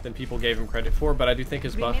specialty than people gave him credit for, but I do think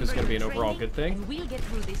his buff is going to be an overall good thing. We'll get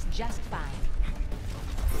through this just fine.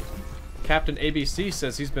 Captain ABC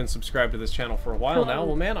says he's been subscribed to this channel for a while now.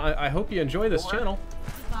 Well, man, I hope you enjoy this channel.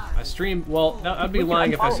 I stream, well, I'd be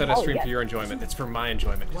lying if I said I stream for your enjoyment. It's for my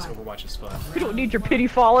enjoyment, because Overwatch is fun. We don't need your pity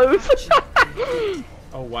follows.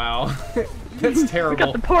 Oh, wow. That's terrible.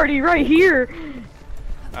 We got the party right here.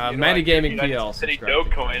 Matty Gaming PL. City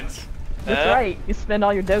Doge coins. That's right. You spend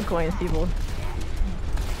all your Doge coins, people.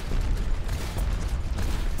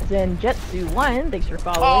 Then Jetsu1, thanks for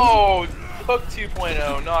following. Oh, Hook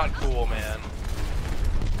 2.0, not cool, man.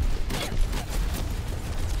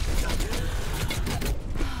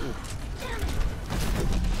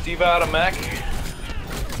 Diva out of mech.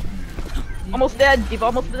 Almost dead, Diva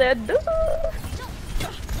almost dead.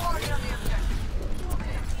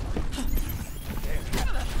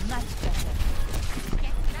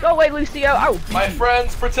 Go away, Lucio. Oh, my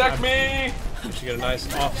friends, protect me. She got a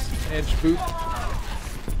nice off-edge boot.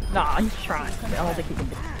 Nah, he's trying. I don't think he can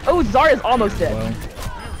do it. Oh, Zarya's almost dead. Well,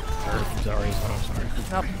 Zarya's almost sorry.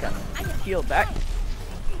 Nope, he's got healed back.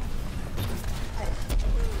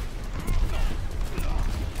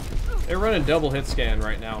 They're running double hit scan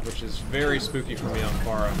right now, which is very spooky for me on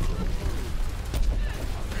Pharah.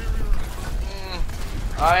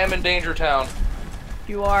 I am in Danger Town.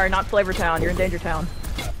 You are not Flavor Town, you're in Danger Town.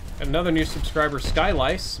 Another new subscriber, Sky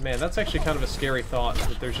Lice. Man, that's actually kind of a scary thought,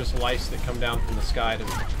 that there's just lice that come down from the sky to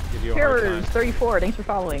give you a hard time. 34, thanks for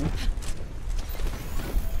following.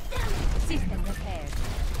 System repaired.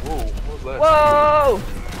 Whoa, what was that? Whoa!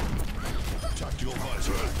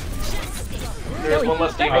 There's one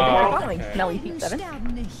less team. Following Smelly Feet 7.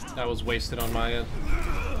 That was wasted on my end.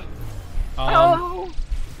 Oh!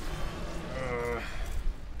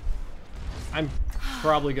 I'm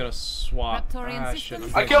probably gonna swap. Ah, shit.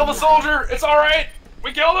 I killed the soldier! It's alright!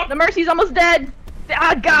 We killed him! The Mercy's almost dead!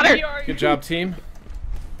 I got her! Good job, team.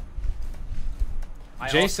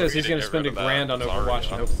 Jay says he's gonna spend $1,000 on Overwatch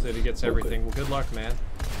and hopes that he gets everything. Well, good luck, man.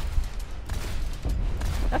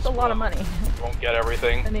 That's a lot of money. Won't get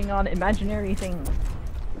everything. Spending on imaginary things.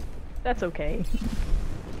 That's okay.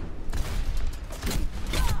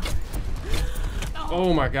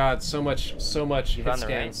 Oh my god, so much hit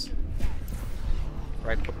scans.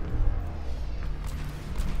 Right.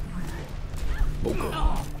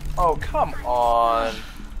 Oh, come on.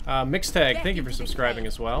 Mixtag, thank you for subscribing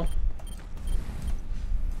as well.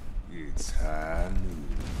 It's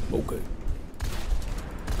okay.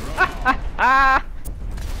 Ah!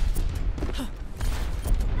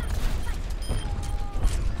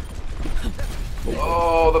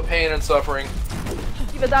 Oh, the pain and suffering.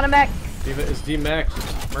 Diva's on a mech. Diva is D-Mech.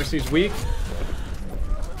 Mercy's weak.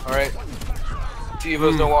 Alright.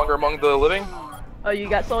 Diva's no longer among the living. Oh, you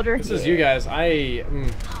got soldier? This is you guys.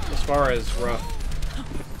 As far as rough.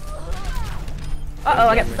 Uh-oh,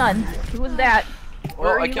 I got stunned. Who was that?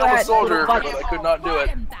 Well, I killed the soldier, but I could not do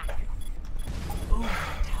it.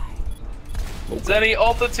 Zenny,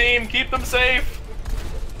 ult the team, keep them safe!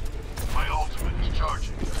 My ultimate is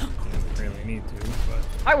charging. Really need to, but...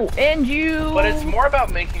 I will end you! But it's more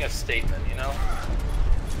about making a statement, you know?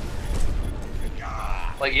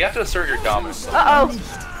 Like, you have to assert your dominance. Uh-oh!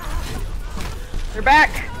 They're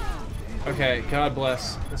back! Okay, God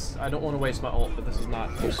bless. I don't want to waste my ult, but this is not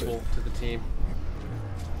useful to the team.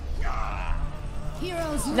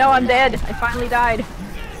 No, I'm dead. I finally died.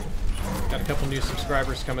 Got a couple new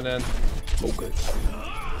subscribers coming in. Okay.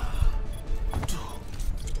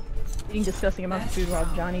 Eating disgusting amounts of food while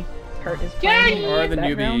Johnny Kurt is playing. Are the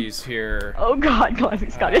newbies here? Oh god,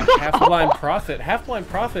 Classic Scott is Half-Blind Prophet. Half-Blind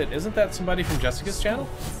Prophet, isn't that somebody from Jessica's channel?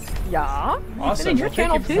 Yeah. Awesome. Been in your Well,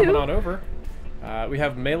 channel thank you for coming too. on over. We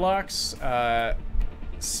have Malox,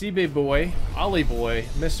 CB Boy, Ollie Boy,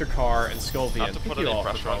 Mr. Carr, and Skulvian. Not to put any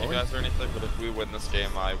pressure on you guys or anything, but if we win this game,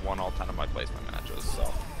 I won all 10 of my placement matches,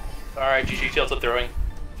 so... Alright, GG tilted throwing.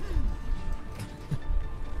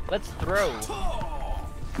 Let's throw.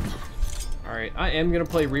 Alright, I am going to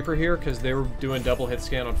play Reaper here because they were doing double hit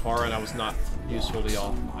scan on Pharah and I was not useful to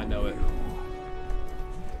y'all. I know it.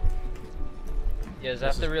 Yeah, is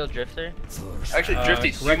that the real Drifter? Actually,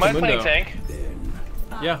 Drifty, do you mind playing tank?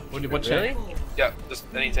 Yeah, what Really? tank? Yeah, just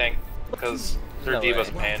any tank, because their No Diva's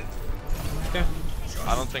a way. pain. Yeah.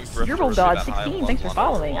 I don't think Drifter Dribble is God that high 16, thanks for level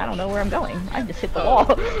on following. I Overwatch. don't know where I'm going. I just hit the wall.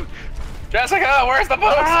 Jessica, where's the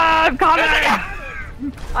boost? Ah, I'm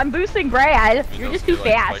coming! I'm boosting Brad. He You're knows just me too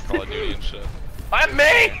like fast. Call of Duty and shit. I'm me!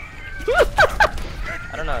 I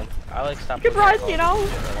don't know. I like stopping. Surprise, you know?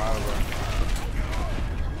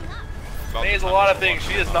 May is a lot of things.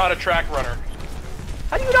 She is not a track runner.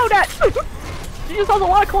 How do you know that? She just has a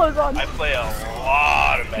lot of clothes on. I play a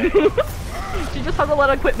lot of May. She just has a lot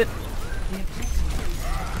of equipment.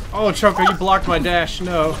 Oh, Choco, you blocked my dash.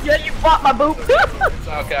 No. Yeah, you bought my boot. It's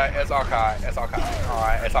okay, it's okay, it's okay.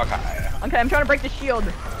 Alright, it's okay. Okay, I'm trying to break the shield.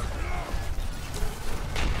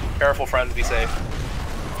 Careful, friends, be safe.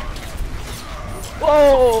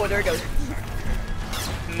 Whoa, there it goes.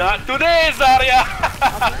 Not today, Zarya!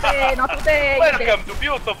 Not today, not today. Welcome to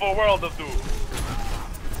beautiful world of Doom.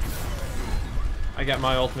 I got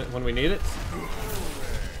my ultimate when we need it.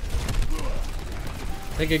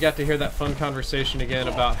 I think I got to hear that fun conversation again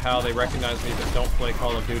about how they recognize me but don't play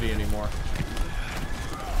Call of Duty anymore.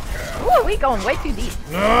 Ooh, we going way too deep.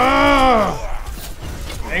 No!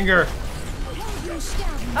 Anger.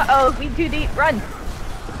 Uh-oh, we too deep. Run.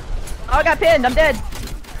 Oh, I got pinned. I'm dead.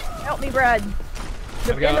 Help me, Brad.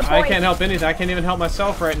 I can't help anything. I can't even help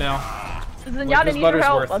myself right now. Zenyatta needs your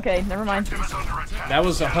help. Okay, never mind. That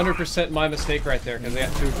was 100% my mistake right there because they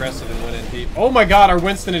got too aggressive and went in deep. Oh my god, our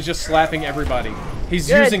Winston is just slapping everybody. He's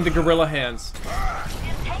using the gorilla hands.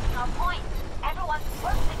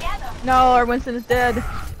 No, our Winston is dead.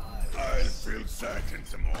 I feel certain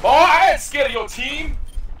tomorrow. Oh, I ain't scared of your team!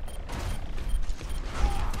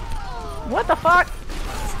 What the fuck?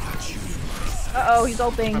 Uh-oh, he's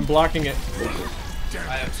ulting. I'm blocking it.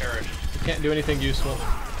 I have perished. Can't do anything useful.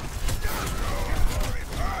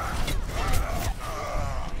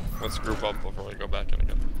 Let's group up before we go back in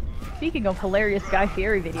again. Speaking of hilarious Guy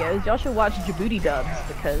Fieri videos, y'all should watch Djibouti Dubs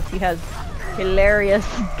because he has hilarious,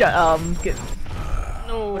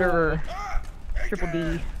 whatever, triple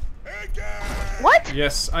D. What?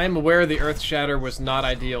 Yes, I am aware the Earth Shatter was not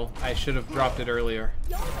ideal. I should have dropped it earlier.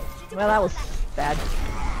 Well, that was Bad.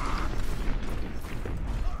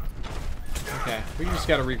 Okay, we just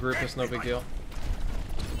gotta regroup. It's no big deal.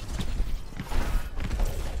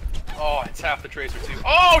 Oh, it's half the Tracer too.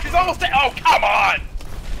 Oh, she's almost dead. Oh, come on!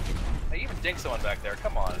 I even dinked someone back there.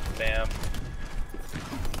 Come on, bam.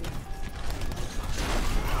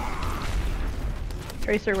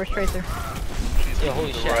 Tracer, where's Tracer? She's Yo,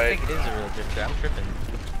 holy shit, I think it is a real drifter. I'm tripping.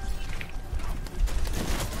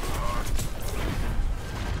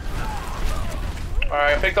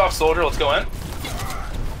 Alright, picked off Soldier. Let's go in.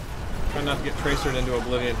 Try not to get Tracered into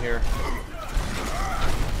oblivion here.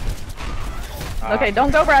 Okay, don't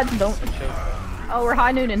go, Brad. Don't. Oh, we're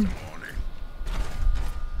high nooning.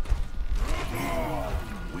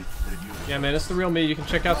 Yeah, man, it's the real me. You can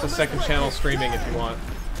check out the second channel streaming if you want.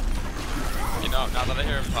 You know, now that I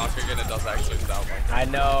hear him talk again, it does actually sound like him. I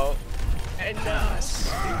know. I know.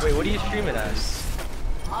 Wait, what are you streaming as?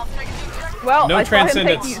 Well, No I saw him take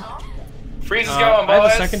Transcendence. you. Freeze is going, boys. I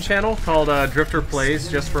have a second channel called Drifter Plays,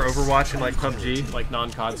 just for Overwatch and like PUBG, like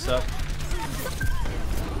non-COD stuff.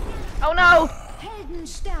 Oh no!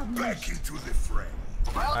 Back into the fray.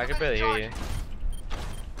 I can barely hear you.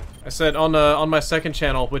 I said on my second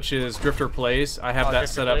channel, which is Drifter Plays, I have that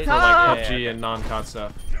Drifter set up Plays? for like Yeah, PUBG yeah. and non-COD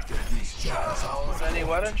stuff. Zenny,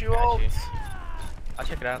 why don't you ult? I'll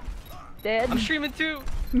check it out. Dead. I'm streaming too.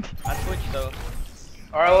 On Twitch though.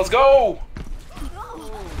 Alright, let's go!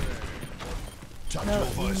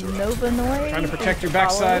 Nova noise. Trying to protect your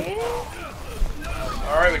backside.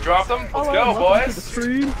 Alright, we dropped them. Let's go, boys.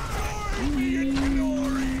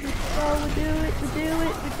 Oh, we do it, we do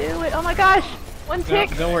it, we do it. Oh my gosh! One tick!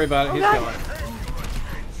 No, don't worry about it, he's God. going.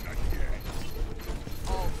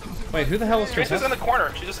 Wait, who the hell is Tracer's Tracer? in the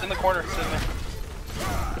corner. She's just in the corner, sitting there.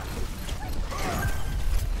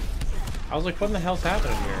 I was like, what in the hell's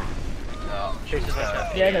happening here? No, Tracer's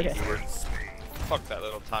like Yeah, okay. Fuck that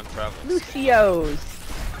little time travel. Lucio's.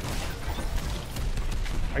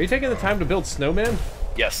 Are you taking the time to build snowmen?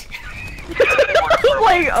 Yes.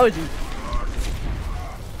 Like, oh geez.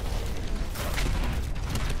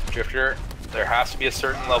 Drifter, there has to be a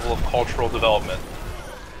certain level of cultural development.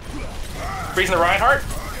 Freezing the Reinhardt?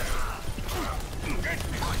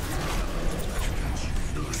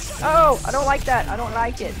 Oh, I don't like that. I don't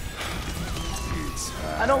like it.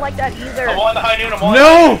 I don't like that either. I'm on the high noon, I'm on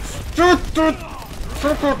No!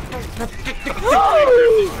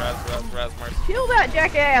 Raz, Mars. Kill that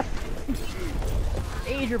jackass!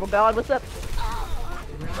 Adrian, God, what's up?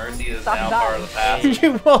 Mercy is Stop now that. part of the past.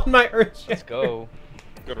 You won my Earth. Let's go.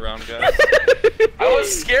 Good round, guys. I was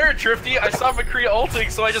scared, Drifty. I saw McCree ulting,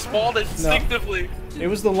 so I just walled it instinctively. It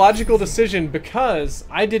was the logical decision because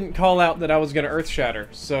I didn't call out that I was going to Earth Shatter.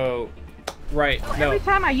 So, right, no. Every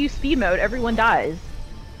time I use speed mode, everyone dies.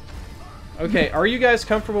 Okay, are you guys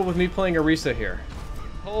comfortable with me playing Orisa here?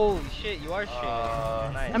 Holy shit, you are streaming.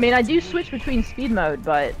 Nice. I mean, I do switch between speed mode,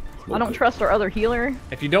 but I don't trust our other healer.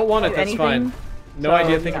 If you don't want it, Do that's anything. fine. No So,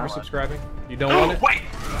 idea, thank you no. for subscribing. You don't want it? Wait!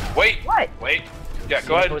 What? Wait! Yeah,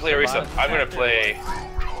 go ahead and play Orisa. I'm gonna play...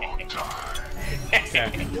 Okay.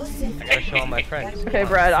 I gotta show all my friends. Okay,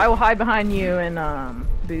 Brad, I will hide behind you and,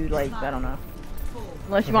 do, like, I don't know.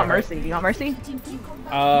 Unless you want Mercy. Do you want Mercy?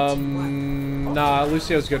 Nah,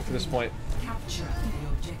 Lucio's good for this point.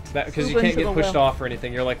 Because you Move can't into get the pushed well. off or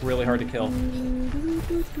anything, you're like really hard to kill.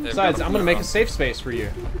 Besides, I'm gonna make a safe space for you.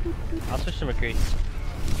 I'll switch to McCree.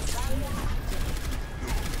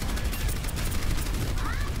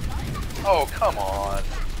 Oh, come on.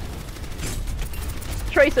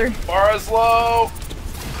 Tracer. Bara's low!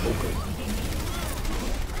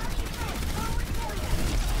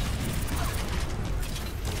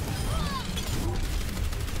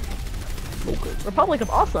 Republic of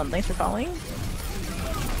Awesome, thanks for calling.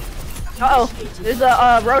 Uh-oh, there's a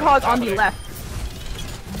Roadhog on the left.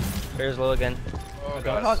 There's low again.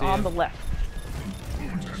 Roadhog on the left.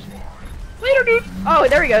 Later, dude! Oh,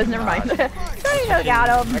 there he goes, never mind. I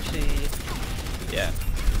got him. Actually, yeah.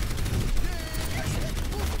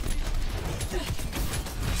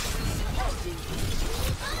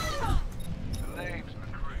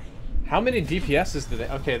 How many DPSs did they?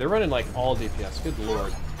 Okay, they're running like all DPS. Good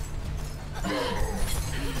lord.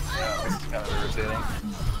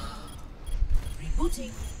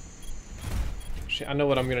 Shit, I know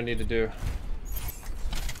what I'm gonna need to do.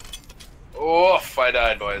 Oof, I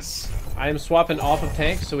died, boys. I am swapping off of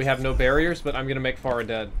tank, so we have no barriers, but I'm gonna make Pharah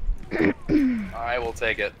dead. I will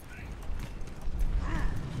take it.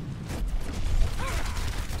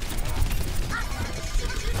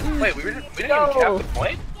 Wait, we didn't even cap the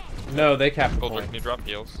point? No, they capped the Soldier, point. can you drop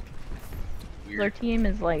heals? Their team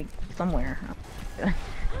is like somewhere.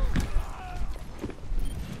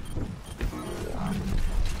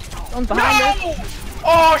 Someone's behind us.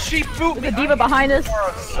 Oh, she booped me. There's a diva behind us.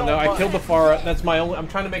 Oh, no, I killed the Pharah. That's my only. I'm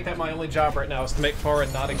trying to make that my only job right now is to make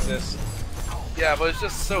Pharah not exist. Yeah, but it's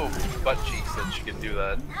just so butt cheeks that she can do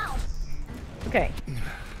that. Okay.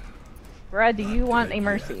 Brad, do you want a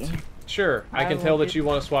mercy? Sure, I can tell that you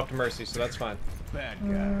want to swap to Mercy, so that's fine. Bad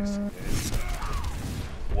guys.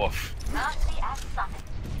 Woof.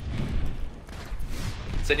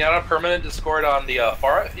 Senora, permanent Discord on the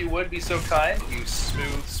Pharah, if you would be so kind. You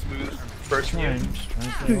smooth person.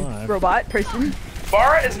 Robot person.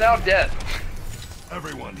 Pharah is now dead.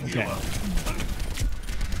 Everyone heal up.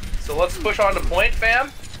 So let's push on to point,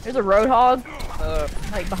 fam. There's a roadhog,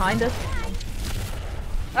 like behind us.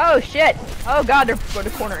 Oh shit! Oh god, they're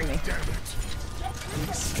cornering me.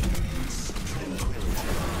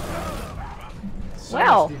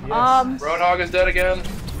 Well, Roadhog is dead again.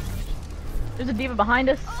 There's a diva behind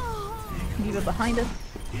us. Diva behind us.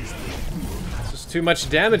 This is too much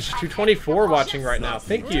damage. 224 watching right now.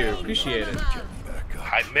 Thank you. Appreciate it.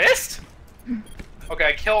 I missed? Okay,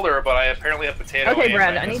 I killed her, but I apparently have potato. Okay, aim.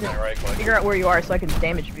 Brad, I need to figure out where you are so I can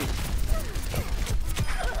damage boost.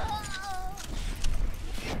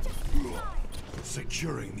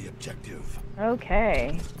 Securing the objective.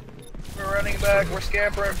 Okay. We're running back. We're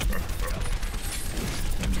scampering.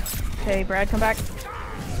 Okay, Brad, come back.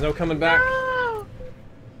 There's no coming back. No!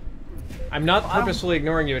 I'm not purposefully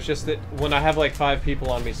ignoring you. It's just that when I have like 5 people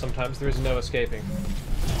on me, sometimes there's no escaping.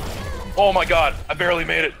 Oh my god, I barely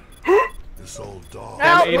made it. This old dog.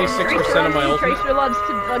 I'm 86% of my ultimate. Tracer loves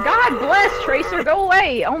to. God bless Tracer, go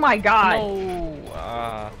away! Oh my god.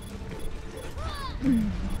 No.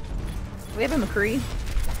 We have a McCree.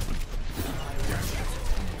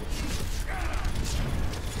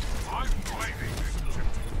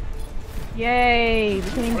 Yay! We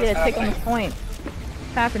can even get a tick on this point.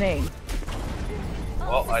 What's happening?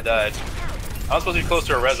 Well, I died. I was supposed to be close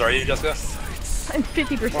to a res, are you, Jessica? I'm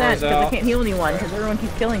 50% because I can't heal anyone because everyone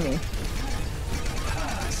keeps killing me.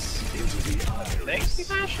 Thanks, you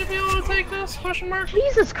guys should be able to take this? Question mark?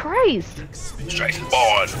 Jesus Christ! Jason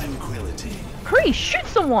Bond. Cree, shoot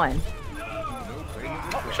someone!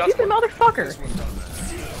 Shoot the motherfucker!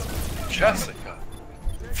 Jessica,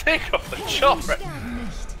 think of the children.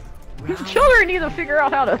 These children need to figure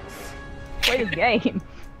out how to play this game.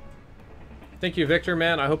 Thank you, Victor,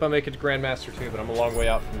 man. I hope I make it to Grandmaster too, but I'm a long way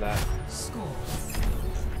out from that.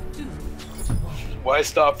 Why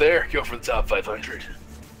stop there? Go for the top 500.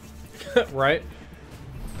 Right?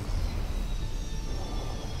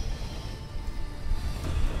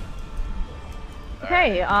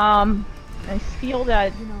 Okay, I feel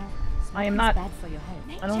that I am not. I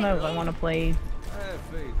don't know if I want to play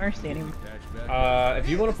Mercy anymore. If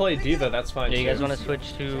you want to play Diva, that's fine. Do you guys want to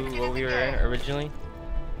switch to what we were in originally?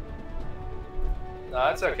 No,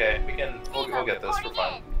 that's okay. We'll get this for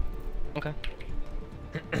fun. Okay.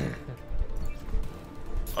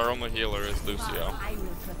 Our only healer is Lucio.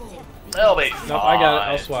 That'll be fine. Nope, I got it.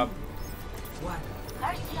 I'll swap. Who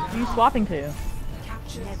are you swapping to?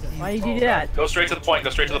 Why did you do that? Go straight to the point. Go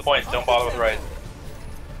straight to the point. Don't bother with right.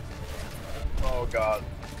 Oh god,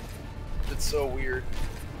 it's so weird.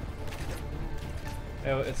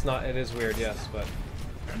 Oh, it's not. It is weird, yes, but.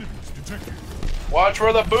 Watch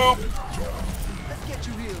for the boop.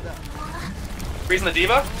 Freezing the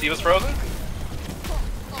Diva. Diva's frozen.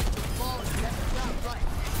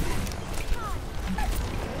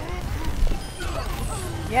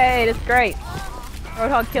 Yay, that's great.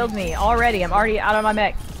 Roadhog killed me already. I'm already out of my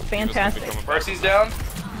mech. Fantastic. Mercy's down.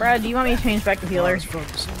 Brad, do you want me to change back to healer?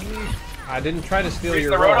 I didn't try to steal Freeze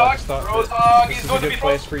your the role. I Roadhog. just thought Roadhog, this he's is a going to good be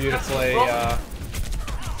place for you to play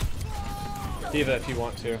Diva if you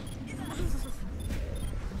want to.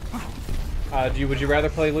 Would you rather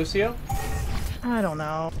play Lucio? I don't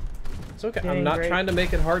know. It's okay. I'm not trying to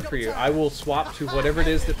make it hard for you. I will swap to whatever it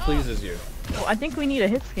is that pleases you. Well, I think we need a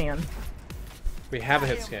hit scan. We have a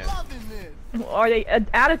hit scan. Are they an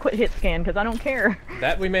adequate hit scan? Because I don't care.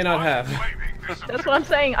 That we may not have. That's what I'm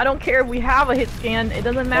saying. I don't care if we have a hit scan. It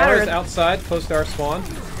doesn't matter. Pharah's outside, close to our spawn.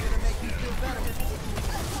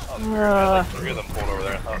 Like 3 of them pulled over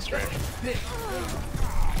there. How strange.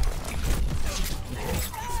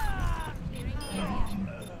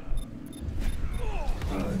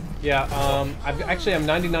 Yeah, I'm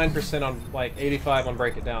 99% on like 85 on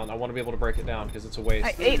break it down. I want to be able to break it down because it's a waste.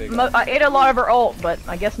 I ate a lot of her ult, but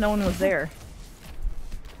I guess no one was there.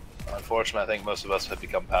 Unfortunately, I think most of us have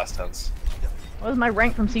become past tense. What was my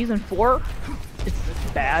rank from season 4?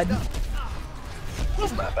 It's bad. It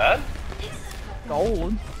wasn't that bad.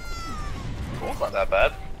 Gold. Gold's not that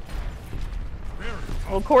bad.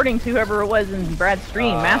 Well, according to whoever it was in Brad's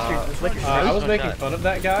stream, Masters is what you're supposed I was making fun of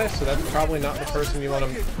that guy, so that's probably not the person you want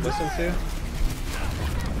to listen to.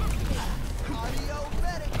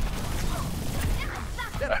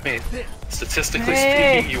 I mean, statistically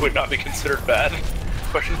speaking, you would not be considered bad.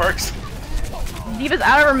 Question marks. D.Va's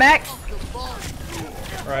out of her mech.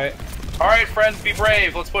 Right. Alright, friends, be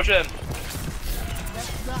brave. Let's push in.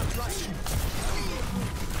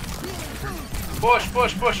 Push,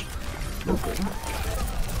 push, push.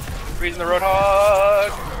 Freezing the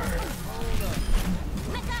Roadhog.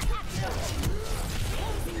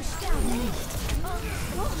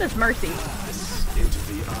 What's this Mercy?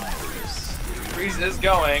 Freeze is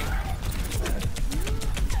going.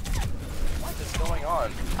 What is going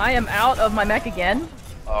on? I am out of my mech again.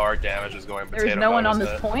 Oh, our damage is going potato. There's no one on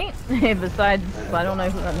this point besides. I don't know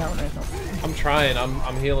who. No, there's no. I'm trying.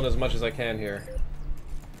 I'm healing as much as I can here.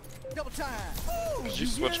 Could you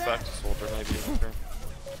switch back to soldier maybe?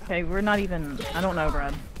 Okay, we're not even. I don't know,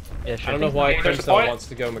 Brad. Yeah, sure. I don't know why Crimson wants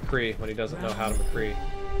to go McCree when he doesn't know how to McCree.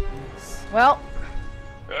 Well.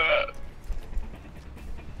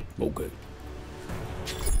 Okay.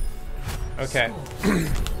 Okay.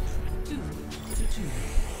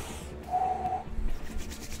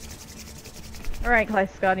 Alright, Clay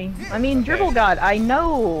Scotty. I mean, Dribble God, I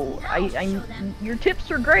know. Your tips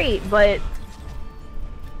are great, but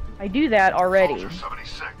I do that already.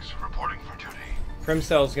 76, reporting for duty.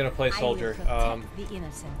 Crimcel's gonna play soldier.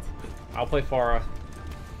 I'll play Farah.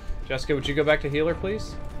 Jessica, would you go back to healer,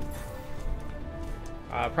 please?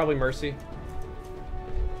 Probably Mercy.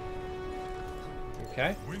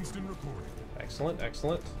 Okay. Winston reporting. Excellent,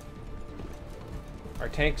 excellent. Our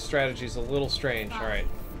tank strategy is a little strange. All right.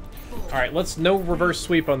 All right, let's no reverse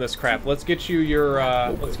sweep on this crap. Let's get you your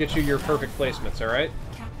perfect placements. All right.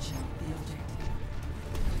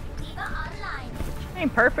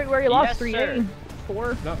 Ain't perfect where you lost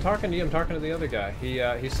 384. Not talking to you. I'm talking to the other guy.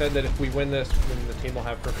 He said that if we win this, then the team will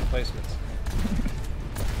have perfect placements.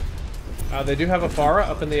 They do have a Farah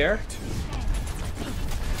up in the air.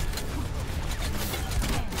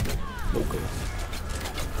 Okay.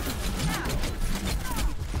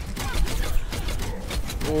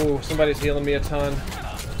 Oh, somebody's healing me a ton.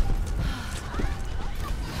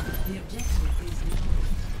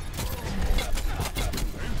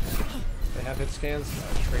 They have hit scans?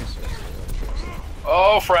 Tracer.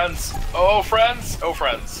 Oh, friends! Oh, friends! Oh,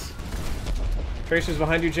 friends! Tracer's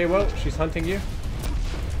behind you, J-Wo. She's hunting you.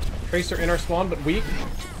 Tracer in our spawn, but weak.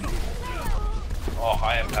 Oh,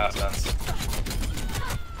 I am past sense.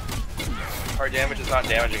 Our damage is not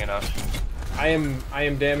damaging enough. I am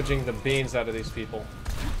damaging the beans out of these people.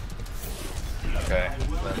 Okay,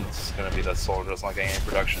 then it's gonna be that soldier that's not getting any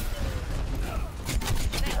production.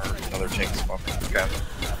 Or another tank spawn. Okay.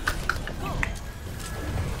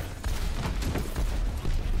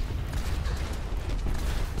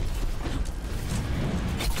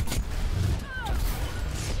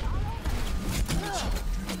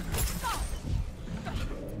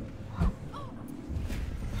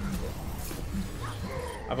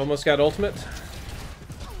 I've almost got ultimate.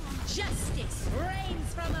 Justice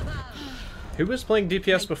reigns from above. Who was playing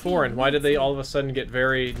DPS before, and why did they all of a sudden get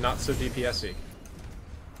very not so DPS-y?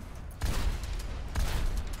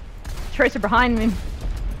 Tracer behind me.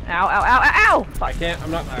 Ow, ow, ow, ow, ow! I can't,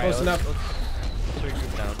 I'm not close enough. Let's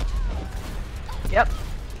regroup down. Yep.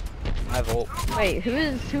 I have ult. Wait, who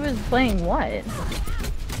is playing what?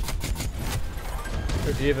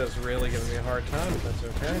 Their D.Va's really giving me a hard time, if that's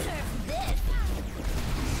okay.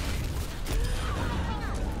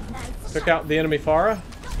 Took out the enemy Farah.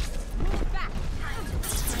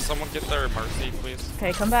 Someone get their Mercy, please.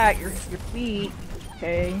 Okay, come back. You're feet.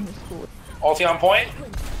 Okay, it's cool. Ulti on point.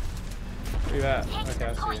 Where you at? Okay,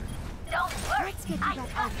 I see you.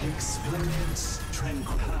 Experience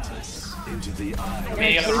tranquility into the eye.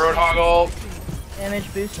 Me and the Roadhog ult.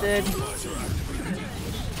 Damage boosted.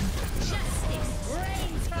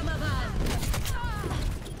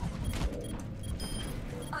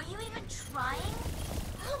 Are you even trying?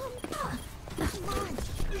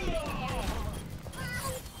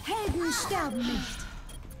 Helden sterben nicht.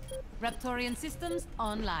 Raptorian systems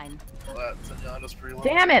online. Zenyatta's pretty low.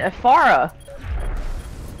 Damn it, Afara!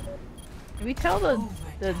 Did we tell the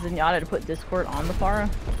Zenyatta to put Discord on the Farah?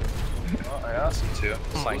 Well, I asked him to.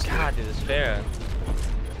 Oh my god, dude, it's fair.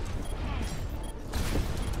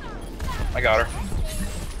 I got her.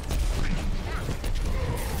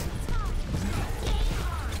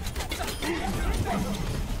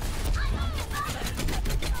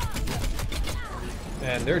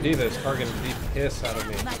 Man, their D.Va is targeting the piss out of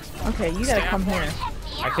me. Okay, you gotta come here.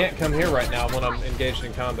 I can't come here right now when I'm engaged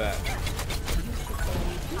in combat.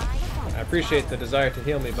 I appreciate the desire to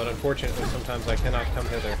heal me, but unfortunately sometimes I cannot come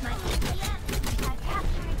hither.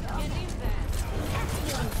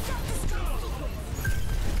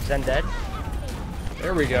 Zen dead.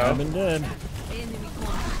 There we go. I've been dead.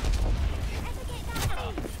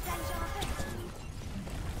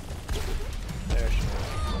 There she is.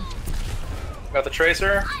 Got the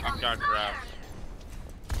tracer. I've got grab.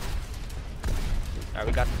 Alright,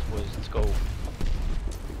 we got this, boys. Let's go.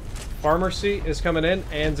 Pharmacy is coming in,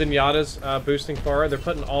 and Zenyatta's boosting Pharah. They're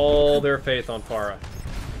putting all their faith on Pharah.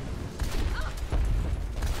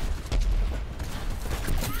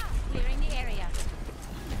 Clearing the area.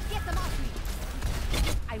 Get them off me.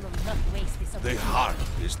 I will not waste this The heart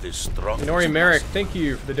is the strongest. Nori Merrick, thank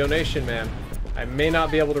you for the donation, man. I may not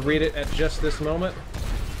be able to read it at just this moment.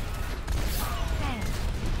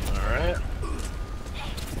 Alright.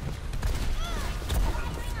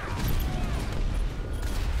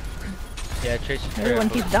 Yeah, Trace. Everyone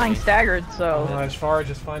keeps dying staggered, so. Oh, Pharah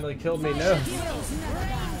just finally killed me. No.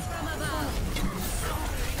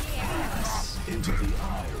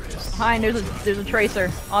 Behind, there's a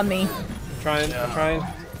tracer on me. I'm trying to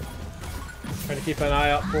keep an eye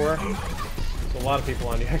out for her. There's a lot of people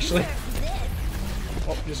on you, actually.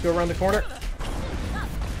 Oh, just go around the corner.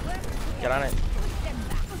 Get on it.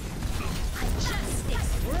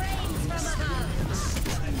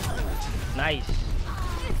 Nice.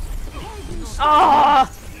 Ah!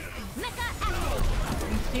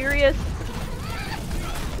 Are you serious?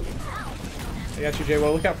 I got you, Jay.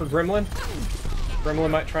 Well, look out for Gremlin.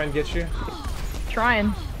 Gremlin might try and get you.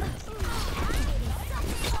 Trying.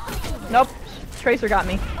 Nope. Tracer got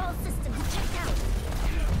me.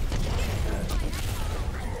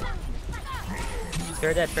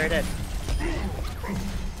 Fair dead, fair dead.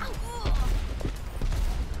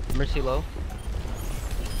 Mercy low.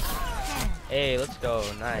 Hey, let's go.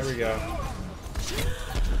 Nice. There we go.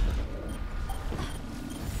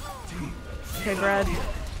 Okay, Brad.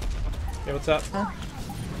 Hey, what's up? Huh?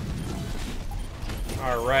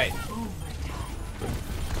 All right.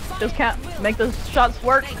 Just can't make those shots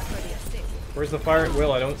work. Where's the fire at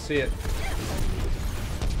will? I don't see it.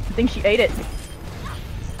 I think she ate it.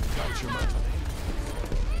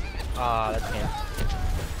 Ah, that's him.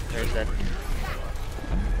 There's that.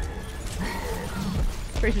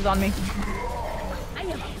 Tracer's on me.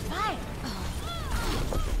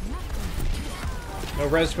 No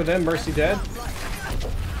res for them. Mercy dead.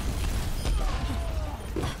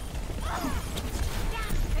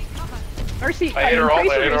 Mercy, I hit her all, I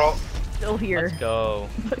Tracer hit her all. is still here. Let's go.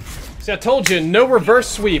 See, I told you, no reverse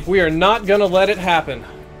sweep. We are not gonna let it happen.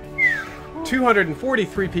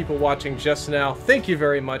 243 people watching just now. Thank you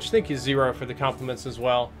very much. Thank you, Zero, for the compliments as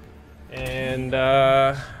well. And,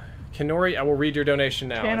 Kenori, I will read your donation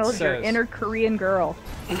now. Channel your inner Korean girl.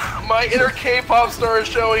 My inner K-pop star is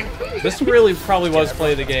showing. This really probably was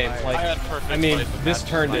play the game. Like, I had perfect I mean, placement this matches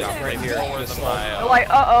turned it lined up right here. more Just than my, Like,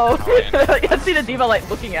 uh-oh. I see the diva, like,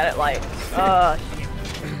 looking at it like,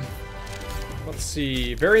 Let's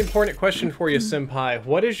see. Very important question for you, Senpai.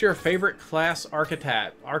 What is your favorite class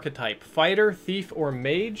archetype? Fighter, thief, or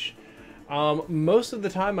mage? Most of the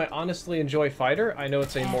time, I honestly enjoy fighter. I know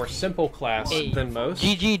it's a more simple class than most.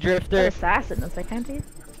 GG Drifter. Assassin, that's like fancy.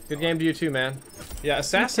 Good game to you too, man. Yeah,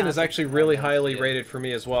 Assassin is actually really highly rated for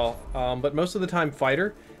me as well. But most of the time,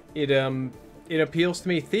 fighter, it appeals to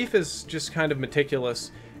me. Thief is just kind of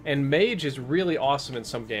meticulous, and mage is really awesome in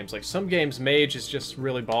some games. Like some games, mage is just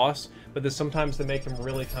really boss, but then sometimes they make him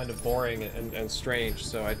really kind of boring and strange.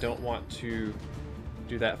 So I don't want to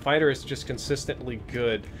do that. Fighter is just consistently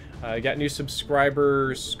good. Got new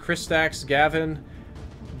subscribers: Christax, Gavin,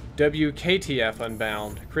 WKTF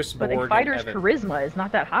Unbound, Chris Borg, But a and fighter's Evan. charisma is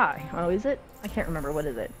not that high. Oh, is it? I can't remember. What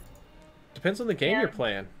is it? Depends on the game you're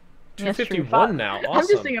playing. Yeah, it's true. 251 now. Awesome. I'm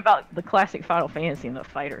just thinking about the classic Final Fantasy and the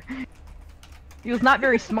fighter. He was not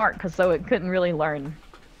very smart, so it couldn't really learn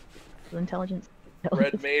intelligence.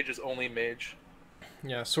 Red mage is only mage.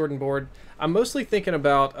 Yeah, sword and board. I'm mostly thinking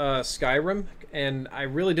about Skyrim, and I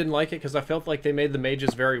really didn't like it because I felt like they made the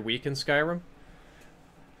mages very weak in Skyrim.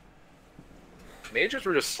 Mages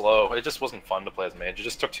were just slow. It just wasn't fun to play as mage. It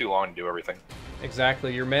just took too long to do everything.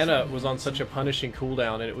 Exactly. Your mana was on such a punishing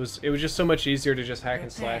cooldown, and it was just so much easier to just hack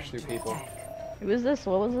and slash through people. Who was this?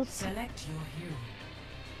 What was this? Select your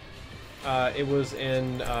hero. It was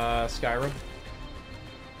in Skyrim.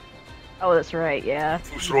 Oh, that's right. Yeah.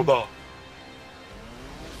 Fusroba.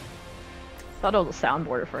 Thought it was a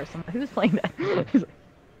soundboard at first. I'm like, who's playing that? He's like,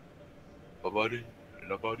 Nobody.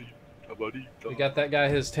 Nobody. Nobody. We got that guy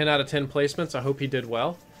his 10 out of 10 placements. I hope he did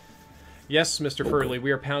well. Yes, Mr. Furley,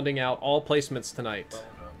 we are pounding out all placements tonight.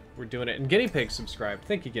 We're doing it. And Guinea Pig subscribed.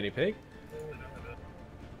 Thank you, Guinea Pig.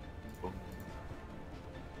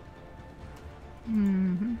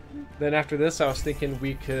 Then after this, I was thinking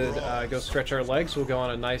we could go stretch our legs. We'll go on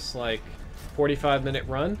a nice, like, 45-minute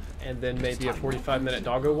run, and then maybe a 45-minute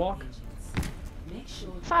doggo walk.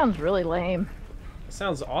 Sounds really lame.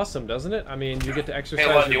 Sounds awesome, doesn't it? I mean, you get to exercise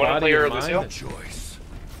Hey, Lon, do you your want to body play and your mind. Lucio?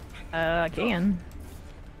 I can.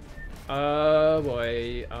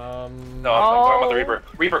 Boy, No, I'm talking about the Reaper.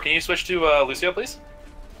 Reaper, can you switch to Lucio, please?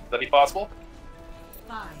 Would that be possible?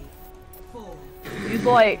 5, 4. He's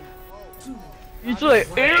like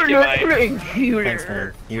internet computer. Thanks,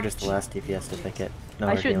 man. You're just the last DPS to pick it. No I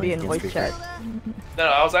hard shouldn't be in feelings voice against chat. No,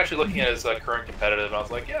 I was actually looking at his current competitive, and I was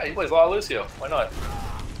like, yeah, he plays a lot of Lucio. Why not?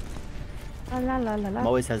 La la la la. I'm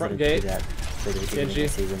always hesitant to do that for the beginning Genji.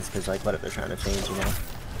 of the seasons because, like, what if they're trying to change, you know?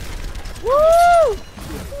 Woo!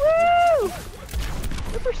 Woo!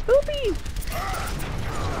 Super spoopy!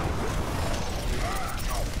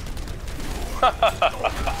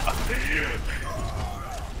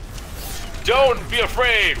 Don't be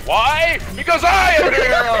afraid. Why? Because I am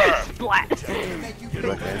here! Splat! Good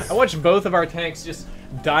luck, guys. I watched both of our tanks just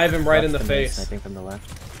dive him right in the Left face. I think from the left.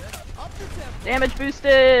 Damage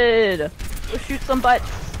boosted! Go shoot some butts.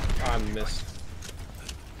 I missed.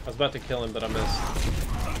 I was about to kill him, but I missed.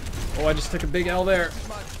 Oh, I just took a big L there.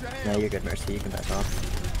 No, you're good, Mercy. You can back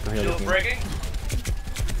off. Go ahead Shield with me. breaking.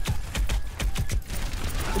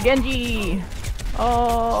 Genji!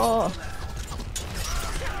 Oh!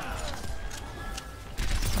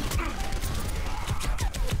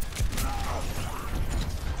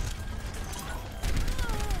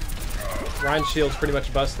 Ryan's shield's pretty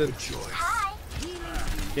much busted.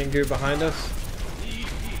 Gengu behind us.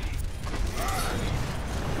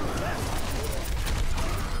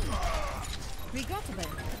 Regrettable.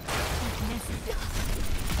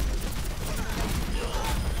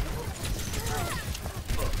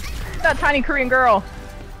 That tiny Korean girl!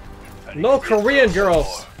 No Korean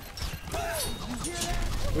girls!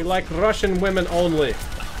 We like Russian women only.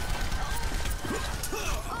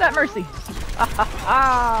 That Mercy! Ah ha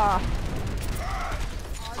ha!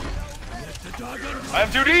 I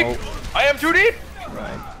am too deep! Oh. I am too deep!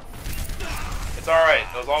 Right. It's alright.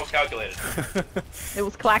 It was all calculated. It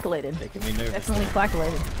was clackulated. Making me nervous. Definitely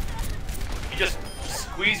clackulated. You just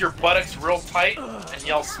squeeze your buttocks real tight and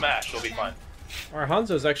yell smash. It'll be fine. Our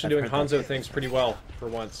Hanzo's actually doing I've heard that. Hanzo things pretty well, for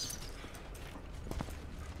once.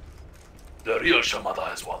 The real Shamada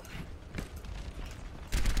has won.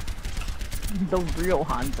 The real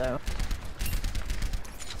Hanzo.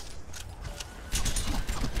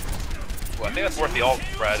 Well, I think that's worth the ult,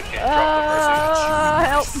 Brad. If you can't drop the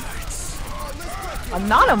Help!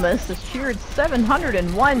 Anonymous has cheered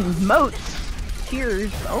 701 motes.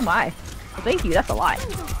 Cheers. Oh my. Well, thank you, that's a lot.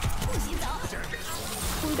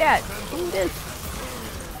 Who that? Who this?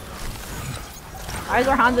 Why is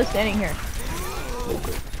our Hanzo standing here?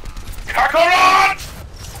 Kakarot!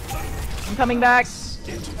 I'm coming back.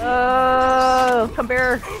 Oh, come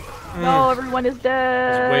here. No, everyone is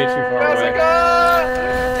dead. It's way too far away.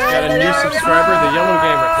 Got a new subscriber, the Yellow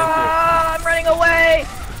Gamer, thank you. I'm running away.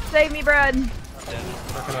 Save me, Brad.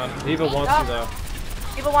 Working on it. Diva wants you though.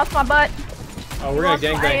 Diva wants my butt. Oh, we're gonna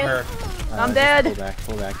gangbang her. I'm dead.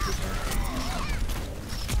 Pull back.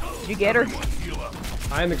 Did you get her?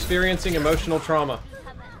 I am experiencing emotional trauma.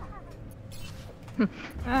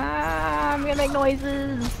 I'm gonna make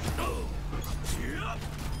noises.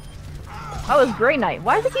 Oh, it's Grey Knight.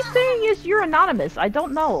 Why does it keep saying you're anonymous? I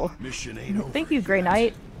don't know. Thank you, Grey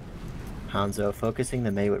Knight. Hanzo, focusing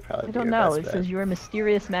the Mei would probably I be don't your know. best It bet. says you're a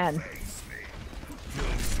mysterious man.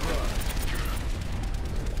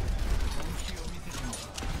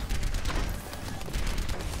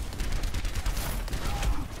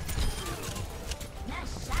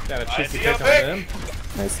 Got a cheeky pick on them.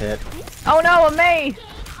 Nice hit. Oh no, a Mei!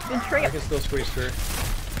 Been I tricked. can still squeeze through.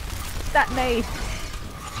 That Mei.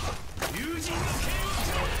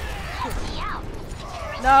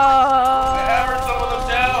 No! Hammer some of them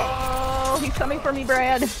down! Oh, he's coming for me,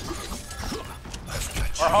 Brad. Our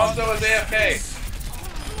Hanzo is AFK.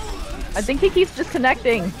 I think he keeps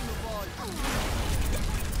disconnecting.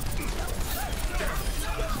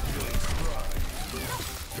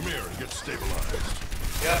 Come here and get stabilized.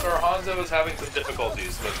 Yes, our Hanzo is having some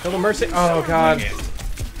difficulties with. Kill the Mercy. Oh god.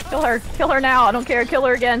 Kill her. Kill her now. I don't care. Kill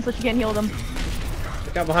her again so she can't heal them.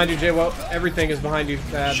 Look out behind you, J-Wo. Everything is behind you.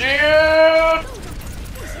 Bad. Shield!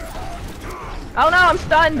 Oh no, I'm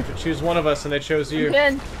stunned. Choose one of us and they chose you. I'm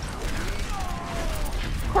pinned.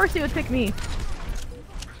 Of course he would pick me.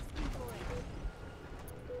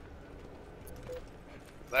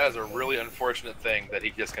 That is a really unfortunate thing that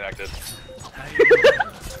he disconnected.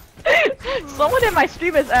 Someone in my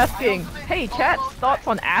stream is asking, hey chat, thoughts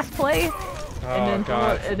on ass play? Oh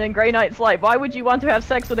god. And then Grey Knight's like, why would you want to have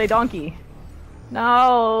sex with a donkey?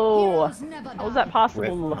 No. How is that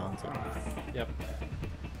possible? Yep.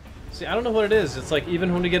 See, I don't know what it is. It's like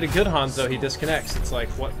even when we get a good Hanzo, he disconnects. It's like,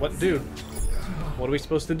 what do? What are we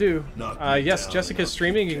supposed to do? Yes, Jessica's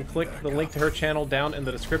streaming. You can click the link to her channel down in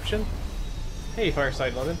the description. Hey,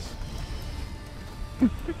 Fireside Lemons.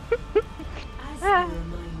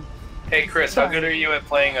 Hey Chris, how good are you at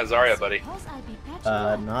playing Zarya, buddy?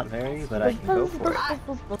 Not very, but I can go for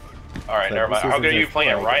it. Alright, never mind. How good are you playing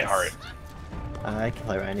at Reinhardt? I can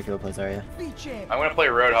play Ryan if you'll play Zarya. I'm gonna play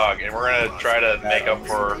Roadhog, and we're gonna try to make up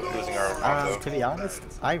for losing our Hanzo. To be honest,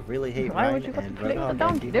 I really hate Why Ryan would you and play the Roadhog.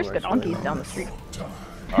 donkey? There's the donkeys down the street.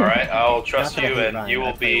 Alright, I'll trust Not that you, I hate and Ryan, you I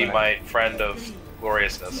will play be Ryan. my friend of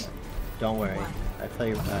gloriousness. Don't worry. I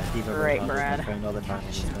play Diva Great, Roadhog with Brad. my friend all the time on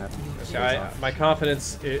this map. My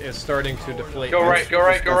confidence is starting to deflate. Go right, go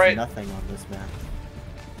right, go right. Nothing on this map.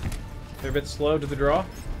 They're a bit slow to the draw.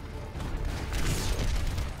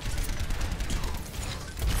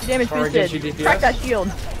 Damage Far boosted. against you, Crack DPS. that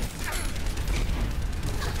shield.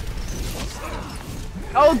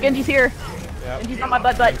 Oh, Genji's here. Yep. Genji's on my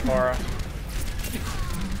butt. Farah.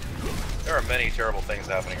 There are many terrible things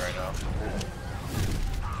happening right now.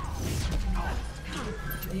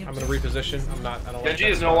 I'm gonna reposition. I don't Genji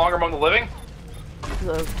like is that. no longer among the living? Is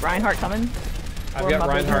the Reinhardt coming? I've got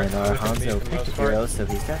Reinhardt. And Hanzo picked a hero, so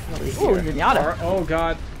he's definitely Ooh, here. Zenyatta. Oh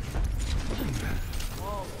god.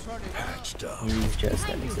 He's just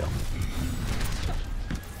standing still.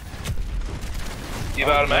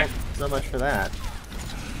 Diva out of mech. So much for that.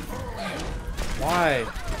 Why?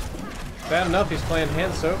 Bad enough he's playing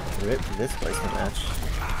hand soap. Rip this placement match.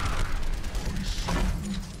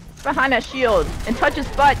 Behind that shield and touch his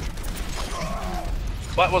butt.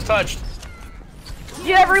 Butt was touched.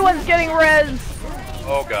 Yeah, everyone's getting res.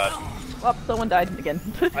 Oh god. Oh, someone died again.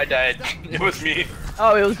 I died. It was me.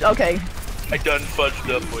 Oh, it was okay. I done fudged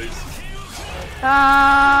up, boys.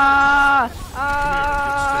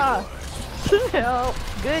 Help.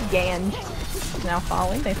 Good Ganj. Now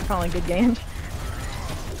falling. Thanks for calling good Ganj.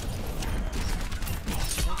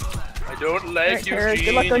 I don't like Alright, you, Tara, Eugene.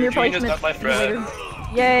 good luck on your Eugene is placement. not my See you later.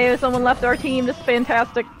 friend. Yay, someone left our team. This is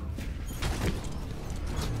fantastic.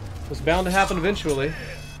 Was bound to happen eventually.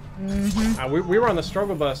 Mm-hmm. We were on the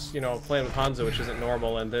struggle bus, you know, playing with Hanzo, which isn't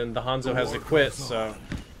normal, and then the Hanzo has to quit, so...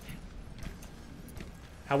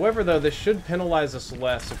 However, though, this should penalize us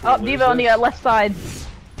less if we Oh, lose Diva on the this. left side.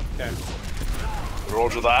 Okay.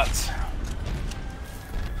 Roger that.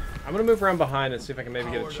 I'm gonna move around behind and see if I can maybe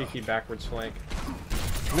get a cheeky backwards flank.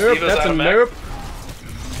 Nope, Diva's that's out a of mech. nope.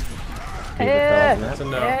 Yeah. That's a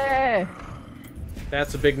no. Yeah.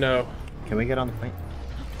 That's a big no. Can we get on the point?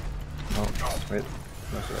 Oh, rip.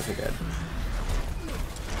 Most of us are dead.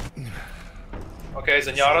 Okay,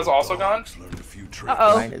 Zenyatta's also gone?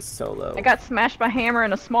 Uh-oh. Mine is so low. I got smashed by hammer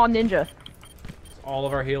and a small ninja. All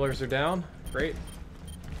of our healers are down. Great.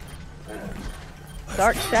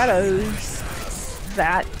 Dark shadows.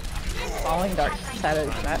 That. Falling dark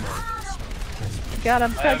shadows. That. Got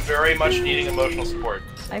him. I am very much needing emotional support.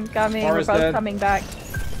 I'm coming. Farah's We're both dead. coming back.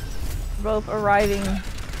 Both arriving.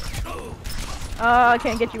 I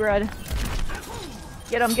can't get you, Red.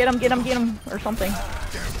 Get him, get him, get him, get him, or something.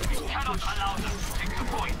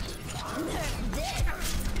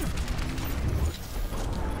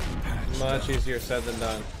 Much easier said than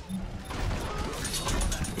done.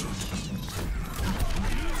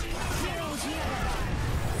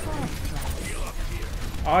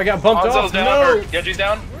 Oh, I got bumped Hanzo's off. down, No! or Genji's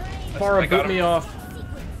down? Farah I got boot me him. off.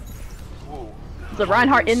 There's a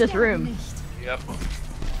Reinhardt in this room. Yep.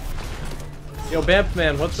 Yo, Bamp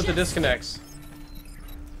Man, what's with the disconnects?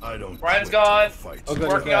 Ryan's gone. Oh, good,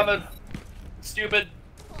 Working you're on back. the stupid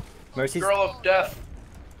Mercy's girl of death.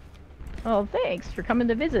 Oh, thanks for coming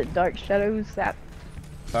to visit, Dark Shadows. That.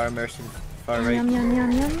 far Mercy, far right. Yum, yum,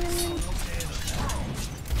 yum, yum, yum.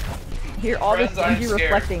 Hear all Friends, this I'm energy scared.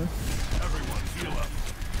 reflecting.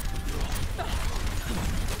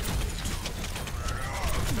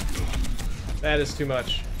 That is too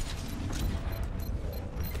much.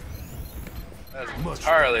 That's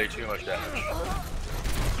entirely too much damage.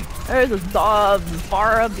 There's a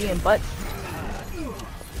Farah being butt.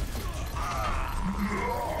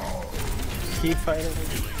 Keep fighting.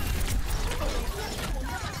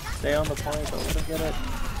 Stay on the point, don't let him get it.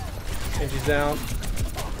 Genji's down.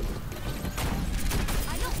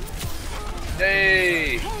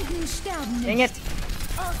 Yay! Dang it.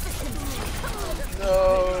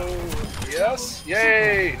 No. Yes.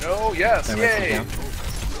 Yay. No. Yes. Yay.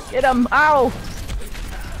 Get him. Ow.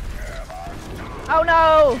 Oh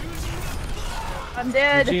no. I'm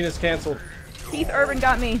dead. Eugene is cancelled. Keith Urban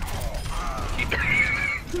got me.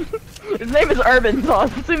 His name is Urban, so I'm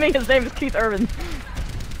assuming his name is Keith Urban.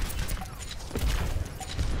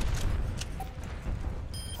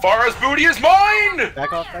 Farah's booty is mine!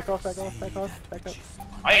 Back off, back off, back off, back off, back off.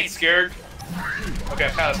 I ain't scared. Okay,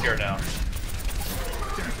 I'm kinda scared now.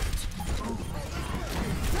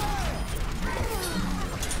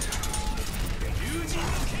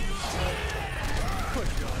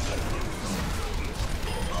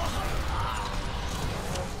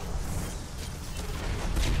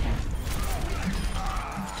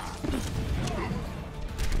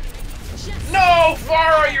 No,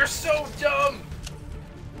 Farah, you're so dumb!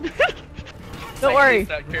 Don't worry.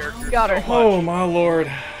 Got her. Oh my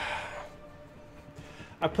lord.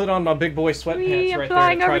 I put on my big boy sweatpants right there to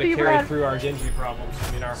try to carry through our Genji problems.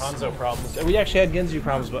 I mean, our Hanzo problems. And we actually had Genji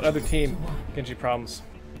problems, but other team Genji problems.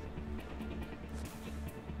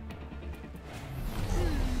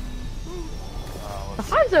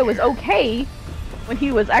 Hanzo was okay when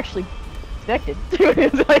he was actually connected. He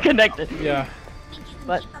was like connected. Yeah.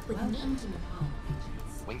 But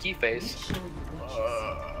winky face.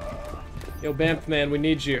 Yo, Bamf man, we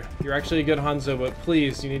need you. You're actually a good Hanzo, but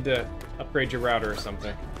please, you need to upgrade your router or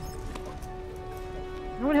something.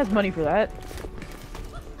 no one has money for that.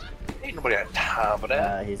 Ain't nobody got time for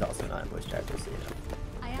that. He's also not in voice chat, so yeah.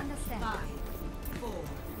 I understand. 5, 4,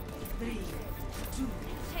 3, 2,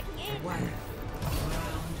 1.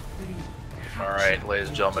 Alright, ladies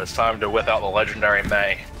and gentlemen, it's time to whip out the legendary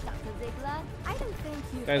May.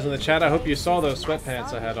 Guys in the chat, I hope you saw those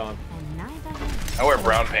sweatpants I had on. I wear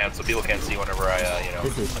brown pants so people can't see whenever I, you know.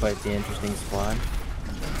 This is quite the interesting squad.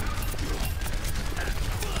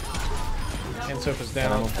 And Sofa's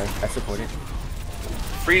down. Okay. I support it.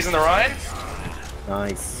 Freezing the Rhine?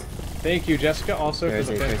 Nice. Thank you, Jessica, also for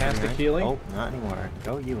the fantastic healing. Oh, not anymore.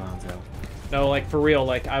 Go you, Hanzo. No, like, for real,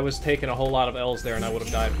 like, I was taking a whole lot of L's there and I would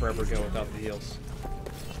have died forever ago without the heals.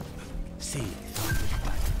 See.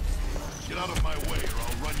 Get out of my way or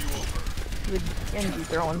I'll run you over. With Genji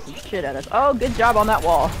throwing some shit at us. Oh, good job on that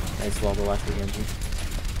wall. Nice wall to watch the Genji.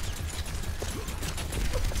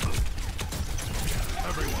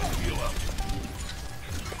 Everyone heal up.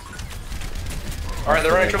 Alright,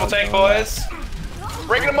 they're running triple tank, boys.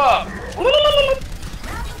 Breaking them up.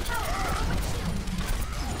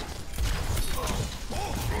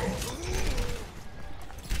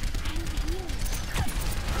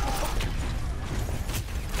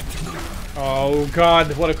 Oh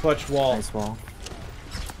god, what a clutch wall. Nice wall.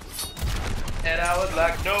 And I was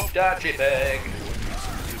like, nope, dodgy bag.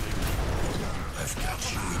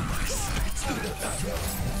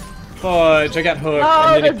 Fudge, I got hooked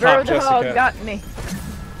Oh, and then the he popped Roadhog Jessica. got me.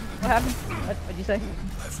 What happened? What'd you say?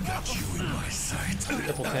 I've got you in my sight.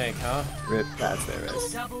 Triple tank, huh? Rip, that's their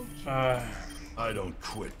risk. I don't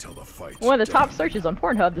quit till the fight's One of the top searches on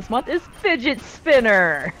Pornhub this month is fidget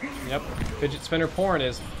spinner. Yep, fidget spinner porn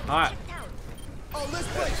is hot.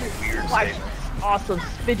 Watch awesome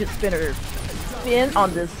fidget spinner spin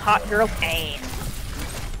on this hot girl's ass.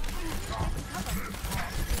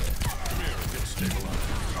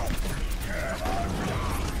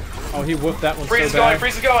 Oh, he whooped that one Freeze is so going, bad.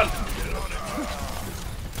 freeze is going.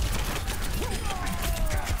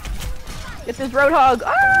 Get this Roadhog.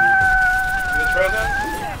 Ah!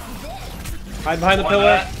 Hide behind the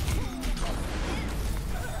pillar.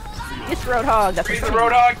 Get the Roadhog. That's Freeze the the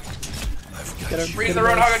Roadhog. Get him, Freeze get the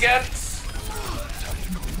him, Roadhog guys. again.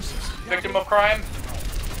 Victim of crime.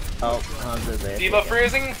 Oh, Hanzo's there. Diva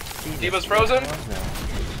freezing. Diva's frozen.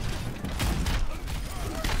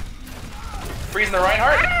 Freezing the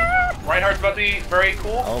Reinhardt. Reinhardt's about to be very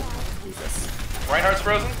cool. Oh, Jesus. Reinhardt's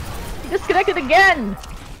frozen. Disconnected again.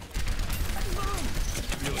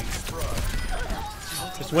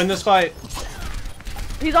 Just win this fight.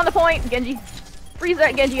 He's on the point, Genji. Freeze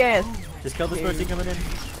that Genji ass. Just kill this Mercy coming in.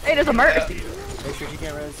 Hey, there's a Mercy. Make sure she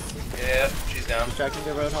can't res. Yeah, she's down. Distracting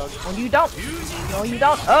the Roadhog. No, you don't. No, you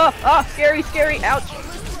don't. Oh, scary, scary. Ouch.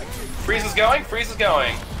 Freeze is going. Freeze is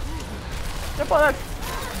going. Jump on that.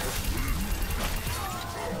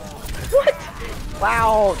 What?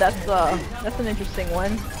 Wow, that's an interesting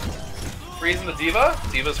one. Freezing the Diva.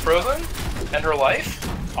 Diva's frozen. End her life.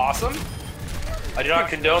 Awesome. I do not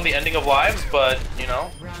condone the ending of lives, but, you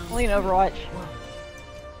know. Only in Overwatch.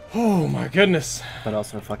 Oh my goodness. But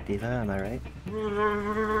also fuck Diva, am I right?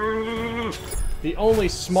 The only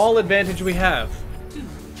small advantage we have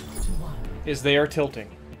is they are tilting.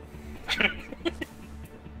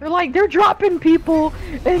 They're dropping people,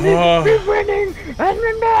 and then we're winning, and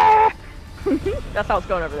then that's how it's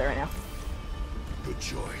going over there right now. Good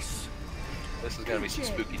choice. This is gonna be some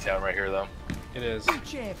spooky town right here, though. It is.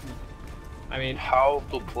 I mean, how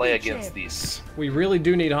to play against these? We really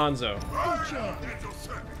do need Hanzo.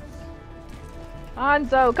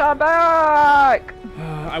 Hanzo, come back!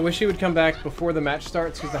 I wish he would come back before the match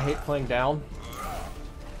starts because I hate playing down.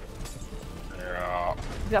 Yeah.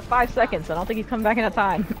 He's got 5 seconds. I don't think he's coming back in that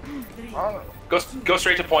time. Go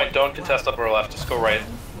straight to point. Don't contest up or left. Just go right.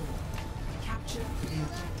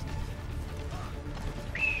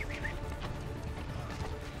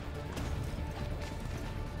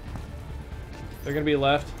 They're gonna be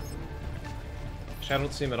left. I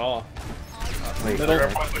don't see him at all. Wait,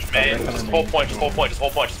 push main. Just hold point. Just hold point. Just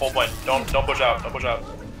hold point. Just hold point. Don't push out. Don't push out.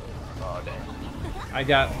 Oh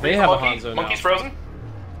dang. They have a Hanzo now. Monkey's frozen.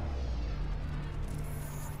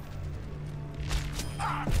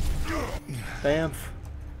 Bamf.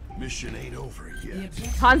 Mission ain't over yet.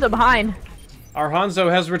 Hanzo behind. Our Hanzo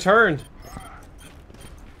has returned.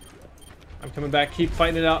 I'm coming back. Keep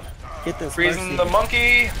fighting it out. Get this. Freezing the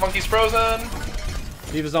monkey. Monkey's frozen.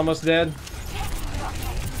 D.Va's almost dead.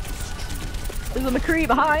 There's a McCree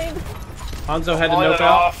behind. Hanzo had to noke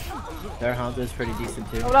out. Their Hanzo's pretty decent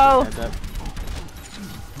too. Oh no. Heads up.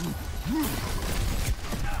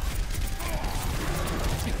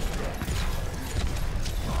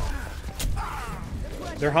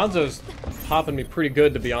 Their Hanzo's popping me pretty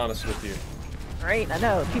good, to be honest with you. Right, I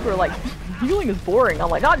know. People are like, healing is boring. I'm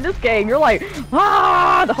like, not in this game. You're like,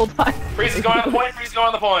 ah, the whole time. Freeze is going on the point. Freeze is going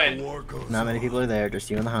on the point. Not many people are there. Just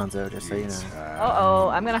you and the Hanzo. Just so you know. Uh-oh,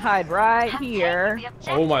 I'm gonna hide right here.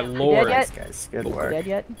 Oh my lord. Dead yet? Guys, good work. Dead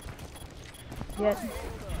yet? Yet?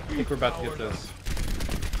 I think we're about to get this.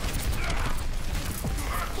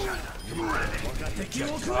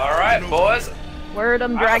 All right, boys. Where are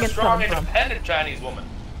them I'm a dragons strong, coming from? independent Chinese woman.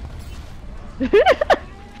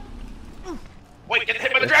 Wait, get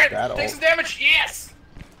hit by the dragon! Take some damage! Yes!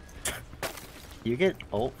 You get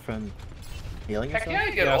ult from healing Heck yourself? yeah,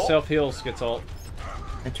 you get ult. Self-heals gets ult.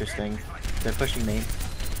 Interesting. They're pushing main.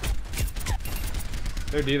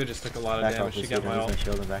 Their D.Va just took a lot of Back damage. off, She got my ult. my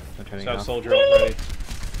shield and back. I'm turning So it off. soldier ult ready.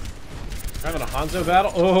 We're having a Hanzo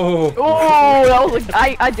battle? Oh! Oh, that was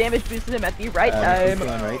like, I damage boosted him at the right time.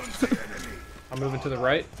 Going right. I'm moving to the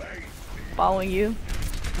right. Following you.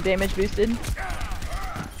 Damage boosted.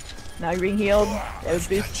 Now you're being healed. Damage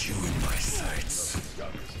boost.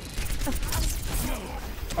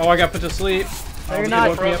 Oh, I got put to sleep. No, you're They not.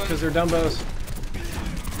 woke me up because they're dumbos.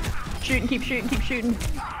 Shooting, keep shooting, keep shooting.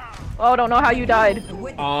 Oh, I don't know how you died.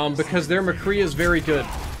 Because their McCree is very good.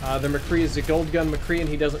 Their McCree is a gold gun McCree and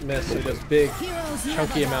he doesn't miss, so he does big,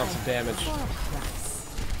 chunky amounts of damage.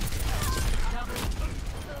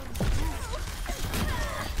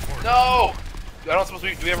 No! I don't supposed to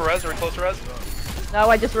be, do we have a res? Are we close to res? No,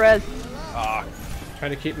 I just res. Ah.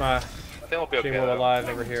 Trying to keep my I think we'll be okay. J-Will alive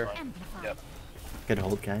over here. Yep. Good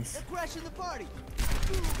hold, guys.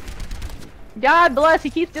 God bless, he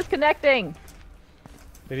keeps disconnecting.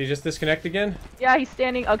 Did he just disconnect again? Yeah, he's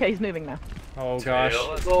standing. Okay, he's moving now. Oh gosh.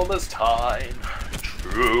 Tale as old as time,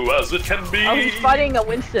 true as it can be. Oh, he's fighting a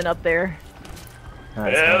Winston up there.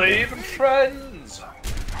 They're even friends.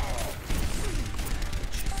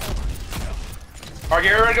 Alright,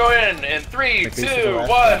 get ready to go in 3, 2, 1.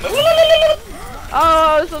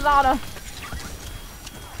 Oh, Sonata.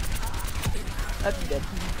 That's good.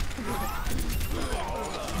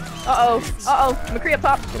 Uh-oh. Uh-oh. McCree up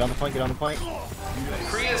top. Get on the point, get on the point.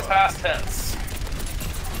 McCree is past tense.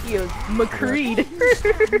 He is McCreed.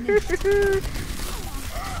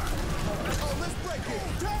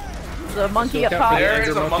 The monkey up top. There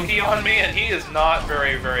is a monkey on me, and he is not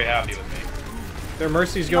very, very happy with me. Their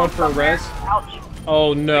Mercy's going for a res.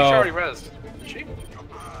 Oh She no. already rezzed. She?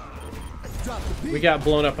 We got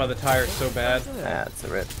blown up by the tires so bad. That's a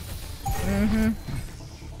rip. Mm-hmm.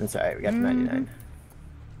 That's alright, we got the 99.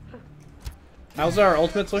 How's our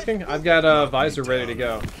ultimates looking? I've got a visor ready to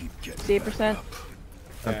go. 68%.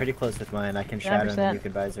 I'm pretty close with mine. I can shatter and 9%. you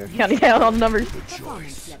can visor. Counting down all the numbers. If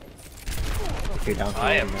you're down for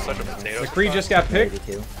I it, am you know. such a potato. McCree just got picked.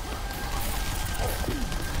 82.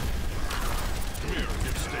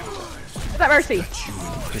 What's that Mercy?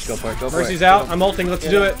 Just go for it, go for it. Mercy's out. I'm ulting. Let's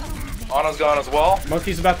do it. Anna's gone as well.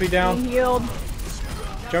 Monkey's about to be Being down. healed.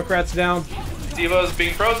 Junkrat's down. D.Va's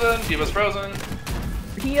being frozen. D.Va's frozen.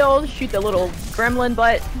 Healed. Shoot the little gremlin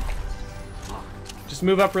butt. Just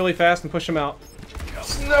move up really fast and push him out.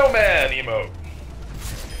 Snowman emote.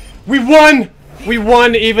 We won! We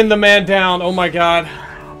won even the man down. Oh my god.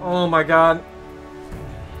 Oh my god.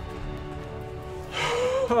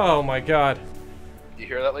 Oh my god. You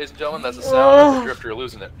hear that, ladies and gentlemen? That's the sound of the drifter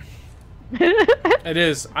losing it. It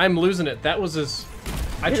is. I'm losing it. That was as...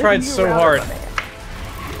 I tried so hard.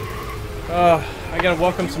 I gotta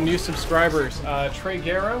welcome some new subscribers. Trey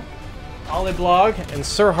Garrow. Oliblog and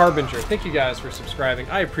Sir Harbinger. Thank you guys for subscribing.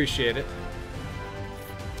 I appreciate it.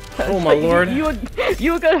 Oh my lord. You a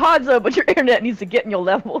good Hanzo, but your internet needs to get in your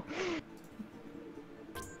level.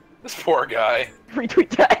 This poor guy. Retweet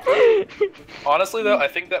that. Honestly, though, I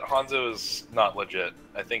think that Hanzo is not legit.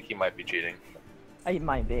 I think he might be cheating. He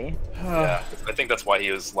might be. Yeah, I think that's why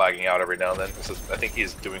he was lagging out every now and then. I think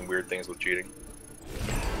he's doing weird things with cheating.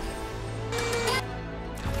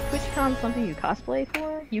 TwitchCon something you cosplay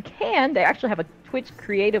for? You can. They actually have a Twitch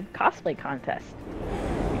creative cosplay contest.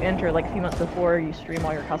 You enter like a few months before, you stream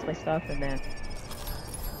all your cosplay stuff, and then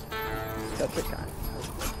go TwitchCon.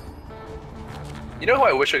 You know who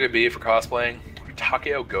I wish I could be for cosplaying?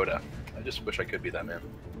 Takeo Goda. I just wish I could be that man.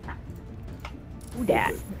 Who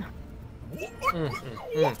dat?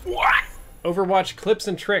 Overwatch Clips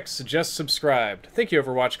and Tricks just subscribed. Thank you,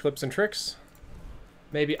 Overwatch Clips and Tricks.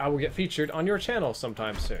 Maybe I will get featured on your channel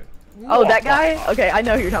sometime soon. Oh, that guy? Okay, I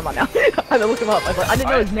know who you're talking about now. I had to look him up. I didn't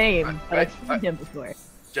know his name, but I've seen him before.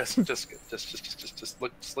 Just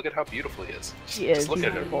look at how beautiful he is. He is. Just look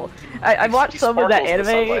at him. Beautiful. I watched some of that sparkles in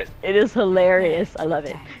the anime. sunlight. It is hilarious. I love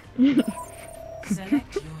it.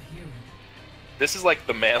 This is like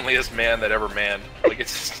the manliest man that ever manned. Like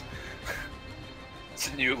it's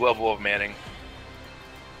a new level of manning.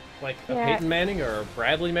 Like a Peyton Manning or a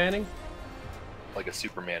Bradley Manning? Like a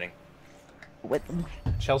super manning. With them.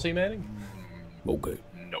 Chelsea Manning? Okay.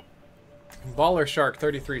 Nope. Baller Shark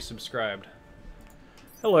 33 subscribed.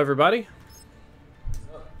 Hello, everybody.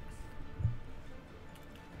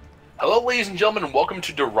 Hello, ladies and gentlemen, and welcome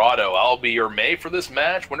to Dorado. I'll be your May for this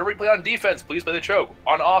match. Whenever we play on defense, please play the choke.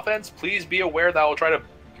 On offense, please be aware that I will try to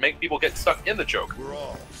make people get stuck in the choke.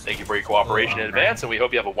 Thank you for your cooperation in advance, and we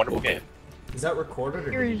hope you have a wonderful game. Is that recorded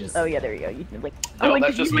or did you just... Oh yeah, there you go. You can like. No, like,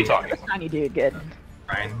 that's just me talking. Tiny dude, good.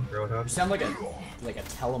 You sound like a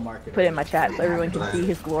telemarketer. Put it in my chat so everyone can see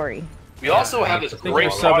his glory. We also have this Thank great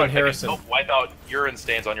you for subbing, product that can Harrison. help wipe out urine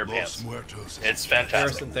stains on your pants. It's fantastic.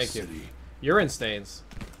 Harrison, thank you. Urine stains.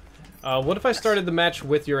 What if I started the match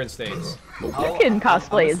with urine stains? You can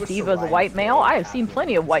cosplay as Diva as a white male. I have seen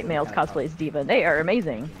plenty of white males cosplay as Diva. They are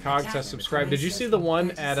amazing. Cogs has subscribed. Did you see the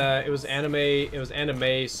one at it was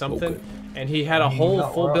anime something, and he had a whole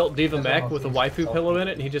full-built Diva mech with a waifu pillow in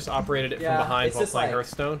it, and he just operated it from behind while playing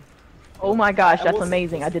Hearthstone? Oh my gosh, that's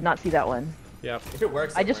amazing. I did not see that one. Yep. If it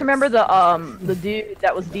works, I just remember the dude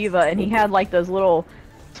that was Diva, and he had like those little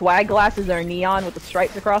swag glasses that are neon with the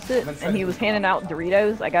stripes across it, and he was handing out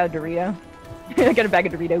Doritos. I got a Dorito. I got a bag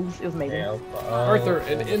of Doritos. It was amazing. Arthur,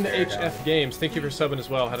 and in the HF Games, thank you for subbing as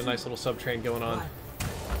well. Had a nice little sub train going on.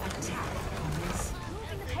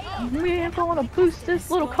 Man, I want to boost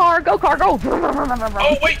this little car. Go, car, go!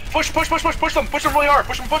 Oh wait! Push them! Push them really hard!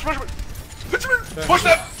 Push them! Push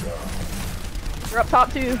them! We're up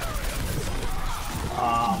top too.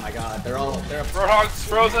 Oh my god, they're up. Roadhog's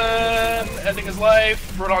frozen, ending his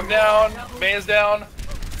life. Roadhog down, May is down.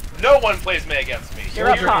 No one plays May against me. You're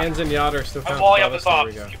up top. Ands and Yacht still I'm found falling up the above top.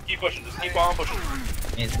 us. There we go. Keep pushing, just keep on pushing.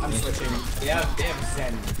 I'm switching. Yeah, damn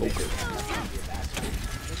Zen.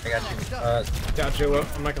 I got you. Gotcha. Well,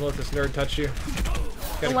 I'm not gonna let this nerd touch you.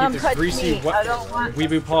 Gotta Let him keep this touch greasy me. I don't want-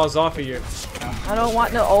 weeboo paws off of you. I don't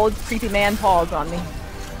want no old creepy man paws on me.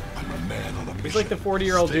 He's like the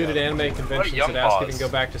 40-year-old dude at anime conventions young that ask you paws. to go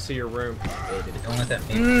back to see your room. Don't let that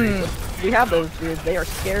We have those dudes. They are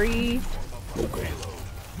scary.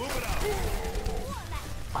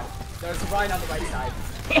 There's Ryan on the right side.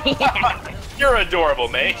 You're adorable,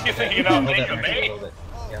 May. You think you know May?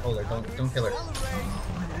 Yeah, hold her. Don't kill her.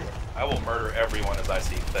 I will murder everyone as I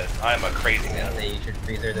see fit. I am a crazy man. Say you should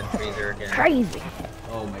freeze her, then freeze her again. Crazy.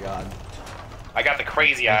 Oh my god. I got the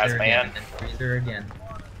crazy eyes, man. Then freeze her again.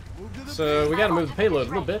 So we gotta move the payload a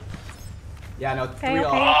little bit. Yeah, no, Okay, 3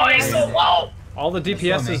 okay. Oh, he's so low. All the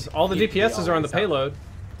DPSs are on the payload.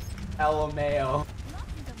 LMAO.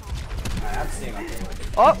 Alright, I'm staying on payload.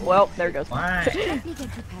 Oh, well, there it goes. Why?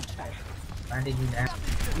 Why did you die?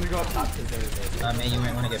 I'm gonna go up top because there's May, you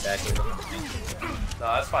might want to get back here. No,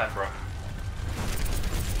 that's fine, bro.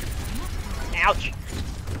 Ouch.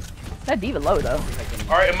 That Diva low, though.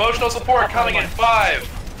 Alright, emotional support coming in 5,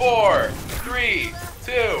 4, 3,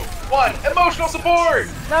 2, 1. Emotional support!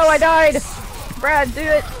 No, I died. Brad, do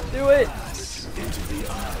it. Do it.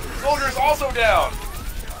 Soldier's also down.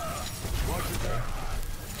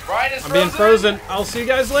 Ryan is I'm being frozen. I'll see you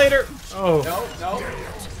guys later. Oh. No.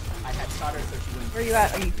 I had starter, so she went. Where are you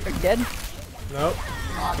at? Are you dead? Nope.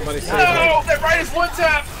 Somebody save No! me. That Ryan is one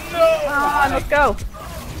tap! No! Come on, let's go.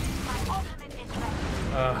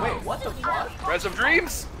 Wait, what the fuck? Res of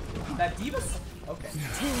Dreams? That Diva's. Okay.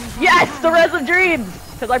 Yes, the Res of Dreams!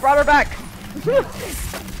 Because I brought her back.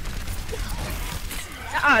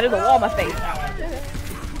 Ah, there's a wall in my face.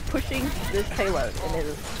 Pushing this payload, and it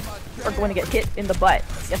is. You are going to get hit in the butt.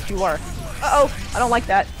 Yes, you are. Uh-oh, I don't like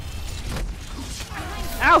that.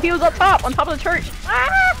 Ow, he was up top, on top of the church.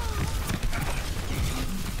 Ah!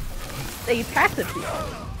 They passive heal.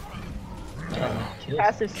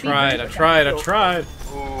 Passive speed. I tried.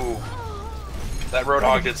 Ooh. That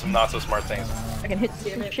Roadhog did some not so smart things. I can hit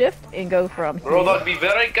shift and go from. Roadhog, be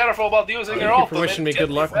very careful about using your Thank you for ultimate. wishing me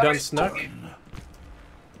good luck, Dun Snuck.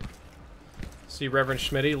 See Reverend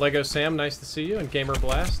Schmitty, Lego Sam, nice to see you, and Gamer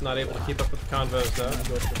Blast, not able to keep up with the convos though.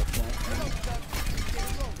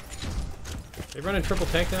 They running triple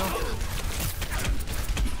tank now?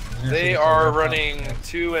 They are running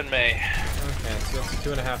 2 in May. Okay, so that's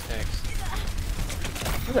 2.5 tanks.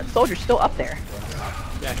 That soldier's still up there.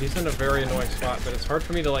 Yeah, he's in a very annoying spot, but it's hard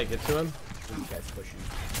for me to like get to him.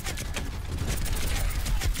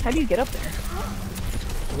 How do you get up there?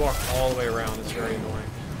 You walk all the way around, it's very annoying.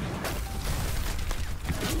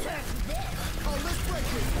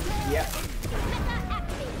 Yep.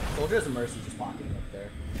 Soldiers of Mercy just walking up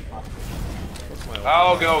there.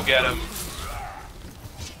 I'll go get him.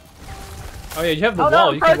 Oh yeah, you have the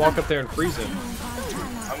wall, you can walk up there and freeze him.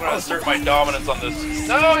 I'm gonna assert my dominance on this.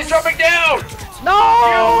 No, he's dropping down!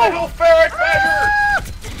 No! You little ferret badger!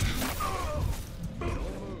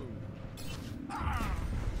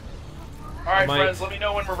 Alright, friends, let me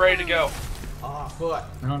know when we're ready to go. Oh, foot.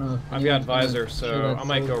 I don't know. I've got Visor, so I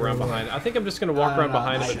might go around behind. I think I'm just gonna walk around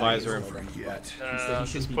behind him with Visor.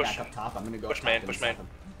 Just push. Back up top. I'm gonna go push main, push main.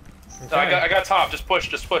 Okay. No, I got top. Just push,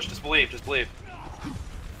 just believe, just believe.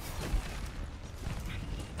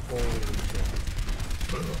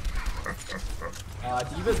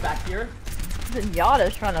 Diva's back here.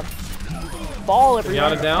 Zenyatta's trying to ball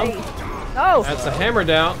everyone. Zenyatta down? No! That's a hammer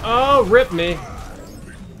down. Oh, rip me.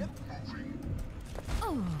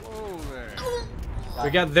 We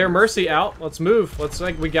got their Mercy out. Let's move.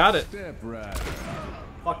 We got it.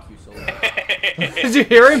 Fuck you, Soldier. Did you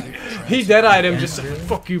hear him? He dead-eyed him, just said,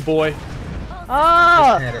 fuck you, boy.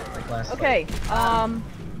 Oh! Okay, oh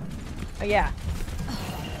yeah.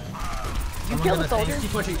 You killed the soldier?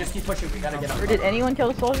 Just keep pushing, we gotta get up. Or did anyone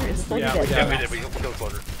kill the soldier? Is the soldier dead? Yeah, we did, we killed the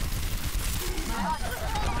soldier.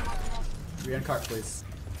 Re-end cart, please.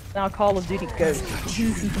 Now Call of Duty Ghost.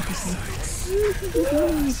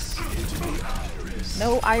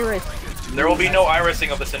 No iris. There will be no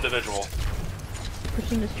irising of this individual.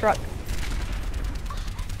 Pushing this truck.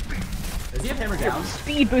 Does he have hammer down?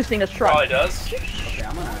 Speed boosting this truck. Probably does. Okay,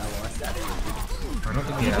 I'm gonna LOS that. I don't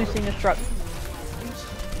think Speed boosting this truck.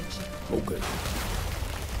 Okay.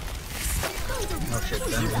 Oh shit,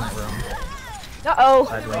 Ben's in that room. Uh-oh.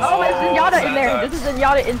 Oh, there's Zenyatta in there. This is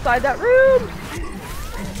Zenyatta inside that room.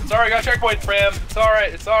 Sorry, I got checkpoint, Fram. It's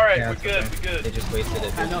alright, Yeah, we're good, okay. we're good. They just wasted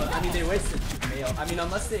it. I know, I mean they wasted mail. I mean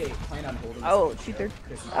unless they plan on holding. Oh, cheater.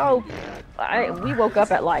 Oh, we woke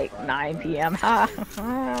up at like 9 p.m. Ha.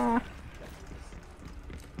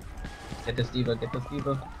 Get this diva, get this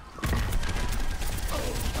diva.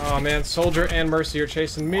 Oh man, Soldier and Mercy are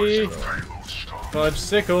chasing me. Fudge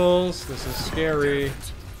Sickles, this is scary.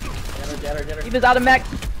 Get her. Diva's out of mech.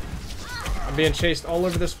 I'm being chased all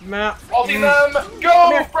over this map. Ulti them!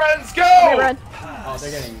 Go, friends, go! Oh,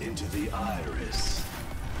 they're getting into the iris.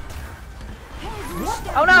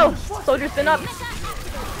 Oh no! Soldier's been up.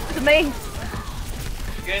 This is me.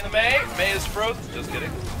 Getting the May. May is frozen. Just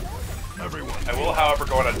kidding. I will, however,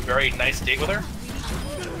 go on a very nice date with her.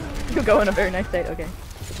 You go on a very nice date, okay.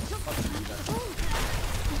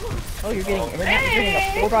 Oh, you're getting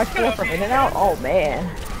a 4x4 from In-N-Out? Oh man.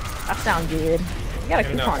 That sounds good. You got a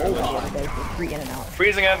coupon over the other day for free In-N-Out.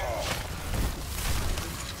 Freezing him.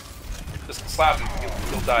 Just slap him.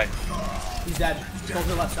 He'll die. He's dead. Go to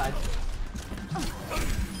the left side.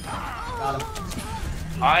 Got him.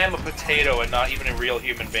 I am a potato and not even a real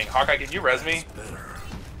human being. Hawkeye, can you res me?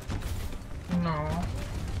 No.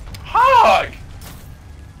 Hog!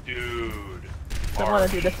 Dude. I want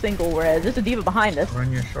to do the single res. There's a diva behind us.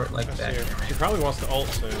 Run your short leg back. She probably wants to ult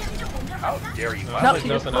soon. How dare you? Nope, she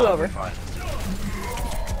just flew over. Fine.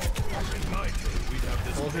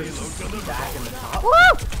 Back in the top. Woo!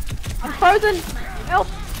 I'm frozen! Help!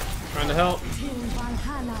 Trying to help.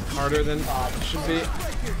 Harder than it should be.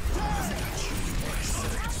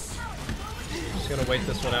 Just gonna wait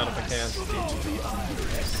this one out if I can.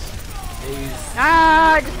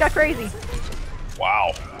 Ah, I just got crazy.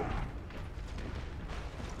 Wow.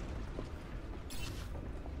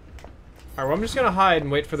 Alright, well I'm just gonna hide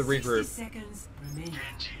and wait for the regroup.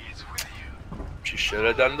 She should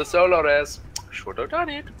have done the solo res. Should have done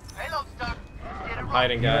it. I'm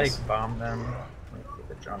hiding, guys. Like bomb them. Like,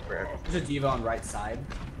 the jump red. There's a diva on right side.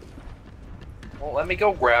 Well, let me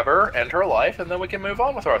go grab her, end her life, and then we can move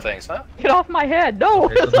on with our things, huh? Get off my head! No!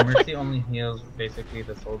 Okay, so the Mercy only heals basically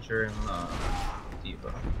the soldier and the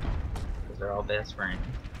diva. Because they're all best friends.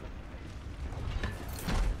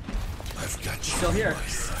 I've got you Still here.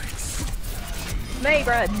 May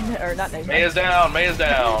bread, or not May. May is down. May is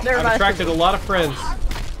down. Never I've mind. attracted a lot of friends.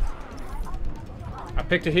 I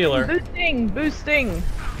picked a healer. Boosting, boosting.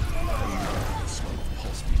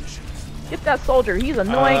 Get that soldier. He's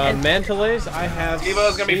annoying. And Mantilays, I have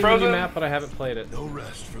Evo's gonna be seen frozen. the map, but I haven't played it. no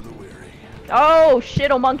rest for the weary. oh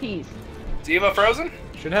shit, oh monkeys. Diva frozen?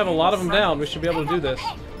 Should have a lot of them down. We should be able to do this.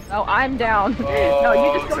 Oh, I'm down. Oh, no,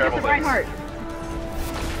 you just go get terrible the things. Reinhardt.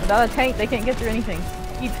 Without a tank, they can't get through anything.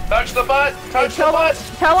 Touch the butt! Touch the butt!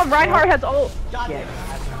 Tell him Reinhardt has ult. God Yeah. damn it.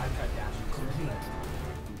 I tried dashing.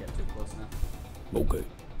 Didn't get too close enough.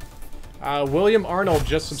 Okay. William Arnold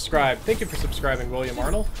just subscribed. Thank you for subscribing, William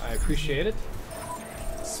Arnold. I appreciate it.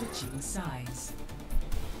 Switching sides.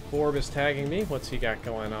 Orb is tagging me. What's he got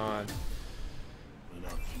going on? And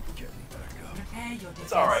I'll keep getting back up. Prepare your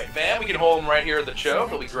It's alright, man. We can hold him right here at the choke.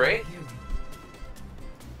 It'll be great.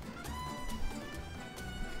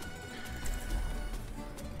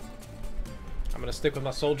 I'm gonna stick with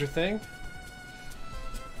my soldier thing.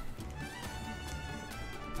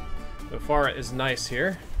 The Pharah is nice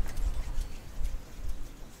here.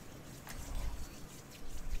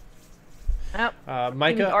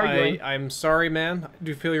 Micah, I'm sorry, man. I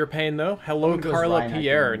do feel your pain, though. Hello, Carla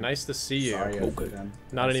Pierre. Nice to see you. Okay.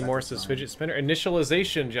 Not anymore, says Fidget Spinner.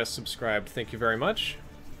 Initialization just subscribed. Thank you very much.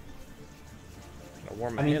 Gonna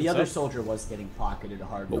warm my I mean, hands the other up. soldier was getting pocketed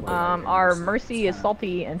hard. Our Mercy is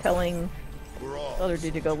salty and telling the other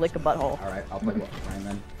dude to go lick a butthole. Alright, I'll play Ryan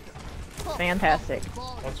then. Fantastic.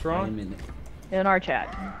 What's wrong? In our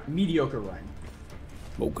chat. Mediocre Ryan.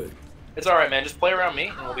 Okay. It's alright, man. Just play around me,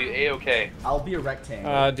 and we'll be a-okay. I'll be a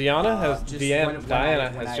rectangle. Diana has just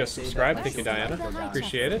Diana when has I just say that, subscribed. I Thank you, feel Diana. bad.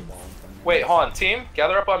 Appreciate it. Wait, hold on. Team,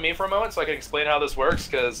 gather up on me for a moment so I can explain how this works,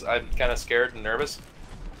 because I'm kind of scared and nervous.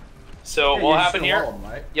 So Yeah, what'll you're just happen gonna here? wall 'em,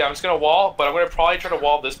 right? Yeah, I'm just gonna wall, but I'm gonna probably try to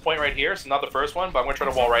wall this point right here. So not the first one, but I'm gonna try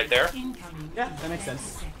to wall right there. Yeah, that makes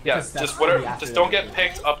sense. Yeah, Because that's just whatever. probably after Just don't the- get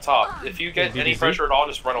picked up top. If you get any DBZ? pressure at all,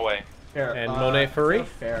 just run away. Here, And Monet Fury?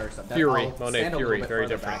 Fair or something. Fury. I'll Monet stand a Fury. little bit Very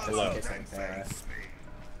further different. back just in Hello. case I can fair.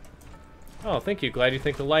 Oh, thank you. Glad you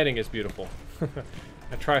think the lighting is beautiful.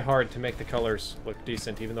 I try hard to make the colors look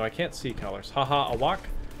decent, even though I can't see colors. Haha, Awak.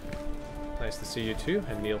 Nice to see you too,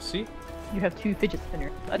 and Neil C. You have 2 fidget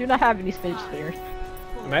spinners. I do not have any fidget spinners.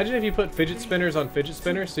 Imagine if you put fidget spinners on fidget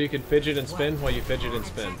spinners, so you could fidget and spin while you fidget and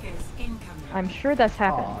spin. I'm sure that's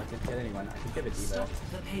happened. Oh, I didn't get anyone. I could get a diva.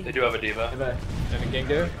 They do have a diva. And a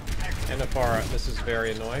Gengo, and a Pharah. This is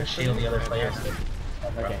very annoying. Shield the other players.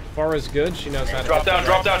 Okay. Pharah's good. She knows how to Drop down,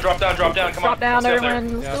 drop down, drop down, drop down. Come on. Drop down, let's get up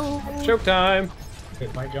everyone. there. Let's go. Choke time.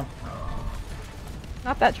 Hit my jump.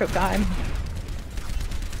 Not that choke time.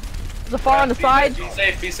 The far on the side. Be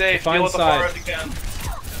safe, be safe. Define Deal with the side. far as you can.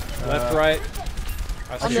 Left, right.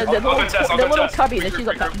 On the little, contest, I'll the little contest. cubby that she's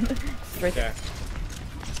like that. Right there.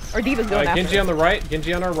 Or Diva's going after Genji her. on the right.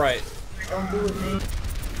 Genji on our right. Don't do it, me.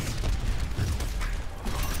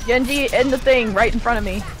 Genji in the thing right in front of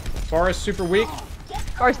me. Pharah's super weak.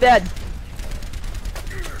 Car's dead.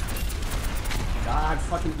 God, I'm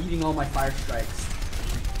fucking eating all my fire strikes.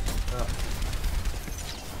 Ugh.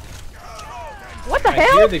 What the I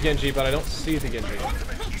hell? hear the Genji, but I don't see the Genji.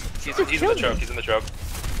 He's in the choke. He's in the choke.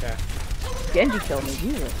 Okay. Genji killed me.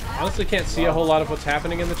 Jesus. Honestly, can't see a whole lot of what's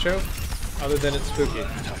happening in the choke, other than it's spooky.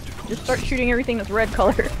 Just start shooting everything that's red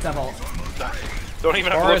color. Don't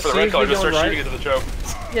even have to look for the red color. Just start shooting into the choke.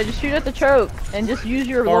 Yeah, just shoot at the choke and just use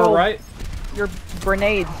your Far little right. your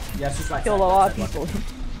grenades. Yeah, it's just like kill a lot of people.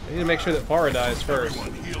 I need to make sure that Pharah dies first.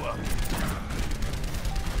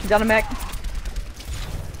 She's on a mech.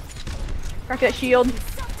 Crack that shield.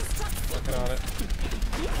 Working on it.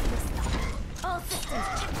 All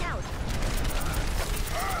systems checked out.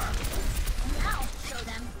 Now show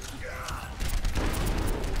them.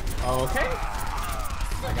 Okay.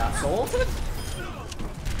 I got soul.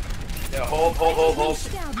 Yeah, hold.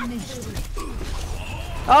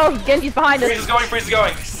 Oh, Genji's behind us. Freeze is going, freeze is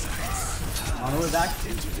going. On the way back.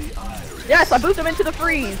 Yes, I booped him into the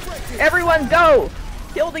freeze. Everyone go!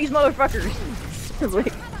 Kill these motherfuckers.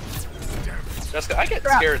 Like, Jessica, I get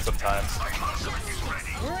scared sometimes.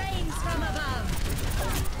 Rains from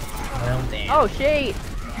above. Well, damn. oh shit.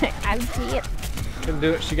 I see it. Couldn't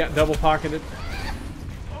do it. She got double pocketed.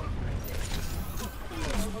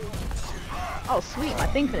 Oh sweet, my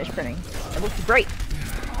thing finished printing. It looks great.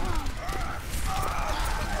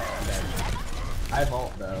 I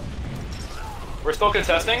vault though. We're still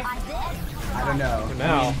contesting? I don't know. For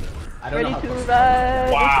now. I don't know Ready how to close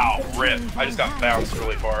ride. Wow, rip. I just got bounced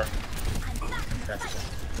really far.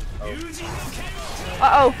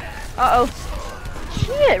 Uh-oh. Uh-oh.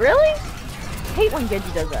 Shit, really? I hate when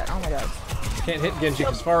Genji does that. Oh my god. Can't hit Genji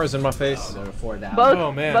because Pharah's in my face. There were 4 down. Both,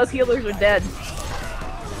 Oh, man. both healers are dead.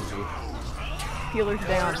 Healers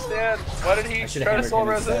down. Why did he try to soul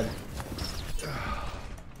res it?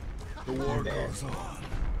 The war goes on.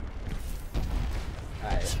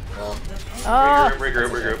 Alright, well.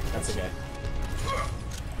 Regroup. That's okay.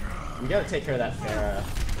 We gotta take care of that Pharah.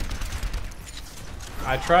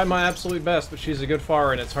 I tried my absolute best, but she's a good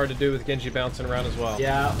Pharah, and it's hard to do with Genji bouncing around as well.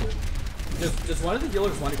 Yeah. Does one of the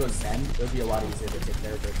healers want to go Zen? It would be a lot easier to take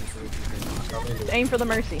care of her. Just aim for the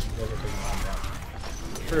Mercy.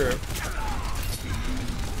 True.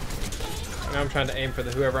 Now I'm trying to aim for the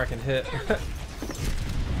whoever I can hit.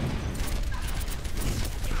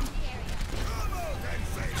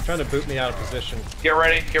 Trying to boot me out of position. Get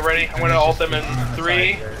ready. I'm gonna ult them in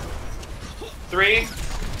 3,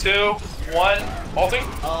 2, 1. Ulting?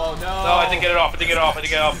 Oh no! No, I didn't get it off.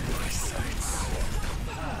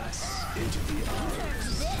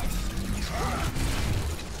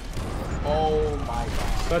 Oh my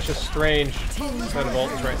god. Such a strange set of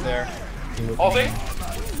ults right there. Ulting?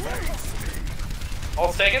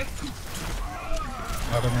 Ult's taken?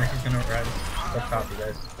 Oh, the Mercy's gonna rise. Go top, you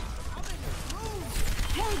guys.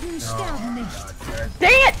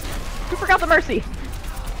 Dang it! Who forgot the Mercy?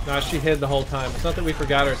 No, she hid the whole time. It's not that we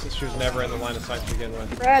forgot her since she was never in the line of sight to begin with.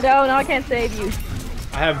 Fredo, no, I can't save you.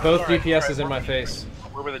 I have both DPSs in my face.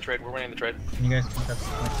 We're winning the trade. Can you guys pick up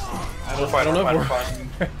We're fine. We're fine.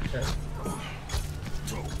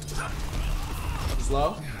 He's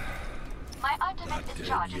low? My ultimate is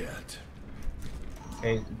charging.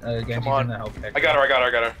 Okay, Genji's in the help pick. I got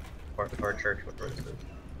her. For church, what is it?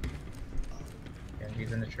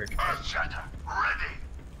 Genji's in the church.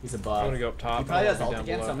 He's above. I'm gonna go up top. He probably has I'll be ult down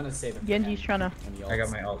again, below. so I'm gonna save him. Genji's trying to. I got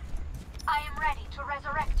my ult. I am ready to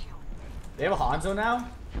resurrect you. They have a Hanzo now?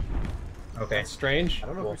 Okay. That's strange. I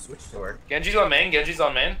don't know if we switched to it. Genji's on main. He's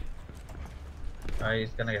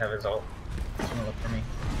gonna have his ult. He's gonna look for me.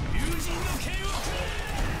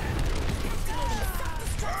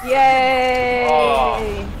 Yay!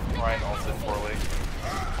 Oh, Ryan ulted poorly.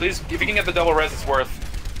 Please, if you can get the double res, it's worth.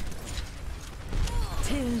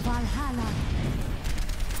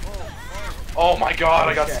 Oh my god,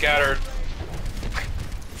 I got scattered.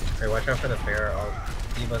 Hey, watch out for the Pharah. I'll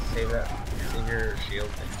D.Va save your shield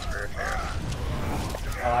thing for Pharah.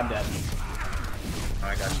 Oh, I'm dead. Oh,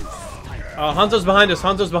 I got you. Hanzo's behind us.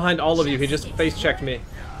 Hanzo's behind all of you. He just face checked me.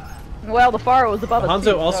 Well, the Pharah was above us.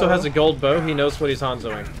 Hanzo too, also so. has a gold bow. He knows what he's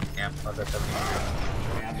Hanzoing. Yeah, I'll get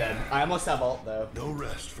something. Okay, I'm dead. I almost have ult though. No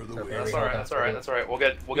rest for the weary. That's alright. We'll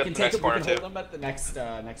get the next corner we can too. hold them at the next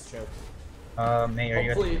choke. May, are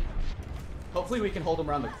you? Hopefully we can hold them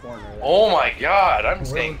around the corner. Oh my god, I'm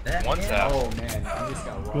staying one tap. Oh man, you just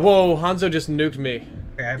got rolled. Whoa, Hanzo just nuked me.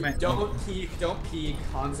 Okay, Don't peek.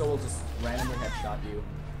 Hanzo will just randomly headshot you.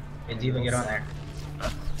 Hey, D.Va, get on there.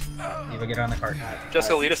 D.Va, get on the cart.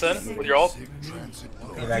 Jessica, lead us in with your ult.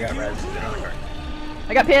 D.Va, I got res. Get on the cart.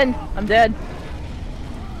 I got pinned. I'm dead.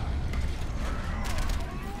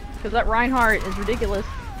 Because that Reinhardt is ridiculous.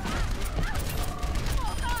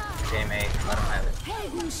 Okay, May, let him have it.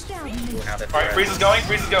 Alright, Freeze is going.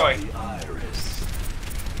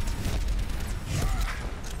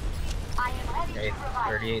 Okay,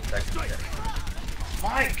 38 seconds.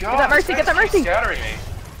 My god, Get that Mercy, get that Mercy! Scattering me.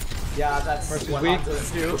 Yeah, that's Mercy's what weak.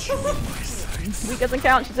 Hanzo's do. Weak doesn't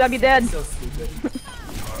count. She's gotta be dead. So stupid.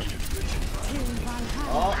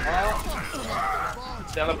 Oh.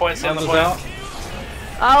 Stay on the point. Hanzo's out.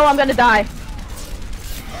 Oh, I'm gonna die. I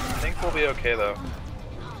think we'll be okay though.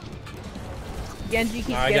 Genji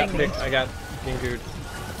keeps I got getting me. picked. I got Gingu'd.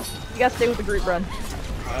 You gotta stay with the group run.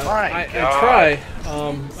 I try.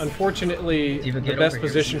 Unfortunately, the best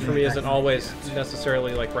position for me isn't always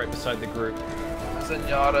necessarily like right beside the group.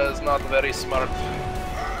 Zenyatta is not very smart.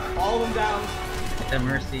 All of them down. Get that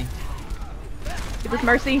Mercy. Get this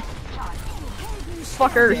Mercy.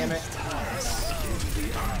 Fuckers. Damn it.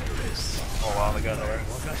 Oh wow, they got nowhere.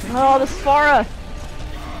 Oh, this Pharah.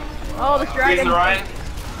 Oh, this dragon. Freeze Ryan.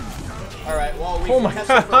 Alright, well, we Oh my god,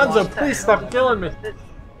 Hanzo, please stop killing me.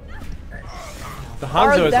 The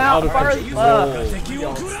Hanzo is out of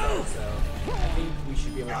control. So I think we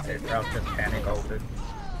should be able to take Ralph just panic ulted.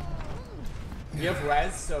 You have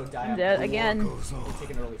res, so die. I'm dead again. We'll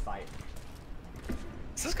take an early fight.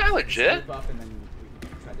 Is this guy legit? Buff and then we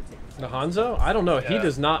can try to take The Hanzo? I don't know. He Yeah.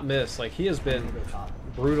 does not miss. Like, he has been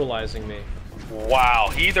brutalizing me.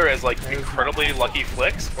 Wow, he either has like incredibly lucky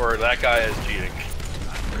flicks or that guy is cheating.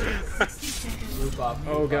 boop up.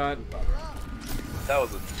 Oh god. That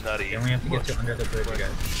was a nutty. Then we have to get to under the bridge, you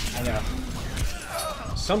guys. I know.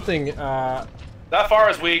 Something, That far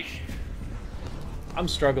is weak. I'm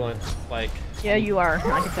struggling. Like. Yeah, you are.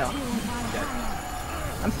 I can tell.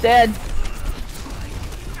 I'm dead.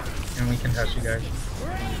 And we can touch you guys.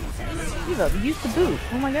 Eva, use the boot.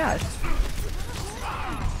 Oh my gosh.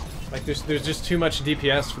 Like there's just too much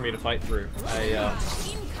DPS for me to fight through. I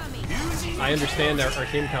understand our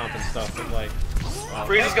team comp and stuff, but like. Wow.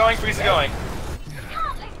 Freeze is going. Freeze is going.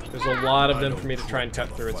 There's a lot of them for me to try and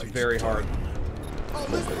cut through. It's very hard.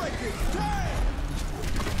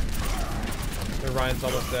 Ryan's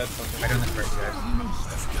almost dead. I don't hurt you guys.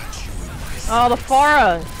 Oh, the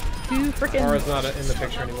Pharah. Too freaking. Pharah's not in the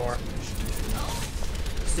picture anymore.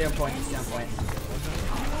 Standpoint.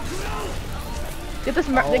 Get this,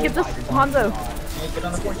 get this Hanzo. Get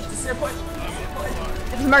on the point. Standpoint.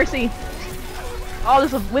 Get this Mercy. Oh,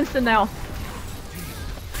 there's a Winston now.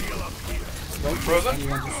 Frozen?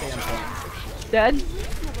 Dead.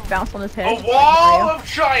 Bounce on his head. A wall of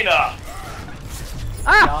China!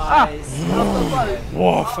 Nice.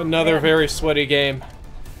 Woof, another very sweaty game.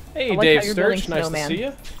 Hey, like Dave how you're Sturch, building nice snowman. to see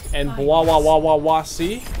you. And blah wah wah wah wah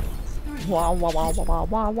see. Wah wah wah wah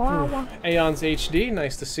wah wah wah. Aeons HD,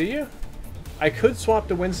 nice to see you. I could swap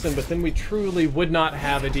to Winston, but then we truly would not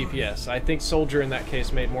have a DPS. I think Soldier in that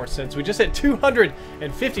case made more sense. We just hit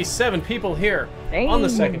 257 people here on the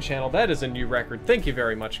second channel. That is a new record. Thank you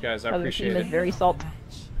very much, guys. I appreciate team it. is very salty.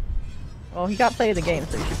 Well, he got play of the game,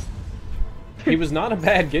 so you should... He was not a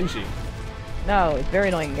bad Genji. No, it's very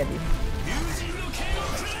annoying Genji.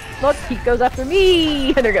 Look, he goes after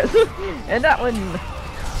me! And there goes. And that one.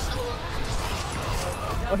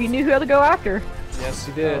 Well, he knew who to go after. Yes,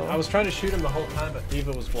 he did. I was trying to shoot him the whole time, but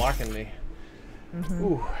Diva was blocking me.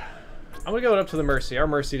 Ooh. I'm gonna go up to the Mercy. Our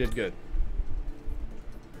Mercy did good.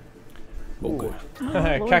 Ooh.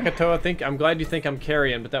 Kakatoa, I'm glad you think I'm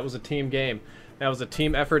carrying, but that was a team game. That was a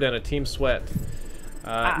team effort and a team sweat.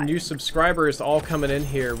 New subscribers all coming in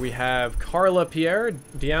here. We have Carla Pierre,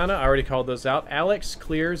 Diana, I already called those out, Alex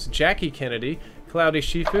Clears, Jackie Kennedy, Cloudy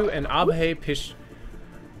Shifu, and Abhe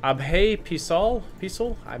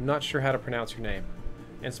Pisol? I'm not sure how to pronounce your name.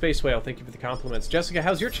 And Space Whale, thank you for the compliments. Jessica,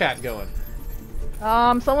 how's your chat going?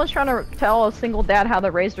 Someone's trying to tell a single dad how to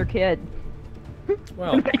raise their kid.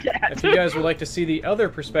 Well, if you guys would like to see the other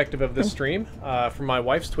perspective of this stream from my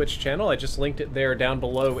wife's Twitch channel, I just linked it there down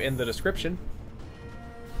below in the description.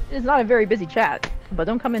 It's not a very busy chat, but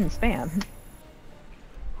don't come in and spam.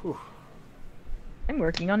 Whew. I'm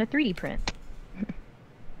working on a 3D print. In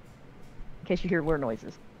case you hear weird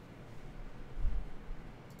noises.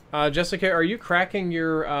 Jessica, are you cracking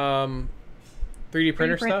your 3D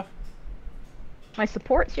printer stuff? My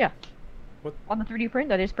supports, yeah. What? On the 3D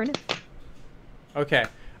print, I just printed. Okay.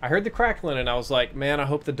 I heard the crackling and I was like, man, I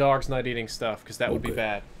hope the dog's not eating stuff, because that would be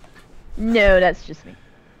bad. No, that's just me.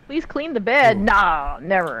 Please clean the bed. Ooh. Nah,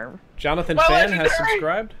 never. Jonathan Fan has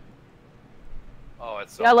subscribed. Oh,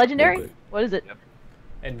 it's so yeah, legendary? What is it? Yep.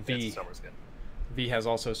 And V. It's Summer's good. V has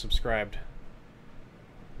also subscribed.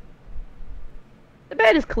 The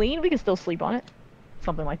bed is clean. We can still sleep on it.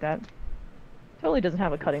 Something like that. Totally doesn't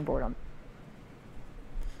have a cutting board on it.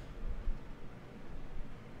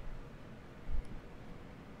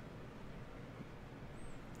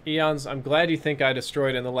 Eons, I'm glad you think I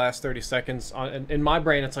destroyed in the last 30 seconds. In my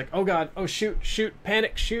brain, it's like, oh god, oh shoot, shoot,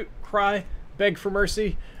 panic, shoot, cry, beg for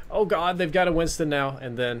mercy. Oh god, they've got a Winston now.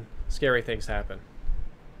 And then scary things happen.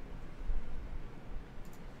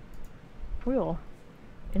 Real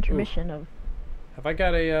intermission of... Have I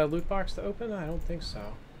got a loot box to open? I don't think so.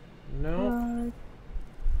 No.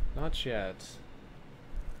 Not yet.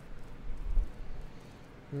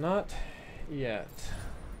 Not yet.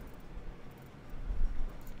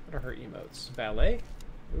 What are her emotes? Ballet?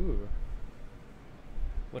 Ooh.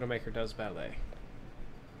 Widowmaker does ballet.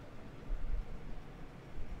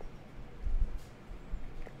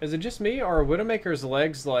 Is it just me, or are Widowmaker's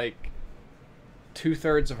legs like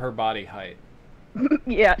 2/3 of her body height?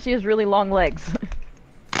 Yeah, she has really long legs.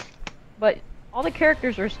 But all the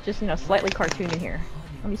characters are just, you know, slightly cartoony here.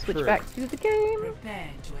 Let me switch back to the game. Prepare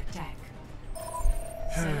to attack.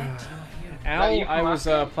 Al, I was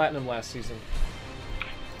platinum last season.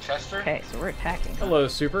 Chester? Okay, so we're attacking. Hello,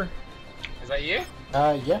 Super. Is that you?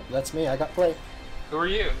 Yeah, that's me. I got play. Who are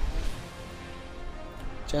you?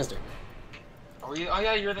 Chester. Oh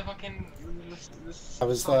yeah, you're the fucking... I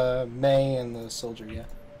was May and the soldier, yeah.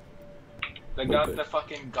 They got the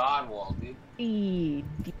fucking god wall, dude.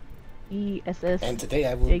 ESS. And today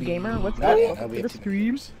I will be... gamer, what's I'll up? be The up to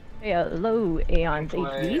streams. Hey, hello, Aeons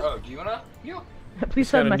HD. Oh, do you wanna heal? Please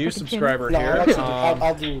Just got sub a my new second subscriber channel. here.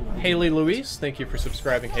 I'll do. Haley Louise, thank you for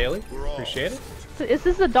subscribing, Haley. Appreciate it. So is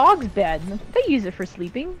this a dog's bed? They use it for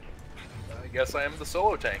sleeping. I guess I am the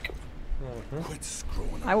solo tank.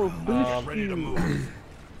 I will boost you.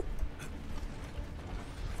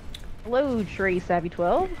 Hello, Trey Savvy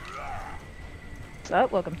 12. What's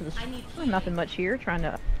up? Welcome to the stream. Nothing much here. Trying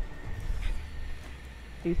to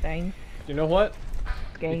do things. You know what?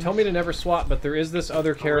 Games. You told me to never swap, but there is this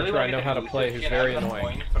other character I know how to play who's very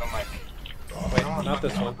annoying. Wait, not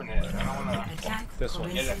this one. This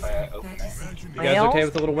one. You guys okay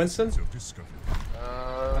with the little Winston?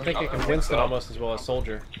 I think it can Winston almost as well as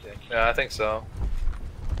Soldier. Yeah, I think so.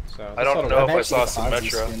 So I don't know if I saw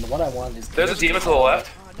Symmetra. What I want is There's a demon to the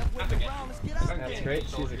left. That's great.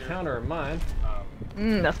 She's a counter of mine.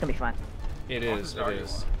 That's gonna be fun. It is. It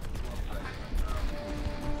is.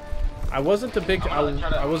 I wasn't a big. I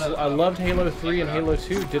loved Halo 3 and Halo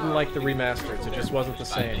 2. Didn't like the remasters. It just wasn't the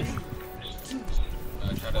same.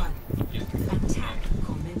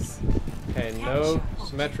 Okay, no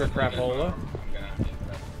Symmetra crapola.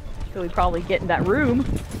 So we probably get in that room.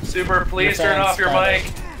 Super, please turn off your mic.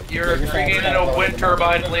 You're getting a wind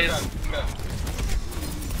turbine, please.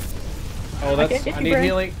 Oh, that's. I need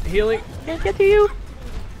healing. Healing. Can't get to you.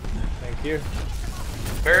 Thank you.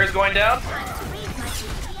 Barrier's going down.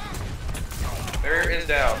 Barrier is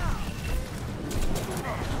down.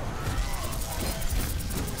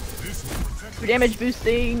 Damage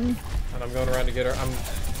boosting. And I'm going around to get her. I'm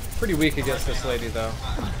pretty weak against this lady, though.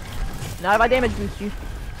 Not if I damage boost you.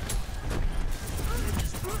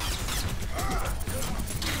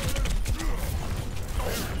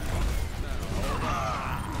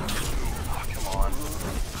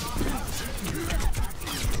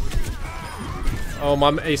 Oh,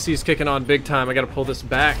 my AC's kicking on big time. I gotta pull this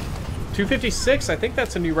back. 256, I think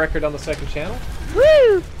that's a new record on the second channel.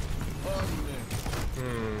 Woo!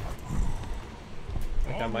 I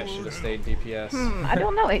think I might should have stayed DPS. I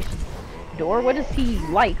don't know. Door, what is he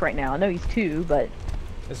like right now? I know he's 2, but...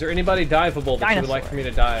 Is there anybody diveable that you would like for me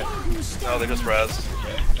to dive? No, they just res.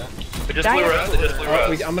 They just blew res. They just blew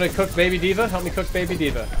res. I'm gonna cook Baby Diva. Help me cook Baby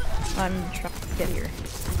Diva. I'm trying to get here.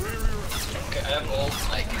 Okay, I have all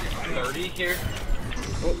like 30 here.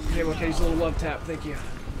 Oh, okay, use a little love tap. Thank you.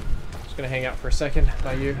 Just gonna hang out for a second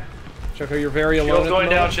by you. Choco, you're very alone. Shield's going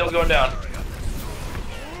down. Shield's going down.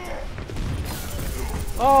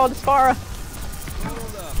 Oh, the Spara.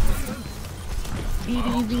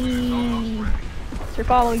 DBZ. Thanks for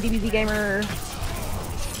following, DBZ Gamer.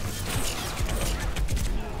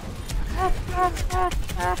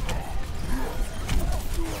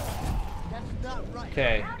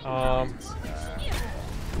 Okay,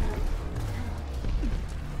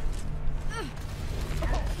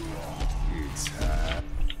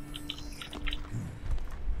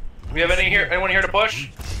 We have anyone here to push?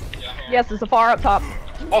 Yes, there's a far up top.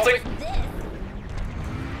 Ulting.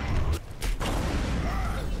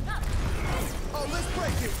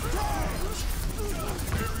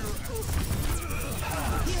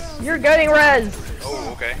 You're getting res.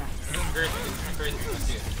 Oh, okay.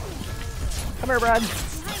 Come here, Brad.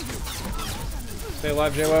 stay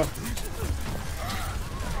alive, JWO.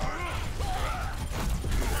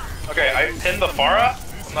 Okay, I pinned the Pharah.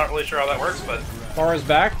 I'm not really sure how that works, but... Pharah's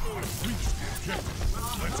back.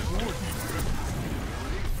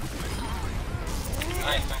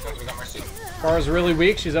 Pharah's really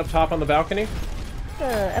weak. She's up top on the balcony.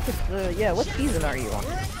 Yeah, what season are you on?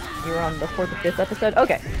 You're on the 4th or 5th episode?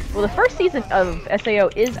 Okay. Well, the first season of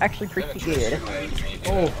SAO is actually pretty good.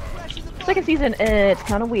 Oh. Second season, it's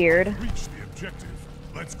kind of weird.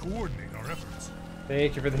 Let's coordinate our efforts.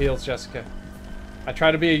 Thank you for the heals, Jessica. I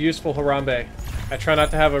try to be a useful Harambe. I try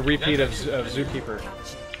not to have a repeat of Zookeeper.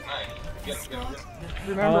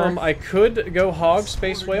 Remember, I could go hog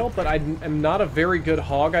Space Whale, but I am not a very good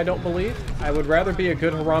hog, I don't believe. I would rather be a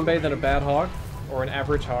good Harambe than a bad hog, or an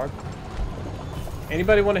average hog.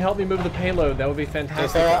 Anybody want to help me move the payload? That would be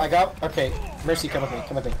fantastic. Hey, Sarah, I got... Okay, Mercy, come with me,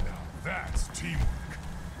 come with me. That's teamwork.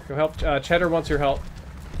 Go help. Cheddar wants your help.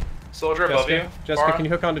 Soldier above you. Jessica, can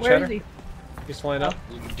you hook onto where Cheddar? is he? He's flying up.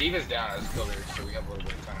 Diva's down as killer, so we have a little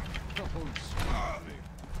bit of time.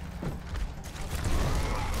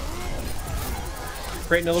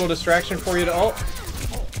 Creating a little distraction for you to ult.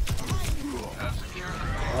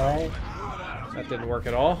 Alright. That didn't work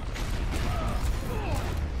at all.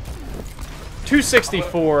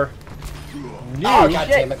 264. Oh, god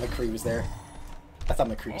damn it, McCree was there. I thought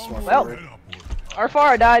McCree was more forward. Our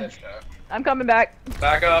Pharah died. I'm coming back.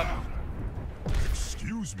 Back up.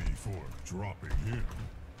 Excuse me for dropping in.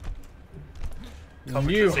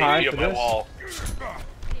 You hide for my this. wall.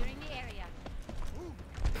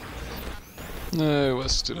 No, it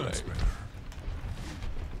was too late.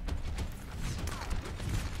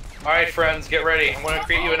 Alright, friends, get ready. I'm going to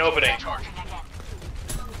create you an opening.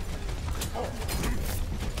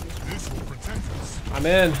 I'm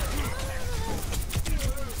in.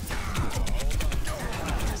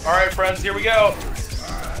 Alright, friends, here we go.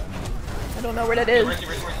 I don't know where that is.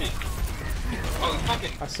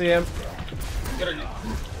 I see him.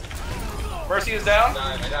 Mercy is down.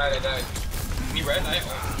 I died. Me red?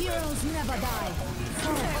 Heroes never die.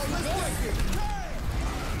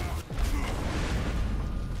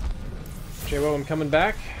 J-Wo, I'm coming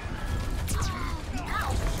back.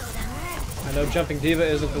 I know jumping Diva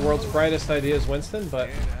isn't the world's brightest idea as Winston, but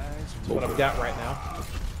it's what I've got right now.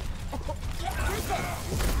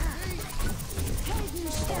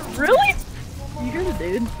 Really? You hear the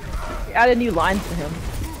dude? You added new lines to him.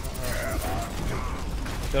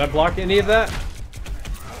 Did I block any of that?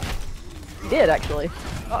 You did, actually.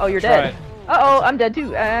 Uh-oh, you're dead. Uh-oh, I'm dead too.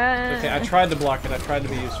 Okay, I tried to block it. I tried to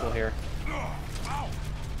be useful here.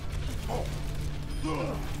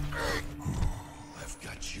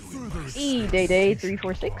 Day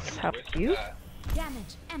 346. How about you?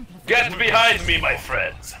 Get behind me, my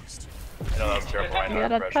friends. I know that was terrible. I know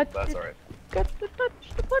Gotta impression, touch but that's it. alright. Got to touch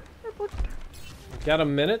the button. Got a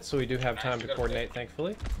minute, so we do have time to coordinate,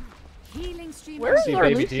 thankfully. Where is See our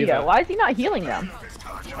Baby Lucio? Diva. Why is he not healing them?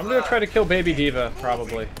 I'm gonna try to kill Baby Diva,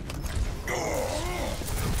 probably.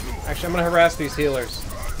 Actually, I'm gonna harass these healers.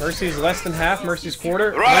 Mercy's less than half, Mercy's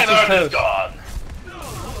quarter. Mercy's toast. Gone.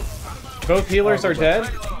 Both healers are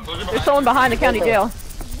dead. There's someone behind the county jail.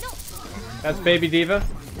 That's Baby Diva.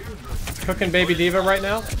 Cooking Baby Diva right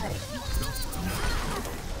now.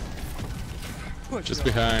 Just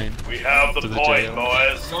behind. We have the point,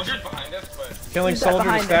 boys. Soldier's behind us, but... Killing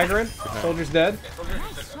Soldier to staggering. Soldier's dead.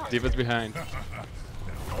 Diva's behind.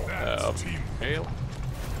 Hail.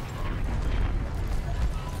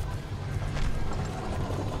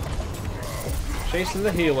 Chasing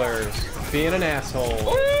the healers. Being an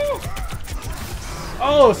asshole.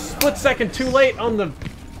 Oh, split second too late on the...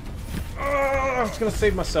 I was gonna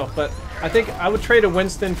save myself, but I think I would trade a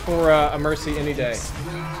Winston for a Mercy any day.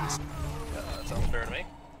 That sounds fair to me.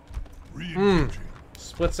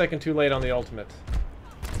 Split second too late on the ultimate.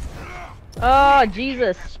 Oh,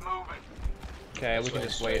 Jesus. Okay, we can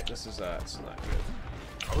just wait. This is it's not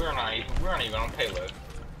good. We're not even on payload.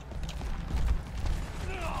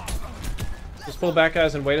 Just pull back,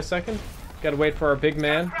 guys, and wait a second. Gotta wait for our big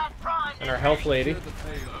man and our health lady.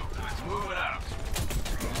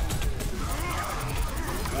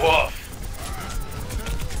 Woof.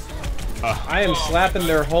 I am slapping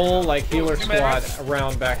their whole like healer squad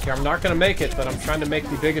around back here. I'm not gonna make it, but I'm trying to make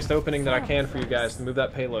the biggest opening that I can for you guys to move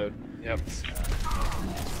that payload. Yep.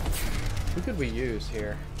 Who could we use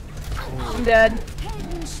here? I'm dead.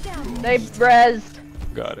 They rezzed.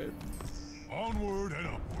 Got it. Onward and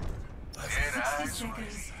upward. 60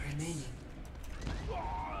 seconds remaining.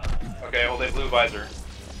 Okay, well, they blew visor.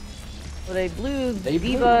 Well, they blew They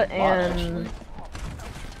blew Diva a lot, and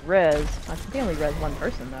Rez. I think they only Rez one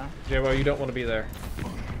person though. J-Wo, you don't want to be there.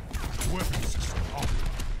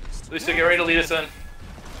 Lisa, get ready to lead us in.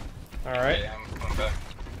 Alright. Yeah, I'm back.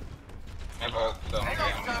 I'm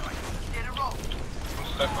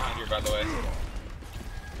stuck behind you, by the way.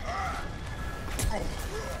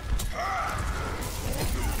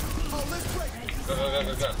 Go.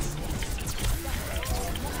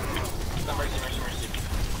 Mercy.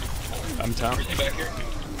 I'm down. Mercy back here.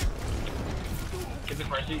 Get this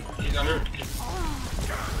Mercy. He's under.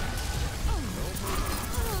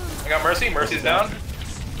 I got Mercy. Mercy's down.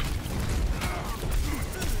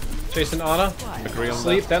 Chasing Ana. Agree on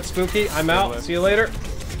Sleep, that's spooky. I'm out. See you later.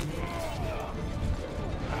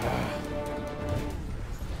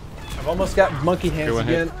 I've almost got monkey hands Go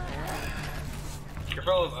ahead. again.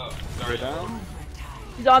 Careful. Sorry. Down.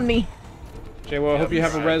 He's on me. J-Wo, I hope you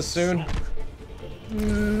have a res soon.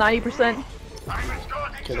 90%.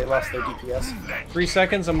 Okay, they lost their DPS. 3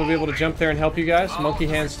 seconds, I'm gonna be able to jump there and help you guys. Monkey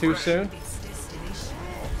hands too soon.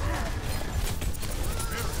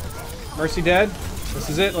 Mercy dead. This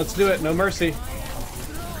is it. Let's do it. No mercy.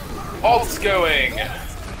 Ult's going.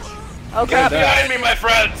 Oh Get crap. behind me, my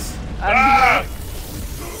friends. Ah!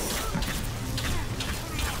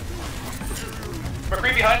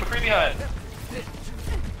 McCree behind.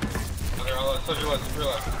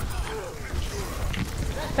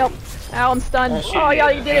 Help. Ow, I'm stunned. Oh, yeah,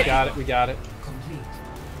 you did it. We got it.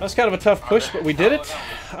 That's kind of a tough push, but we did it.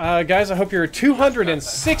 Guys, I hope you're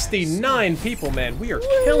 269 people, man. We are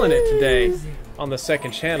killing it today on the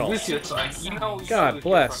second channel. You know, God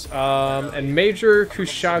bless. And Major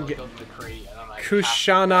Kushag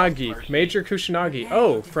Kusanagi. Major Kusanagi.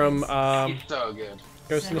 Oh, from He's so good.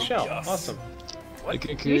 Ghost in the Shell. Awesome.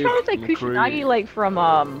 You trying to say Kusanagi like from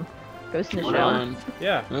Ghost in the Shell?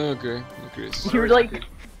 Yeah. Okay. You were like,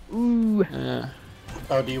 ooh. Yeah.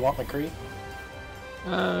 Oh, do you want McCree?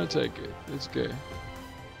 Take it. It's good.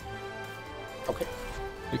 Okay.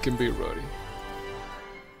 It can be Roddy.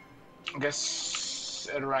 I guess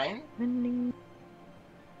Ryan.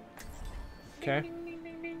 Okay.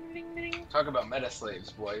 Talk about meta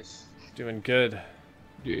slaves, boys. Doing good.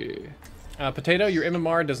 Yeah. Potato, your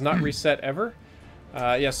MMR does not reset ever.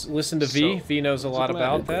 Yes, listen to V. So, V knows a lot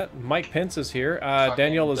about that. Mike Pence is here.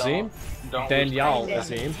 Daniel Azim. Danielle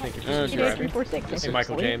Azim. Thank you for subscribing. Hey,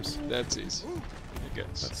 Michael James. That's easy. I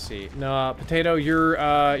guess. Let's see. No, Potato, your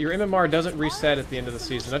MMR doesn't reset at the end of the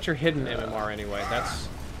season. That's your hidden MMR anyway.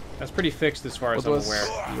 That's pretty fixed as far as I'm aware.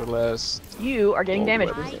 Your last. You are getting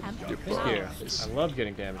damage boosted. Thank you. I love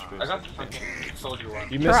getting damage boosted. I got the fucking soldier one.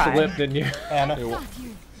 You missed the lip, didn't you? Anna.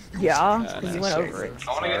 Yeah, you went over it.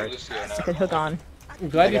 I want to get Lucio now. I could hook on. I'm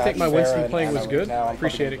glad you think my Winston playing was good.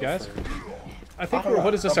 Appreciate it, guys. I think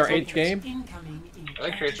what is this, our 8th game? I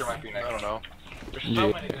think Tracer might be next. I don't know. There's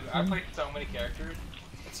so many. I played so many characters.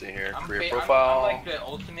 Let's see here. I'm Career profile. I'm like the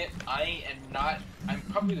ultimate. I'm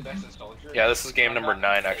probably the best at soldier. Yeah, this is game number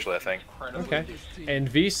 9 actually, I think. Okay. And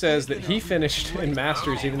V says that he finished in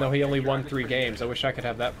Masters even though he only won 3 games. I wish I could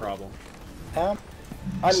have that problem. I'm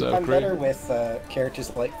better with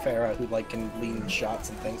characters like Farah who can lean shots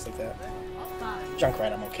and things like that.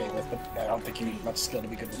 Junkrat I'm okay with, but I don't think you need much skill to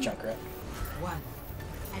be good with Junkrat.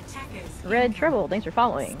 Red Treble, thanks for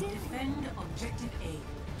following.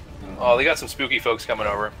 Oh, they got some spooky folks coming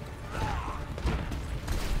over.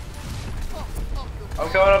 I'm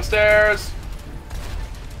coming upstairs!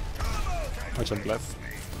 Watch on left.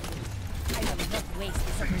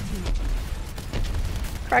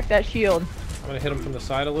 Crack that shield. I'm gonna hit him from the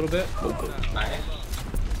side a little bit.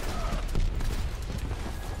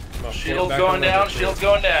 Shield's going down, shield's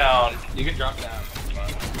going down. You can drop down.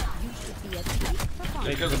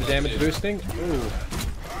 Thank you for the damage boosting. Ooh.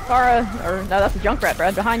 Kara, or no, that's a Junkrat,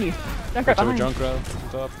 Brad, behind you. Junkrat behind you. Junkrat on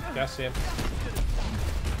top. Yeah, I see him.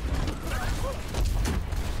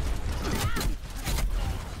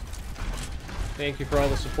 Thank you for all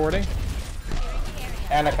the supporting.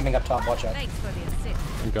 Anna coming up top, watch out.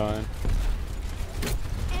 I'm going.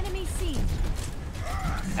 Enemy seen.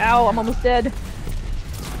 Ow, I'm almost dead.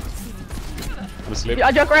 I'm asleep.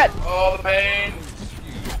 Yeah, Junkrat! Oh, the pain!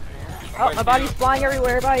 Oh, my body's flying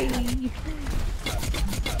everywhere, bye!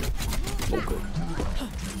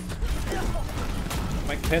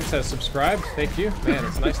 Mike Pence has subscribed. Thank you. Man,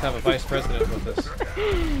 it's nice to have a vice president with us.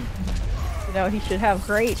 You know, he should have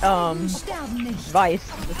great,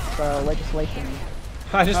 vice with legislation.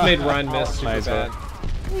 I just made Ryan miss super bad.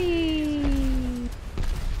 Whee!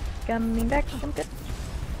 Coming back, I'm good.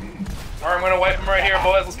 Alright, I'm gonna wipe him right here,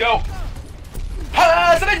 boys. Let's go!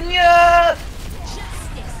 Ha!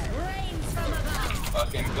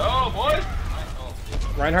 Fucking go, boys!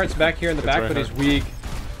 Reinhardt's back here in the back, but he's weak.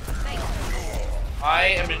 I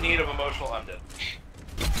am in need of emotional undead.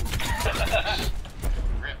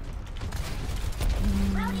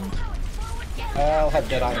 I'll have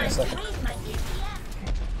Deadeye in a second.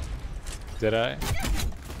 Did I?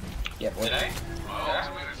 Yeah, boy. Did I?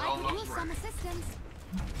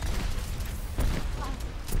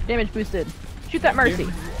 Damage boosted. Shoot that Mercy.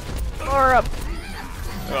 Or up.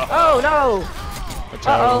 Oh no!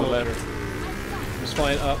 Ladder. Just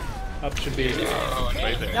flying up. Up should be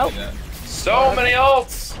right there. Nope. So many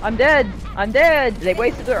ults! I'm dead. I'm dead. They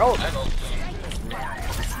wasted their ult.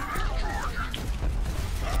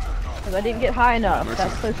 Because I didn't get high enough.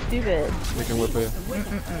 That's so stupid. We can whip it.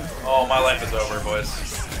 Oh, my life is over, boys.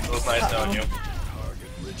 It was nice knowing you.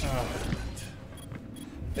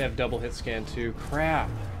 They have double hit scan too. Crap.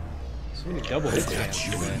 So many double hit scans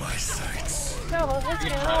today. No, let's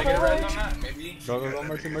get a res on that, maybe? Go,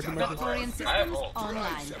 Mercy. Victorian systems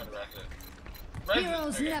online.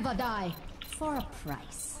 Heroes never die for a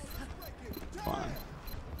price. Fine.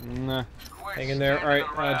 Nah. Hang in there.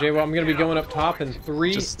 Alright, Jay, well, I'm going to be going up top in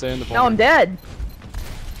 3. Just stay in the point. No, I'm dead.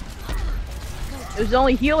 There's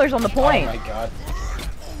only healers on the point. Oh my god.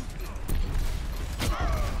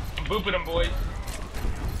 I'm booping him, boys.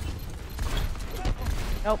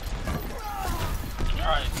 Nope.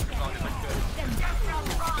 Alright.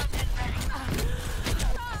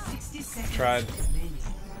 Tried.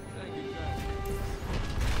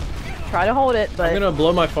 Try to hold it, but... I'm gonna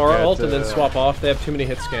blow my Pharah ult and then swap off. They have too many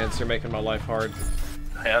hit scans. They're making my life hard.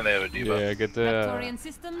 And they have a diva. Yeah, get the Victorian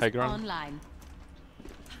systems high ground. online.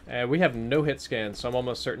 We have no hit scans, so I'm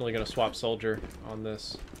almost certainly gonna swap soldier on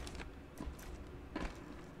this.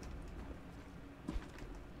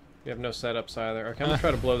 You have no setups either. Okay, I'm gonna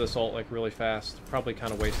try to blow this ult like really fast. Probably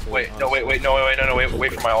kind of wasteful. Wait, no, wait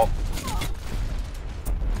for my ult.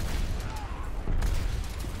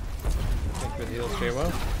 Take the heals,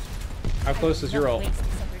 JWO. How close is your ult?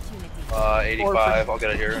 85. I'll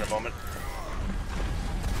get it here in a moment.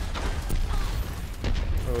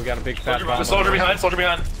 Oh, we got a big fat bomb. The soldier behind. Soldier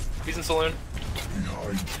behind. He's in saloon.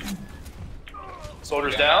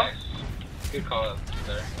 Soldier's down. Good call out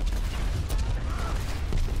there.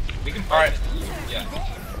 We can fight. Alright. Yeah.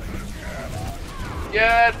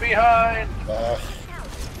 Get behind!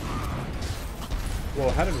 Whoa,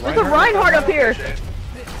 how did There's a Reinhardt up here!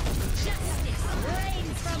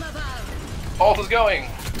 Ult is going!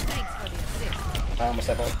 I almost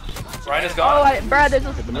had one. Ryan is gone. Oh, Brad, there's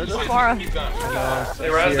a Pharah. They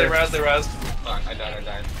res. Fuck, I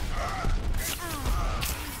died.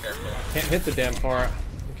 Can't hit the damn Pharah.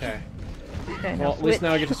 Okay. Okay, Well, at least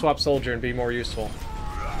now I get to swap soldier and be more useful.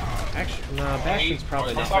 Actually, no, Bastion's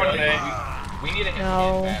probably not. We need a hit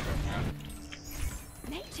No.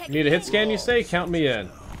 You need a hit scan, you say? Count me in.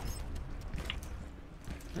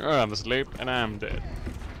 Oh, I'm asleep and I'm dead.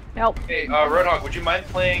 Help. Hey, Roadhog, would you mind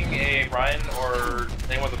playing a Ryan or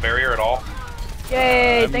anyone with a barrier at all?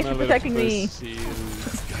 Yay, thanks for protecting me.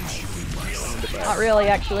 Not really,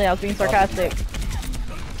 actually, I was being sarcastic.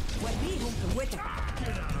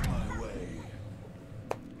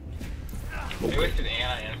 They wasted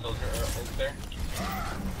Anna and Soldier ult there.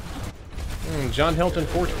 John Hilton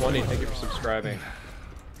 420, thank you for subscribing.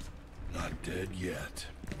 Not dead yet.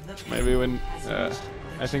 Maybe when,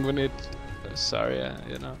 I think we need Zarya,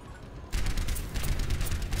 you know.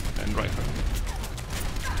 And right.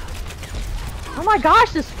 Oh my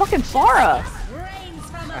gosh, this fucking Pharah!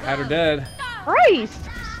 I had her dead. Christ!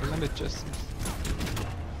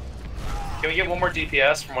 Can we get one more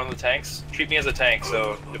DPS from one of the tanks? Treat me as a tank,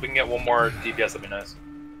 so if we can get one more DPS, that'd be nice.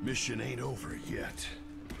 Mission ain't over yet.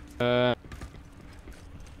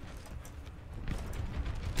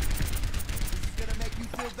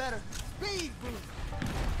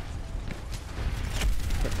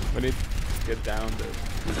 We need to get down there.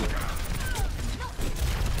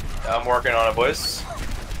 I'm working on it, boys.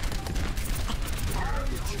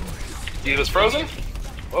 Diva's frozen.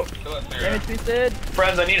 Whoa. Damage boosted.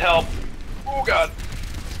 Friends, I need help. Oh god.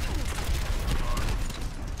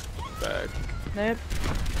 Back. Nope.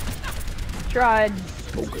 Tried.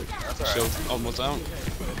 Oh good. That's alright. Shield's almost out.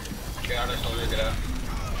 Get out of Soldier, get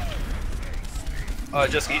out.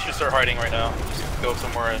 Jessica, you should start hiding right now. Just go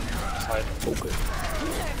somewhere and just hide. Okay.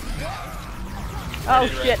 Oh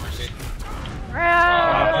shit.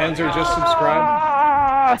 Panzer just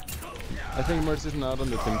subscribed. I think Mercy's not on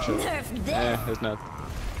the team chat. It's not.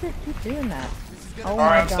 Keep doing that. Oh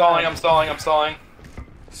Alright, my God. I'm stalling.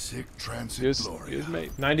 Sick transit Use glory.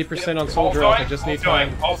 mate. 90% on soldier off, I just need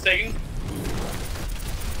time. All's taking.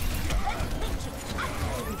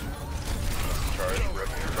 Charge, rip,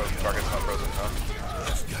 frozen target's not frozen, huh?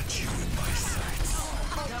 I've got you in my sights.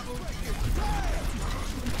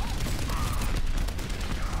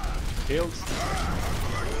 Heals.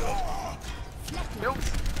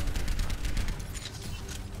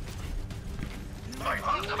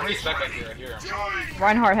 How many spec right here?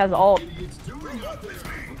 Reinhardt has ult.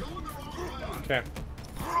 Okay.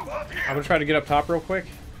 I'm gonna try to get up top real quick.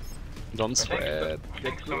 Don't spread.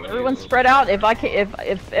 Everyone spread out. If I can,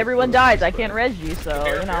 if everyone dies, I can't res you. So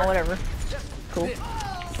you know, whatever. Cool.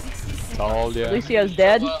 Tall, yeah. Lucio's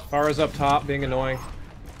dead. Pharah's up top, being annoying.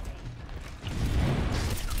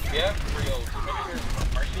 Yeah,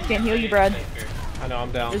 Can't heal you, Brad. I know,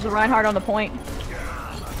 I'm down. There's a Reinhardt on the point.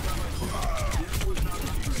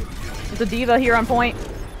 There's a Diva here on point.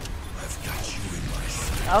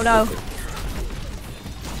 Oh no.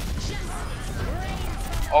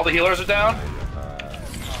 All the healers are down.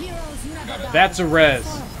 That's a res.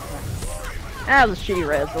 That was a shitty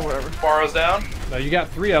res, or whatever. Pharah's down. No, you got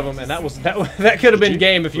 3 of them, and that could have been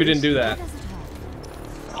game if you didn't do that.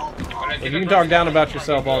 Like, you can talk down about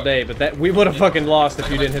yourself all day, but that we would have fucking lost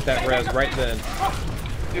if you didn't hit that res right then.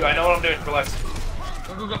 Dude, I know what I'm doing. Relax.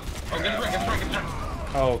 Go. Oh, get the front.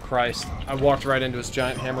 Oh Christ! I walked right into his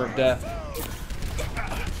giant hammer of death.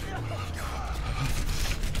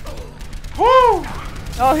 Woo!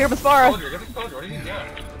 Oh, here was Pharah. Soldier, get the soldier. What are you doing?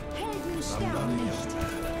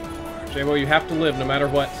 JWO, you have to live no matter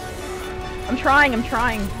what. I'm trying. They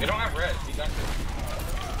don't have red. You got this.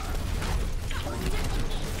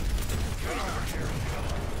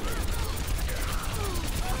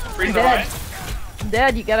 Freeze I'm the dead. Ryan. I'm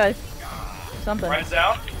dead. You gotta something. Ryan's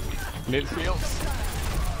down. Mid fields.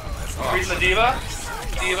 Freeze the Diva.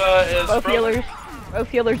 Diva is Both frozen. healers. Both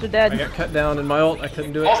healers are dead. I got cut down in my ult. I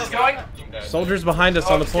couldn't do it. Pulse is going. Soldiers behind us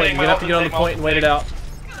on the point. You're gonna have to get on the point and wait it out.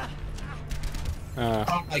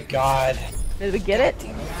 Oh my god. Did we get it?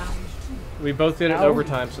 We both did it in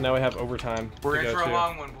overtime, so now we have overtime. We're to in go for a to.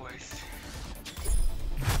 long one, boys.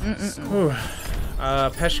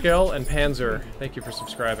 Peshkel and Panzer, thank you for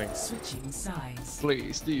subscribing. Switching sides.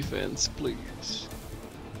 Please, defense, please.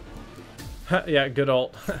 Yeah, good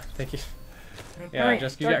ult. Thank you. Yeah, Alright,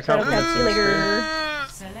 just you start got setup, compliments. see you later.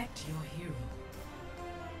 Select your hero.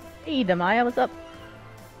 Hey, Demaya, what's up?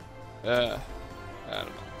 I don't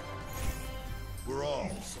know. We're all.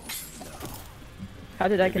 How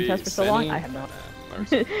did I Maybe contest for so long? Senny? I have not.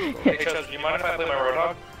 Hey, Chuz, do you mind if I play my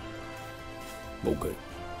Roadhog? Okay.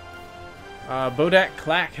 Bodak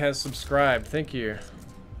Clack has subscribed. Thank you.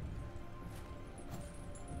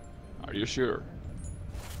 Are you sure?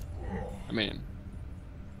 I mean...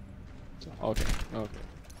 Okay, okay.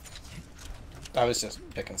 I was just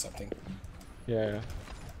picking something. Yeah.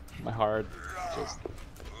 My heart just...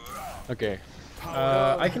 Okay.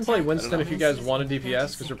 I can play Winston if you guys want a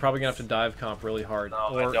DPS, because we're probably going to have to dive comp really hard.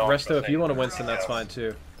 Or Resto, if you want a Winston, that's fine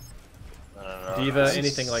too. Diva,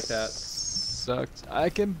 anything like that. Sucks. I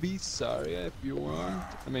can be sorry if you want.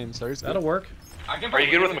 I mean, sorry. That'll work. Are you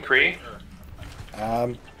good with McCree?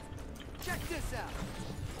 Check this out.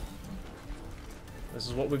 This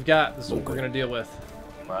is what we've got. This is what we're going to deal with.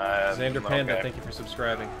 Xander Panda, okay. thank you for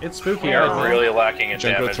subscribing. It's spooky. We are really lacking in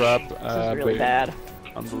Jungle damage. trap. This is really bad.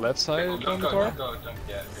 On the left side on the door.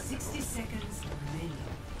 60 seconds remaining.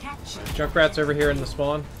 Capture. Junkrat's over here in the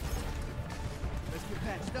spawn. Let's get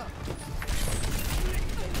patched up.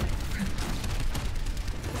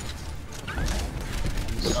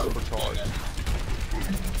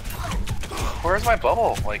 Where's my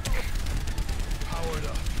bubble? Like,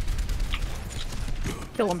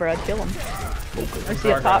 Kill him, Brad. Kill him. I see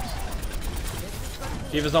it top.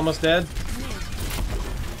 Diva's almost dead.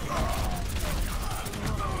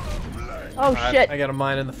 Oh shit! I got a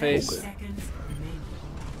mine in the face.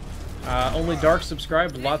 Only Dark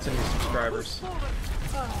subscribed. Lots of new subscribers.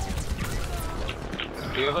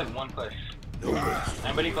 We have like one push.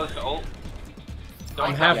 Anybody close to ult?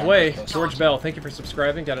 I'm halfway. George Bell, thank you for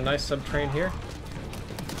subscribing. Got a nice sub train here.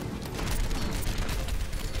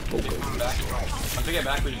 Once we get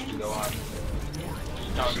back, we just can go on.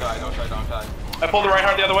 Don't try, don't try, don't try. I pulled the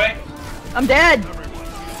Reinhardt the other way. I'm dead!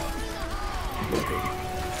 Okay,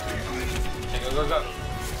 go, go, go.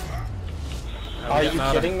 Are you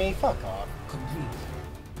kidding me? Fuck off.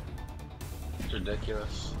 It's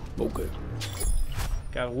ridiculous. Okay.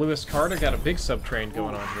 Got a Lewis Carter, got a big sub train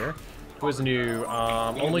going on here. Who is new?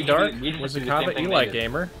 Only Dark, Wizakava, Eli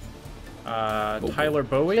Gamer, Tyler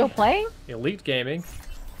Bowie, Still playing? Elite Gaming,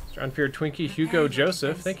 Mr. Unfeared Twinkie, Hugo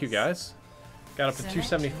Joseph, thank you guys. Got up to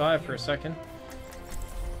 275 for a second.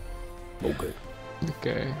 Okay.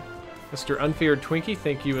 Okay. Mr. Unfeared Twinkie,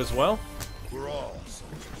 thank you as well. We're all.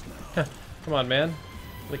 Come on, man.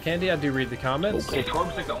 Candy, I do read the comments. Okay,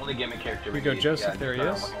 Corb's like the only gaming character. Hugo Joseph, there he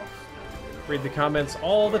is. Read the comments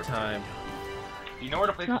all the time. You know where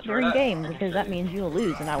to play Not during game, because that means you'll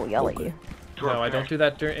lose and I will yell at you. No, I don't do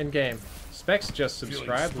that in game. Specs just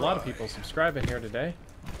subscribed. A lot of people subscribe in here today.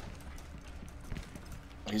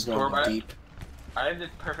 He's going deep. I have this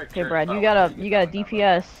perfect. Okay, Brad, you got a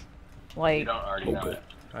DPS, like. You don't already know it.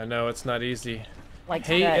 I know it's not easy. Like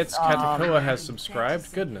hey, that, it's Katakoa has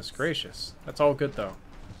subscribed. Goodness gracious, that's all good though.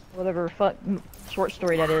 Whatever fuck short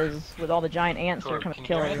story that is, with all the giant ants that are coming to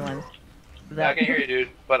kill everyone. Yeah, I can hear you, dude.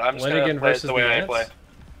 But I'm just gonna play it the way I play.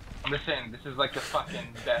 I'm just saying, this is like the fucking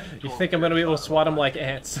best. You think I'm gonna be able to swat them like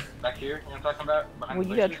ants? Back here, you know what I'm talking about? Behind Well,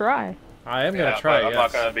 the you gotta bushes? try. I am gonna try. I'm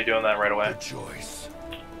not gonna be doing that right away. Choice.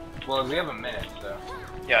 Well, we have a minute, so.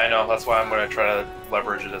 Yeah, I know. That's why I'm gonna try to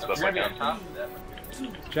leverage it as best I You're gonna be can. on top of that.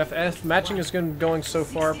 Jeff F. Matching is going so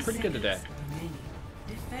far pretty good today.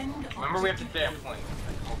 Remember, we have to stay on point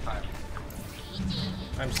the whole time.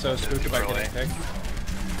 I'm so spooked about getting picked.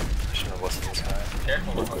 I should have listened this time.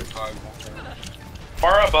 Careful with the fog.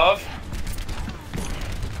 Far above.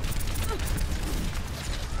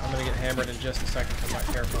 I'm gonna get hammered in just a second if I'm not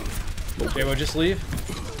careful. JWO, just leave.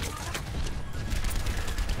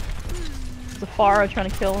 Zafara trying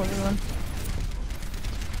to kill everyone.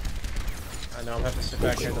 I know, I'm gonna have to sit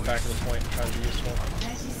back here at the back of the point and try to be useful.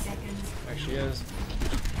 There she is.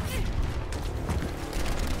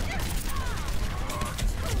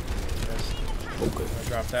 Okay. I'll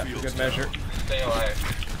drop that for good measure. Stay alive.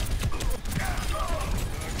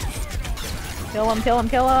 Kill him, kill him,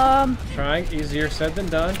 kill him! Trying, easier said than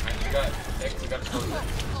done. We got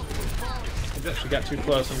She got too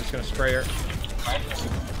close, I'm just gonna spray her.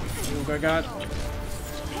 Oh my god.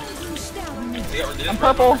 I'm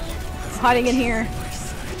purple. Hiding in here.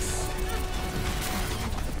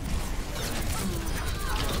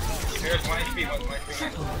 Here's 1 HP, 1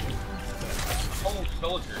 HP. Oh,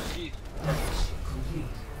 soldier, jeez.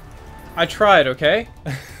 I tried, okay?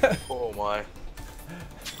 Oh my.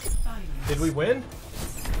 Did we win?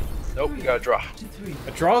 Nope, you got a draw.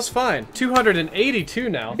 A draw's fine. 282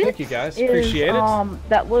 now. Thank you guys. Is, Appreciate it.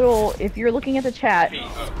 that little, if you're looking at the chat,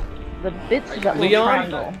 the bits of that little Leon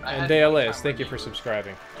triangle. and DLS, thank you for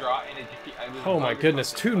subscribing. Oh my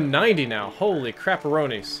goodness, 290 now. Holy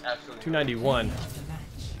crapperonis. 291.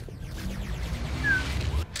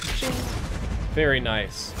 Very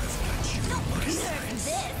nice.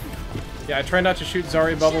 Yeah, I try not to shoot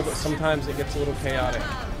Zarya bubble, but sometimes it gets a little chaotic.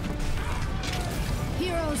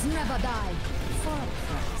 Heroes never die.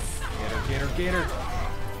 Get her.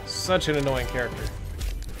 Such an annoying character.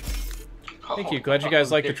 Thank you. Glad you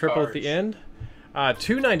guys liked the triple at the end.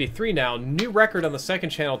 293 now. New record on the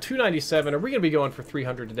second channel. 297. Are we going to be going for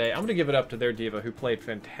 300 today? I'm going to give it up to their diva, who played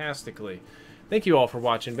fantastically. Thank you all for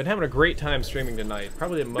watching. Been having a great time streaming tonight.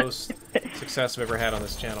 Probably the most success I've ever had on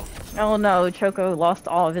this channel. Oh no, Choco lost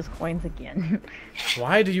all of his coins again.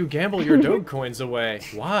 Why do you gamble your Doge coins away?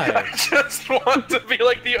 Why? I just want to be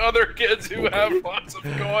like the other kids who have lots of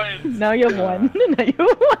coins. Now you have one. Now you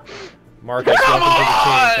have one. Marcus, welcome to the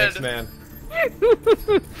team. Thanks, man.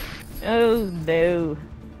 Oh no.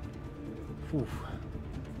 Whew.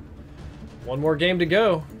 One more game to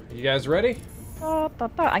go. You guys ready? I'm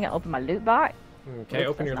gonna open my loot box. Okay,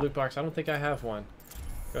 open your loot box. I don't think I have one.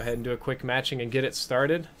 Go ahead and do a quick matching and get it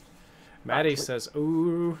started. Maddie says,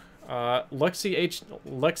 ooh,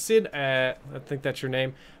 Luxid, I think that's your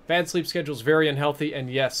name. Bad sleep schedule is very unhealthy, and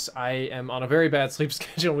yes, I am on a very bad sleep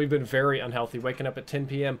schedule. We've been very unhealthy, waking up at 10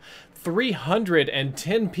 p.m.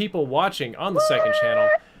 310 people watching on the second channel.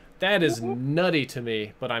 That is nutty to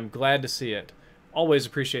me, but I'm glad to see it. Always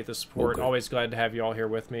appreciate the support. Okay. Always glad to have you all here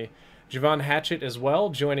with me. Javon Hatchet as well,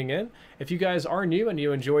 joining in. If you guys are new and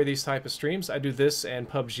you enjoy these type of streams, I do this and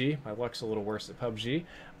PUBG. My luck's a little worse at PUBG,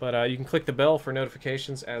 but you can click the bell for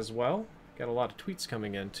notifications as well. Got a lot of tweets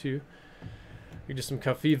coming in too. We do some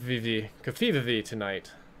Kafivivi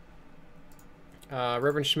tonight.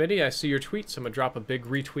 Reverend Schmitty, I see your tweet, so I'm gonna drop a big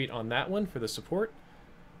retweet on that one for the support.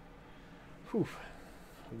 Whew.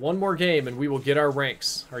 One more game and we will get our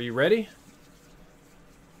ranks. Are you ready?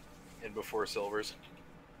 In before silvers.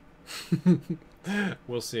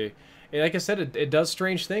 We'll see. And like I said, it does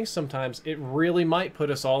strange things sometimes. It really might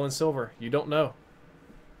put us all in silver. You don't know.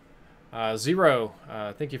 Zero,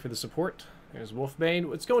 thank you for the support. There's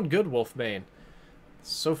Wolfbane. It's going good, Wolfbane.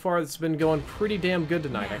 So far, it's been going pretty damn good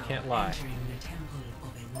tonight. I can't lie.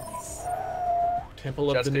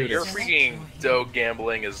 Temple of the Nudist. Your freaking Doge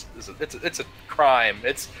gambling is it's a crime.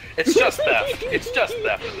 It's just theft. It's just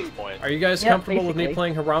theft at this point. Are you guys comfortable with me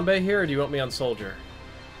playing Harambe here, or do you want me on Soldier?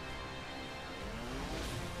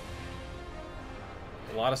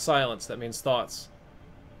 A lot of silence. That means thoughts.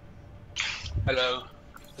 Hello.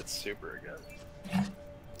 It's super again.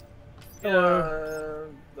 Hello.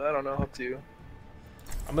 I don't know how to.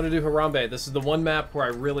 I'm gonna do Harambe. This is the one map where I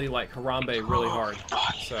really like Harambe really hard.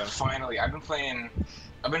 So finally, I've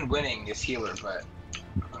been winning as healer, but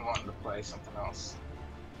I've been wanting to play something else.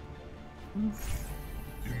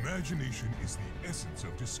 Imagination is the essence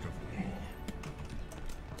of discovery.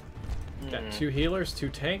 Got 2 healers, 2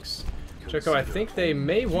 tanks. Choco, I think they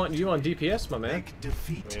may want you on DPS, my man.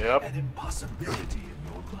 Yep. And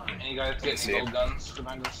you guys get gold guns for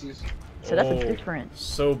Mangoseas. So that's a different.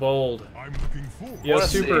 So bold. I'm looking forward. Yo,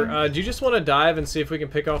 Super, do you just want to dive and see if we can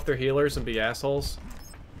pick off their healers and be assholes?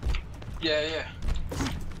 Yeah, yeah.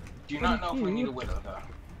 Do you not know if we need a widow, though?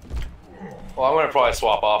 Well, I'm gonna probably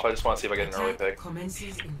swap off. I just want to see if I get an early pick.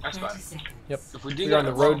 That's fine. Yep. If we do We're on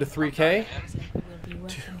the road to 3K.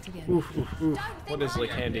 Oof, oof, oof. What is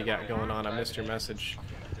Lick Handy got going on? I missed your message.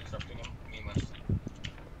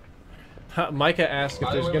 Micah asked if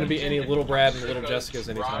there's going to be any Little Brad and Little Jessicas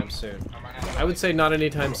anytime soon. I would say not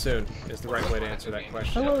anytime soon is the right way to answer that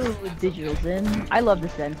question. Hello, Digital Zen. I love the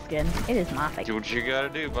Zen skin. It is my favorite. Do what you gotta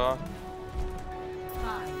do, Bob.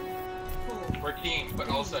 We're team, but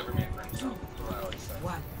also every man for himself. That's what I always say.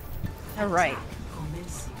 Alright.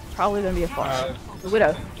 Probably going to be a far. The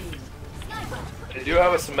Widow. They do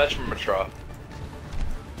have a Symmetra.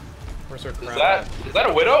 Where's her Is crown? that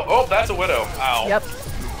a Widow? Oh, that's a Widow. Ow. Yep.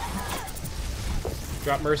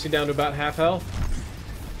 Drop Mercy down to about half health.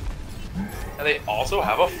 And they also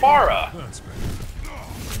have a Pharah.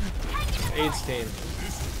 AIDS team.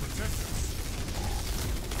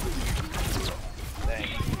 Dang.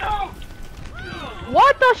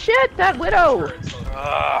 What the shit? That Widow!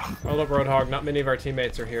 Hold up, Roadhog. Not many of our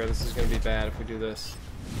teammates are here. This is going to be bad if we do this.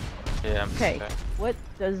 Yeah. Okay. What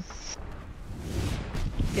does...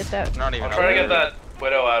 Get that... Not even. I'm trying to get that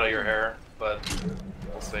Widow out of your hair, but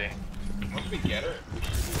we'll see. Once we get her,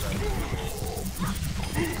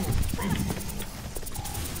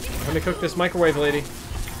 Let me cook this microwave lady.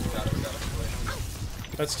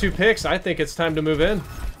 That's 2 picks. I think it's time to move in.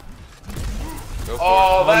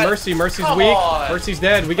 Oh, that... Mercy. Mercy's weak. Mercy's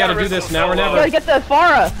dead. We gotta do this now or never. Gotta get the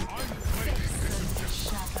Pharah!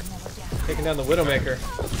 Taking down the Widowmaker.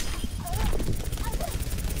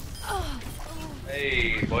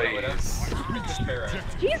 Hey, boys.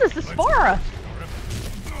 Jesus, this Pharah!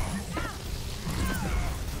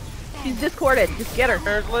 She's discorded. Just get her.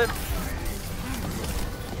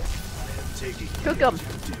 Cook him.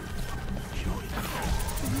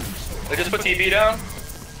 They just put TP down?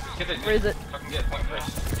 Where is it?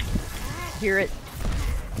 Hear it.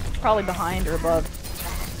 Probably behind or above.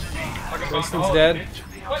 Winston's dead.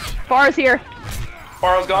 Pharah's here.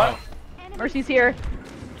 Pharah's gone? Mercy's here.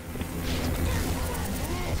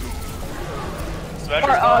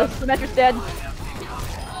 Symmetra's dead.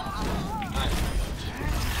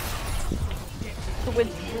 The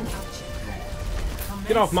Winston.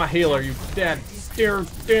 Get off my healer, you damn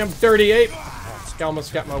dirty ape! I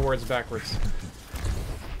almost got my words backwards.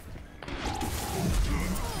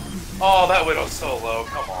 Oh, that Widow's so low.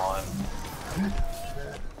 Come on.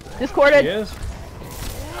 Discorded. She is.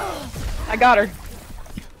 I got her.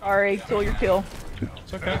 Sorry, stole your kill.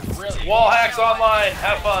 It's okay. Wall hacks online.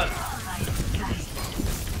 Have fun.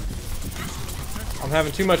 I'm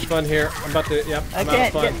having too much fun here. I'm about to. Yep. I'm I can't out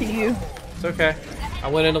of fun. get to you. It's okay. I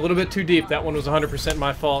went in a little bit too deep. That one was 100%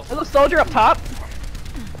 my fault. There's a soldier up top.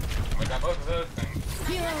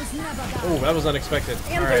 Oh, that was unexpected.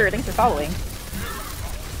 And All they're, right. thanks for following.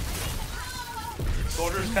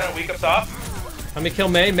 Soldier's kind of weak up top. Let me kill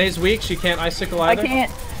May. May's weak. She can't icicle either.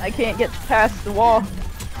 I can't get past the wall.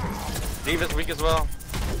 Diva's weak as well.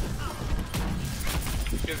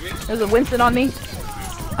 There's a Winston on me.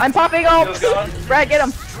 I'm popping ult. Brad, get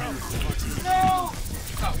him. No.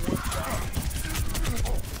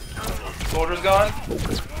 Soldier's gone.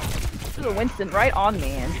 There's a Winston right on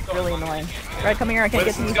me, and it's really annoying. Brad, come here. I can't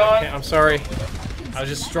get to you. Okay, I'm sorry. I was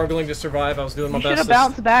just struggling to survive. I was doing my best. You should have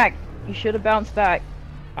bounced back. You should have bounced back.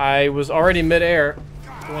 I was already mid-air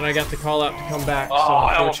when I got the call out to come back, so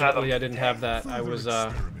unfortunately I didn't have that. I was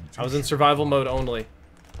in survival mode only.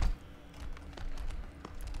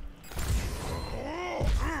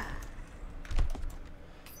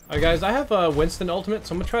 Alright guys, I have a Winston ultimate,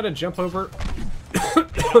 so I'm gonna try to jump over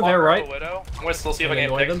there, right? I'm gonna still see if I can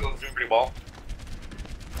pick, so it's doing pretty well.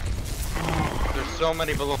 There's so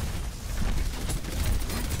many below.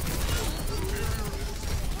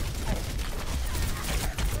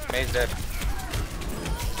 May's dead.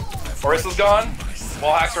 Orisa's gone.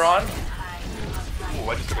 Wall hacks are on. Ooh,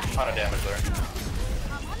 I just took a ton of damage there.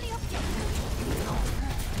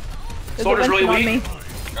 There's Soldier's a really Winston weak. on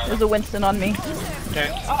me. There's a Winston on me. Okay.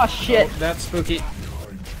 Oh shit. Oh, that's spooky.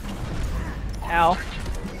 Ow.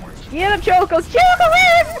 Get him, Choco! Kill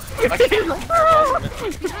him!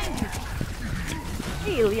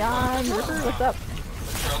 Hey, Leon. Ripper, what's up?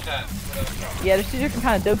 Yeah, there's 2 different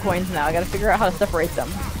kind of dough coins now. I gotta figure out how to separate them.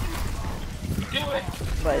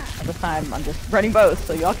 But at the time, I'm just running both,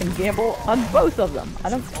 so y'all can gamble on both of them. I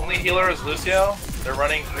don't. Only healer is Lucio. They're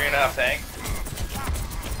running 3.5 tank.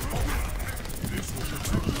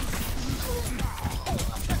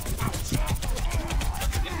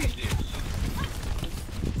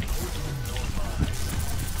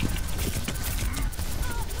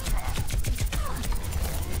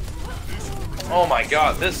 Oh my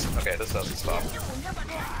god, this... Okay, this doesn't stop.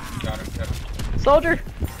 Soldier!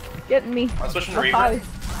 Getting me. I'm switching to Up Reaver. high.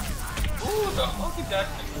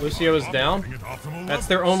 Lucio is down. That's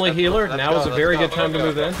their only healer. Now is a very good time to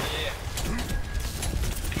move in.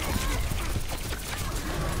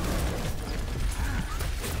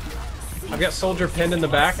 I've got Soldier pinned in the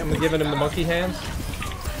back. I'm giving him the monkey hands.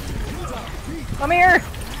 Come here!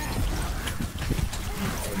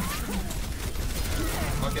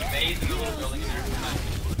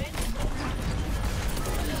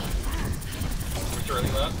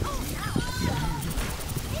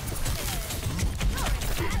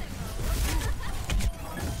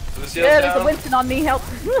 Yeah, there's a Winston on me, help.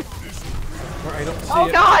 I don't see Oh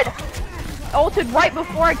it. god! Ulted right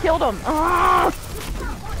before I killed him. Ah!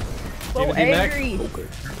 So David D. Mac? angry.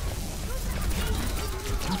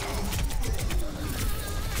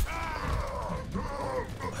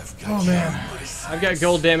 Oh man. I've got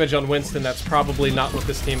gold damage on Winston. That's probably not what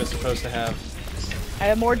this team is supposed to have. I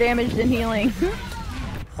have more damage than healing.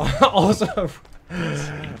 Also,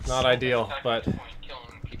 Not ideal, but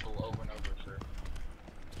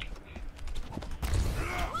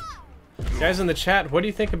guys in the chat, what do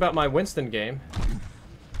you think about my Winston game?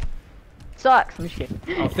 Sucks. I'm just kidding.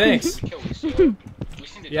 Oh, thanks.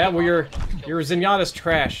 Yeah, well, your Zenyatta's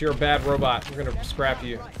trash. You're a bad robot. We're gonna scrap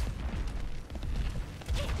you.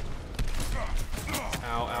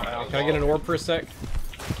 Ow, ow, ow. Can I get an orb for a sec?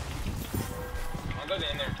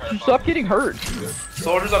 Stop getting hurt.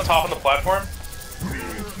 Soldiers up top on the platform.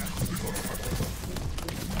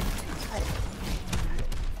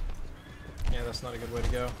 Yeah, that's not a good way to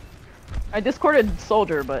go. I discorded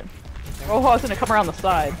soldier, but Roadhog's gonna come around the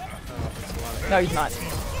side. No, he's not.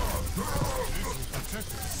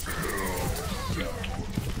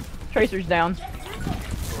 Tracer's down.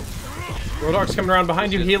 Roadhog's coming around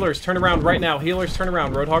behind you. Healers, turn around right now. Healers, turn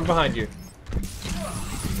around. Roadhog behind you.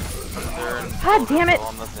 God damn it!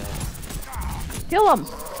 Kill him!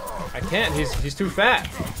 I can't. He's too fat.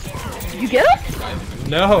 Did you get him?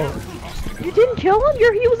 No. You didn't kill him?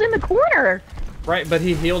 He was in the corner. Right, but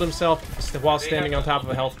he healed himself while standing on top of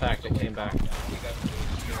a health pack that came back.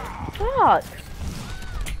 Fuck.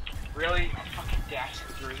 Really? I'm fucking dashing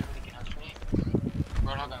through against me.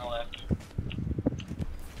 Roadhog on the left.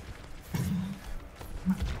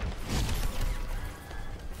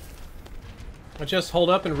 Let's just hold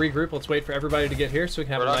up and regroup. Let's wait for everybody to get here so we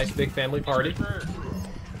can have a nice big family party.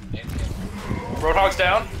 Roadhog's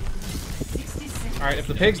down. Alright, if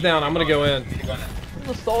the pig's down, I'm gonna go in. There's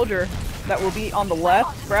a soldier that will be on the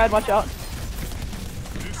left. Brad, watch out.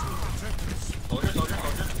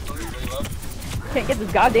 Can't get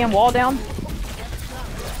this goddamn wall down.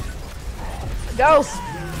 Go!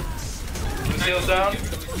 Lucio's down.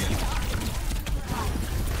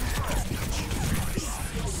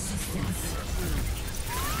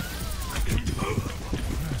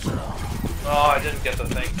 Oh, I didn't get the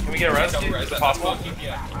thing. Can we get a res? Is it possible?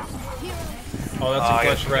 Oh, that's a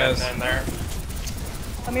clutch res. In there.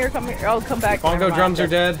 Come here, come here. I'll come back. Bongo drums are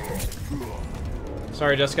dead.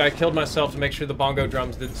 Sorry, Jessica. I killed myself to make sure the bongo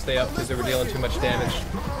drums didn't stay up because they were dealing too much damage.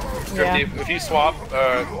 Yeah. If you swap,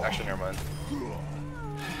 actually, never mind.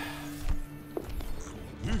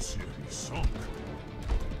 This shit is sunk.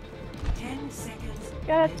 10 seconds.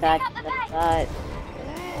 Gotta attack the side.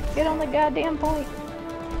 Get on the goddamn point.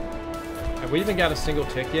 Have we even got a single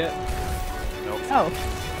tick yet? Nope. Oh.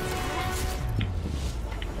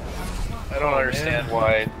 I don't understand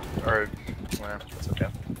why, or, well, it's okay.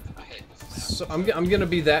 So I'm gonna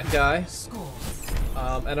be that guy,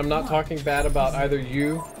 and I'm not talking bad about either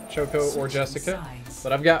you, Choco, or Jessica,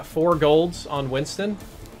 but I've got 4 golds on Winston,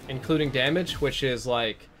 including damage, which is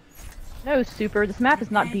like... No, Super, this map is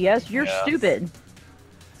not BS. You're stupid.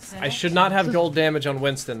 I should not have gold damage on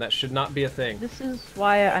Winston. That should not be a thing. This is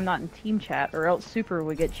why I'm not in team chat, or else Super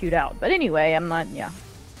would get chewed out. But anyway, I'm not, yeah.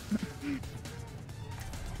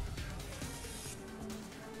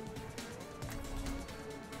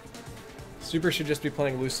 Super should just be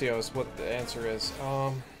playing Lucio is what the answer is.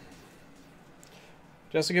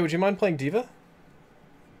 Jessica, would you mind playing Diva?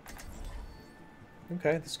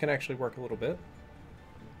 Okay, this can actually work a little bit.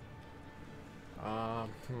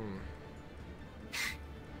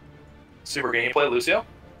 Super, can you play Lucio?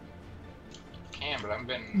 Can, but I've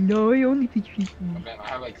been. No, I only teach people. I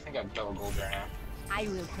have like, I think I have double gold right now. I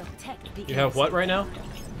will protect the You have what right now?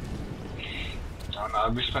 I don't know,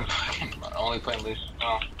 I've just been fucking only playing Lucio.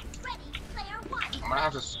 Oh. I'm gonna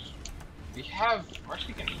have to. We have. We're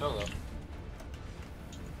actually getting solo.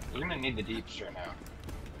 We're gonna need the deeps right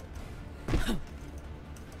now.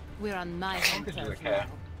 We're on my home turf Okay.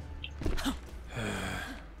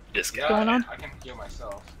 This guy. What's going on? I can heal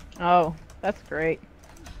myself. Oh, that's great.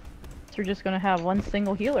 So we're just gonna have one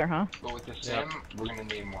single healer, huh? But with the sim, we're gonna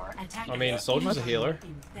need more. I mean, Soldier's a healer.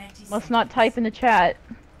 Let's not type in the chat.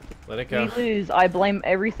 Let it go. We lose. I blame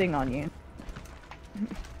everything on you.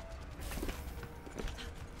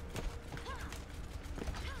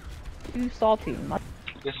 Too salty.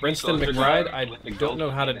 Princeton McBride, I don't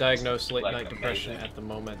know how to diagnose late-night depression at the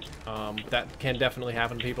moment. That can definitely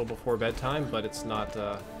happen to people before bedtime, but it's not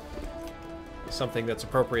something that's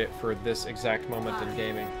appropriate for this exact moment in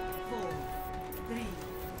gaming. 4, 3,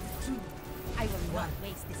 2, I will not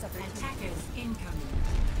waste this opportunity. attackers incoming.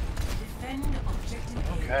 Defend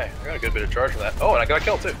objective. Okay, I got a good bit of charge for that. Oh, and I got a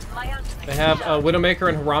kill too. They have Widowmaker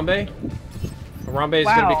and Harambe. Harambe is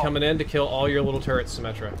going to be Wow. coming in to kill all your little turrets,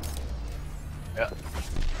 Symmetra. Yeah,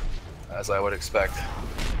 as I would expect.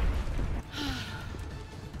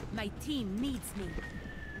 My team needs me.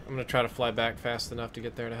 I'm going to try to fly back fast enough to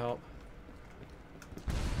get there to help.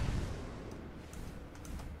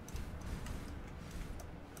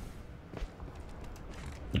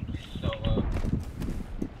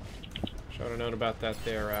 have known about that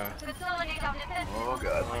there. Oh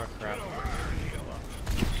god. Oh crap.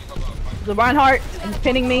 The Reinhardt is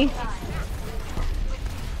pinning me.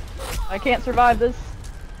 I can't survive this.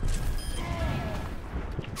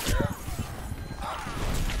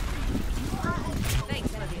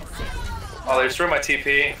 Oh, they destroyed my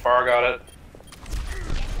TP. Farah got it.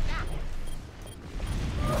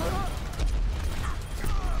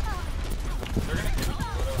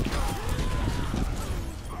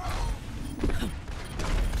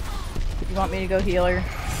 You want me to go healer?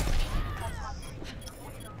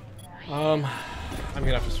 I'm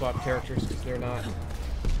gonna have to swap characters because they're not.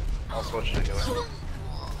 I'll switch to healer.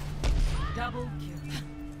 Double kill.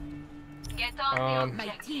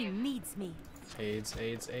 My team needs me. AIDS.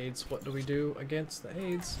 What do we do against the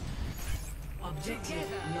AIDS? Objective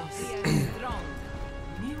lost.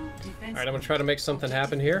 Alright, I'm gonna try to make something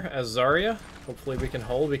happen here as Zarya. Hopefully we can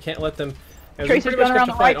hold. We can't let them. Tracer's going around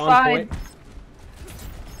the right side.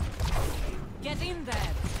 Get in there.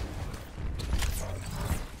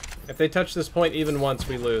 If they touch this point even once,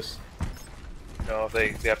 we lose. No, they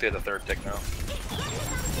have to get the third tick now.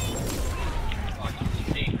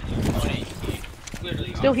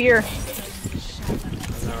 Still here. No.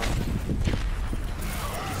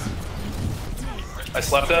 I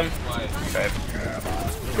slept him. Okay.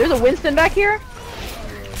 There's a Winston back here.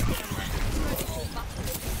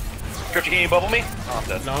 Drifty, can you bubble me? Oh, I'm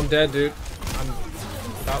dead. No, I'm dead, dude. I'm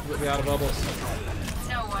about to get out of bubbles.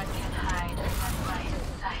 No one can hide from my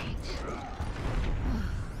sight.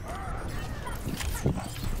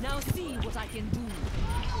 Now see what I can do.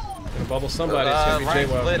 Gonna bubble somebody. It's gonna be Ryan's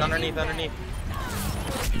J-Web. lit underneath.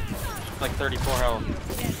 Like 34 health.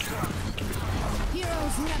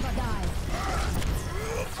 Heroes never die.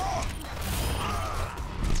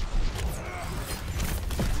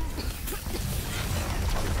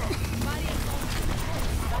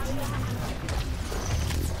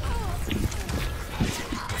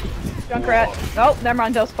 Junkrat. Oh, never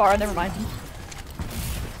mind. That was far. Never mind.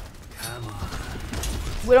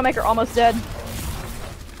 Widowmaker almost dead.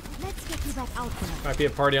 Let's get you back out there. Might be a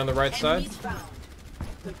party on the right side.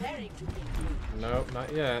 Nope,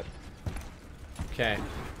 not yet. Okay.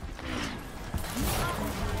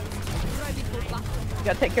 You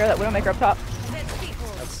gotta take care of that Widowmaker up top.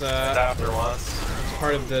 That's After once. that's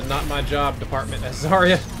part of the not my job department as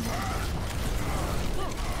Zarya.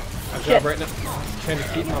 My job right now is trying to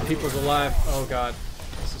keep my peoples alive. Oh god.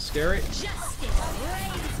 This is scary.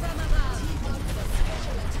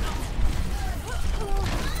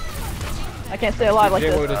 I can't stay alive like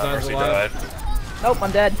J-Wo this. designs Mercy alive. died. Nope,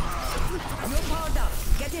 I'm dead.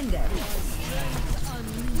 Get in there.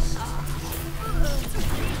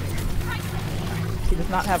 He does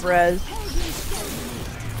not have res.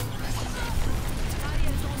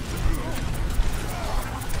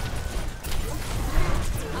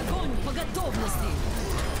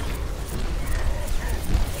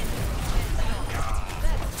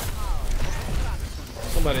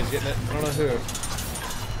 Somebody's getting it. I don't know who.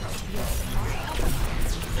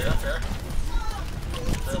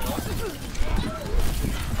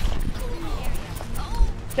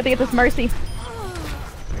 Gotta get this Mercy.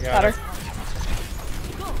 I got her.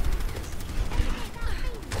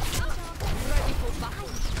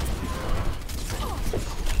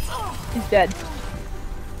 He's dead.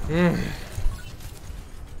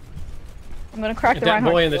 I'm gonna crack the That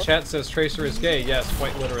Reinhardt. boy in the chat says Tracer is gay. Yes,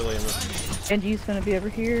 quite literally in this. Genji's gonna be over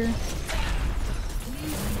here.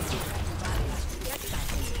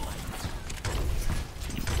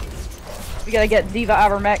 We gotta get Diva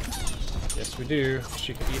out of her mech. Yes, we do.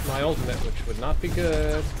 She could eat my ultimate, which would not be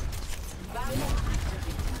good. Oh,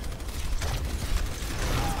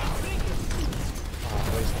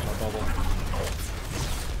 wasted my bubble.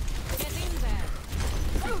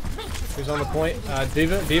 Who's on the point?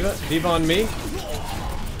 Diva on me.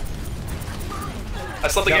 I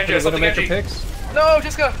slept the Got Genji, I slept the make Genji. picks. No,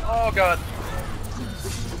 Jessica! Oh god.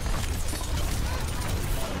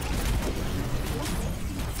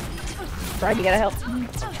 Right, you gotta help. I'm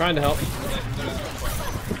trying to help.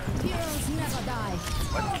 Heroes never die.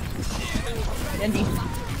 Genji.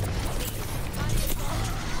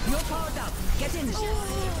 You're powered up. Get in there.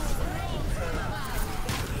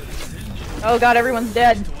 Oh god, everyone's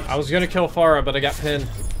dead. I was gonna kill Farah, but I got pinned.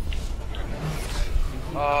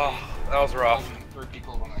 Oh, that was rough.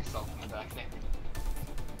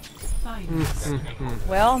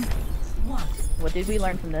 Well, what did we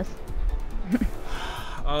learn from this?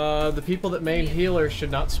 The people that main healer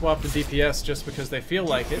should not swap to DPS just because they feel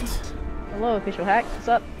like it. Hello, official hack. What's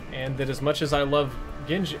up? And that as much as I love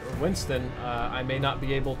Genji or Winston, I may not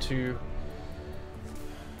be able to.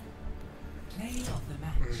 Play of the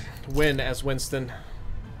match. win as Winston.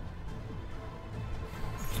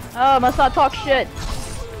 Oh, must not talk shit.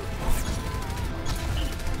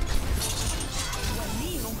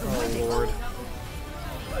 Oh lord.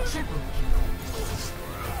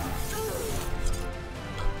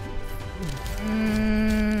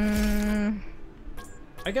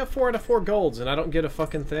 I got 4 out of 4 golds and I don't get a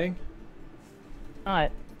fucking thing.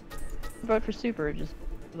 Alright. Vote for super, just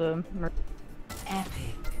the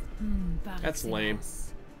Epic. That's lame.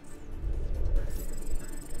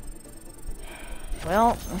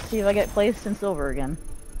 Well, let's see if I get placed in silver again.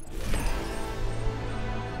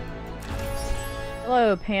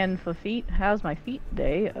 Hello, Pan for feet. How's my feet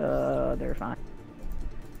today? They're fine.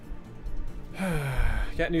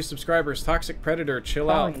 Got new subscribers. Toxic Predator,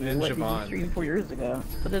 Chill Out, and What did you Javon. stream 4 years ago?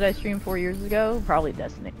 What did I stream 4 years ago? Probably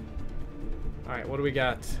Destiny. Alright, what do we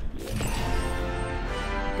got?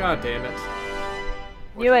 God damn it.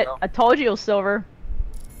 Knew it. I told you it was silver.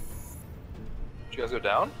 Did you guys go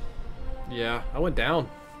down? Yeah, I went down.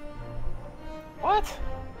 What?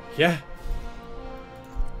 Yeah.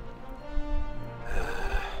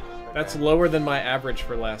 That's lower than my average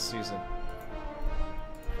for last season.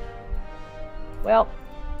 Well.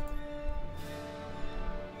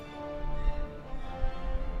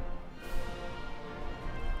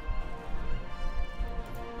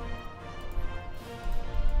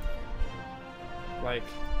 Like,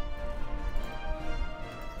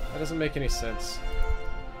 that doesn't make any sense.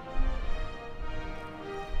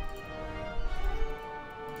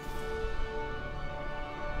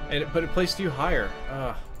 But it placed you higher.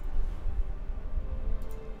 Ugh.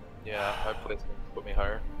 Yeah, my placement put me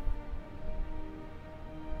higher.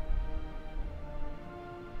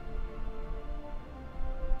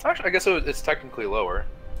 Actually, I guess it's technically lower.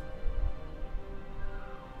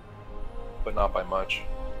 But not by much.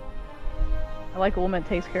 I like a woman that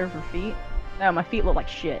takes care of her feet. No, my feet look like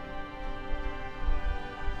shit.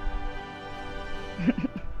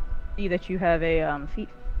 See that you have a feet.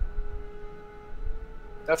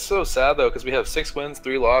 That's so sad though, because we have 6 wins,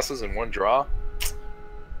 3 losses, and 1 draw.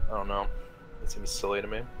 I don't know. That seems silly to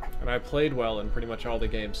me. And I played well in pretty much all the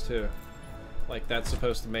games too. Like that's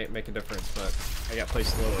supposed to make a difference, but I got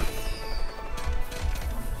placed lower.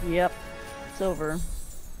 Yep, silver.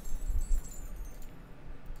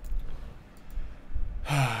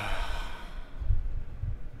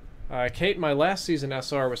 Kate, my last season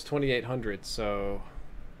SR was 2800, so...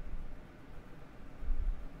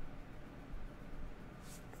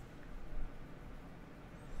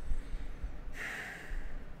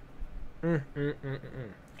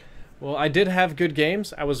 Well, I did have good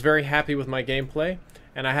games. I was very happy with my gameplay,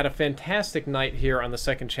 and I had a fantastic night here on the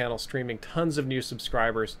second channel streaming tons of new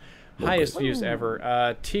subscribers. Highest views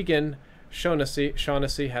ever. Tegan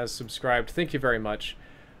Shaughnessy has subscribed. Thank you very much.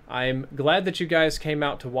 I'm glad that you guys came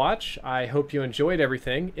out to watch. I hope you enjoyed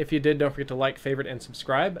everything. If you did, don't forget to like, favorite, and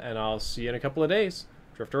subscribe, and I'll see you in a couple of days.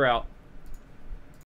 Drifter out.